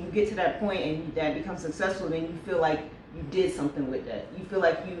feel when you get to that point and that becomes successful, then you feel like you did something with that. You feel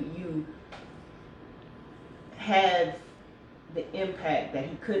like you have the impact that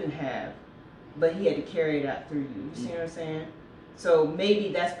he couldn't have, but he had to carry it out through you. You see what I'm saying? So maybe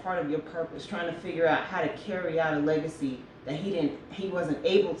that's part of your purpose, trying to figure out how to carry out a legacy that he wasn't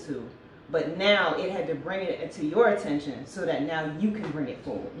able to, but now it had to bring it to your attention so that now you can bring it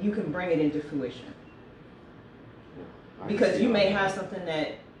forward. You can bring it into fruition. Because you may have something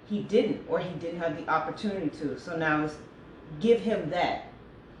that he didn't, or he didn't have the opportunity to. So now it's give him that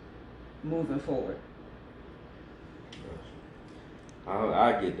moving forward.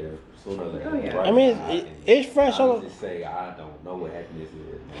 I get there sooner or later. Oh, yeah. Right I mean, now, it's fresh I on. just say I don't know what happiness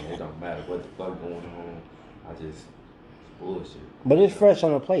is, man. It don't matter what the fuck going on. I just it's bullshit. But it's fresh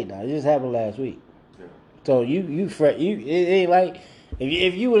on the plate now. It just happened last week. Yeah. So you fresh. It ain't like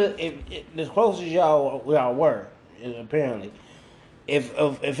if you would if as close as y'all were apparently. If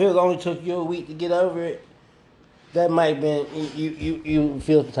it only took you a week to get over it, that might have been you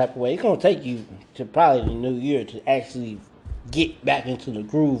feel the type of way. It's gonna take you to probably the new year to actually get back into the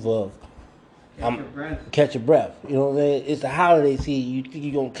groove of catch your breath. You know what I'm saying? It's the holiday season. You think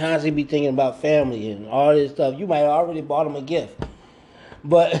you're gonna constantly be thinking about family and all this stuff. You might have already bought them a gift,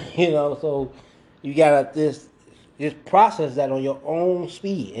 but so you got this process that on your own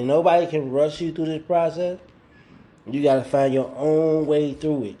speed, and nobody can rush you through this process. You got to find your own way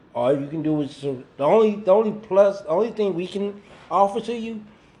through it. All you can do is the only thing we can offer to you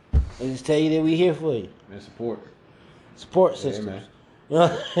is tell you that we're here for you. And support. Support systems. man. You know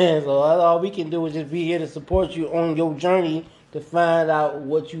what I'm saying? So all we can do is just be here to support you on your journey to find out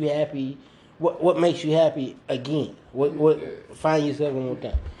what you happy, what makes you happy again. What find yourself one more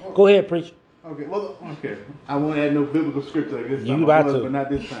time. Go ahead, preacher. Okay, well, okay. I won't add no biblical scripture like this time. You about to. But not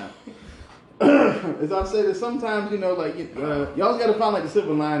this time. As I say that sometimes, y'all got to find like the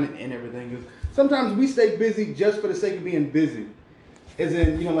silver line and everything. Cause sometimes we stay busy just for the sake of being busy. As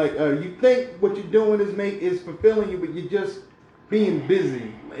in, you think what you're doing is fulfilling you, but you're just being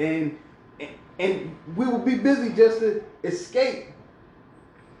busy. And we will be busy just to escape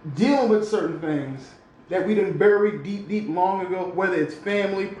dealing with certain things that we done buried deep long ago, whether it's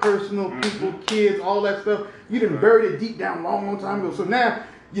family, personal, people, kids, all that stuff. You done buried it deep down long time ago. So now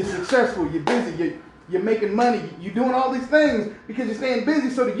you're successful, you're busy, you're making money, you're doing all these things because you're staying busy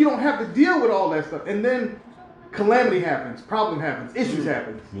so that you don't have to deal with all that stuff. And then calamity happens, problem happens, issues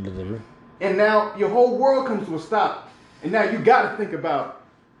happen. And now your whole world comes to a stop. And now you got to think about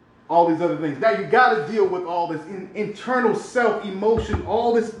all these other things. Now you got to deal with all this internal self, emotion,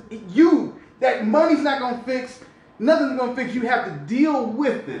 all this. That money's not going to fix. Nothing's going to fix. You have to deal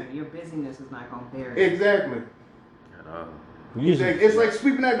with it. Your busyness is not going to bear it. Exactly. It's like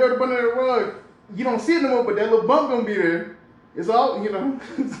sweeping that dirt up under the rug. You don't see it no more, but that little bump going to be there. It's all,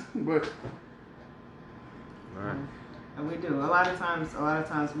 but. Right. And we do. A lot of times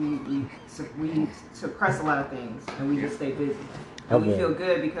we suppress a lot of things and we just stay busy. And we feel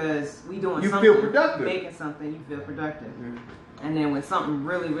good because we doing something. You feel productive. Making something, you feel productive. Mm-hmm. And then when something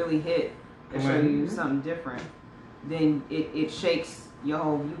really hit to show you something different, then it shakes your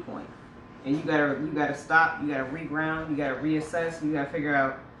whole viewpoint. And you gotta stop, you gotta reground, you gotta reassess, you gotta figure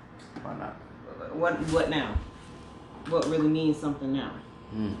out what now? What really means something now?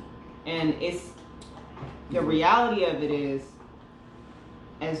 And the reality of it is,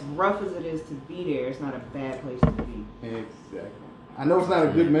 as rough as it is to be there, it's not a bad place to be. Exactly. I know it's not a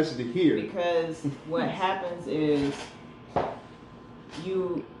good message to hear. Because what happens is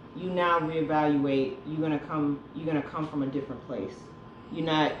you now reevaluate. You're gonna come from a different place. You're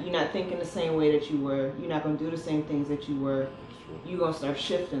not thinking the same way that you were. You're not gonna do the same things that you were. You're gonna start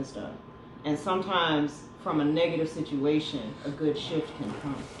shifting stuff. And sometimes from a negative situation, a good shift can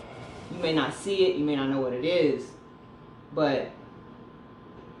come. You may not see it, you may not know what it is, but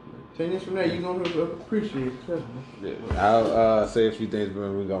 10 years from now, you're going to appreciate it. I'll say a few things, but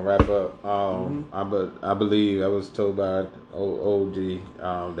we're going to wrap up. I believe I was told by OG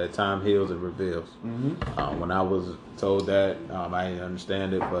that time heals and reveals. When I was told that, I didn't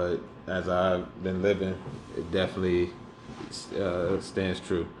understand it, but as I've been living, it definitely stands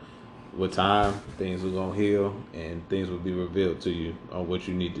true. With time, things are going to heal and things will be revealed to you on what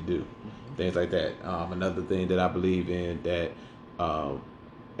you need to do. Things like that. Another thing that I believe in, that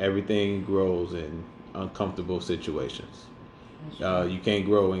everything grows in uncomfortable situations. You can't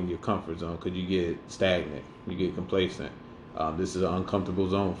grow in your comfort zone because you get stagnant, you get complacent. This is an uncomfortable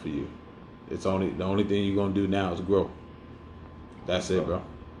zone for you. The only thing you're going to do now is grow. That's it, bro.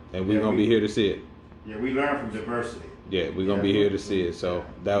 And we're going to be here to see it. Yeah, we learn from diversity. Yeah, we're going to be here to see it. So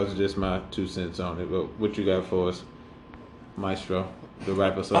that was just my 2 cents on it. But what you got for us, Maestro, to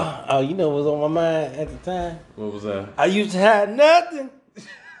wrap us up? You know what was on my mind at the time? What was that? I used to have nothing.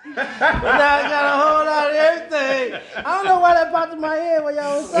 But now I got a whole lot of everything. I don't know why that popped in my head when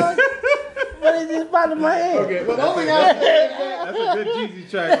y'all was talking, but it just popped in my head. Okay, well, the only thing I say is That's a good Jeezy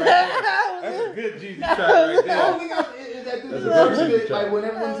track right there. That's a good Jeezy track right the only thing I say is that this is like when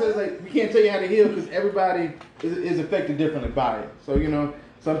everyone says like we can't tell you how to heal because everybody is affected differently by it. So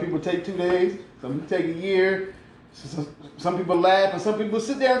some people take 2 days, some people take a year, some people laugh, and some people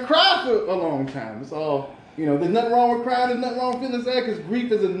sit there and cry for a long time. It's all. There's nothing wrong with crying, there's nothing wrong with feeling sad, because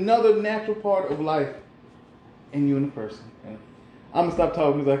grief is another natural part of life in you and the person. And I'm going to stop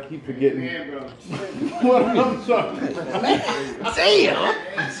talking because I keep forgetting what I'm talking about. Damn!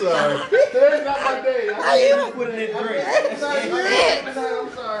 I'm sorry. Today's not my day. I put it in great. I'm sorry.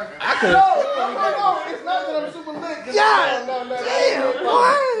 No, it's not that I'm super lit. God damn,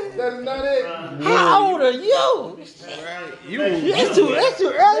 boy. That is not it. How old are you? It's too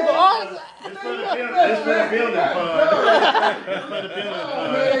early for all. It's for the building fund.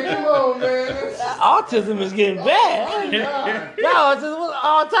 Man, come on, man. Autism is getting bad. Y'all autism was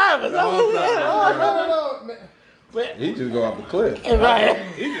all timers. No. He just go off the cliff. Right.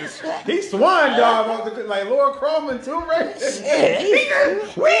 He swan dog off the cliff, like Laura Crawford too, right? That used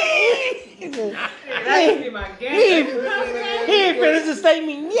to be my game. He ain't finished the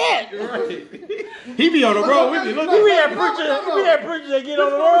statement yet. Right. He be on the road. We be looking. We had preachers that get on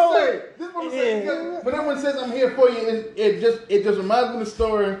the road. This is what I'm saying. When everyone says I'm here for you, it just reminds me of the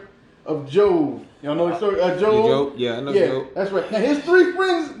story of Job. Y'all know the story of Job? Yeah, I know Job. That's right. Now his 3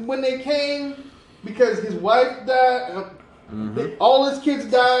 friends, when they came, because his wife died, all his kids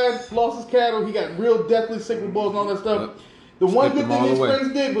died, lost his cattle, he got real deathly sick with boils and all that stuff. The one good thing his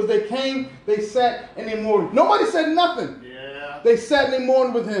friends did was they came, they sat, and they mourned. Nobody said nothing. Yeah. They sat and they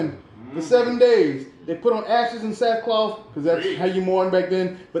mourned with him for 7 days. They put on ashes and sackcloth, because that's how you mourn back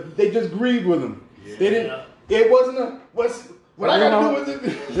then, but they just grieved with him. Yeah. They didn't, it wasn't what I got to do with it.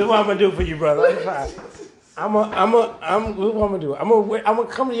 This is what I'm gonna do for you, brother. I'm fine. What I'm gonna do? I'm gonna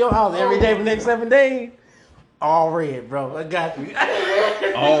come to your house every day for the next 7 days. All red, bro. I got you.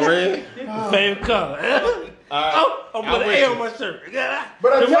 All red. Favorite color. I'm putting an A on my shirt.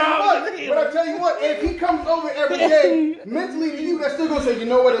 But I tell you what, if he comes over every day, mentally to you, that's still gonna say, you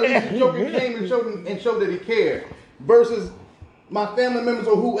know what, at least the Joker came and showed that he cared. Versus my family members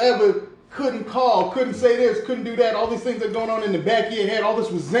or whoever couldn't call, couldn't say this, couldn't do that, all these things that are going on in the back of your head, all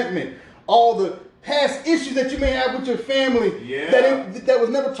this resentment, all the past issues that you may have with your family that was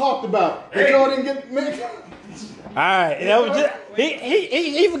never talked about. That y'all didn't get All right, that was just,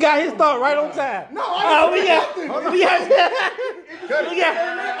 he forgot his thought right on time. No, I we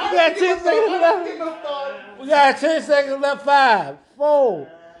got 10 seconds left. We got 10 seconds left. 5, 4.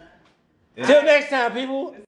 Till next time, people.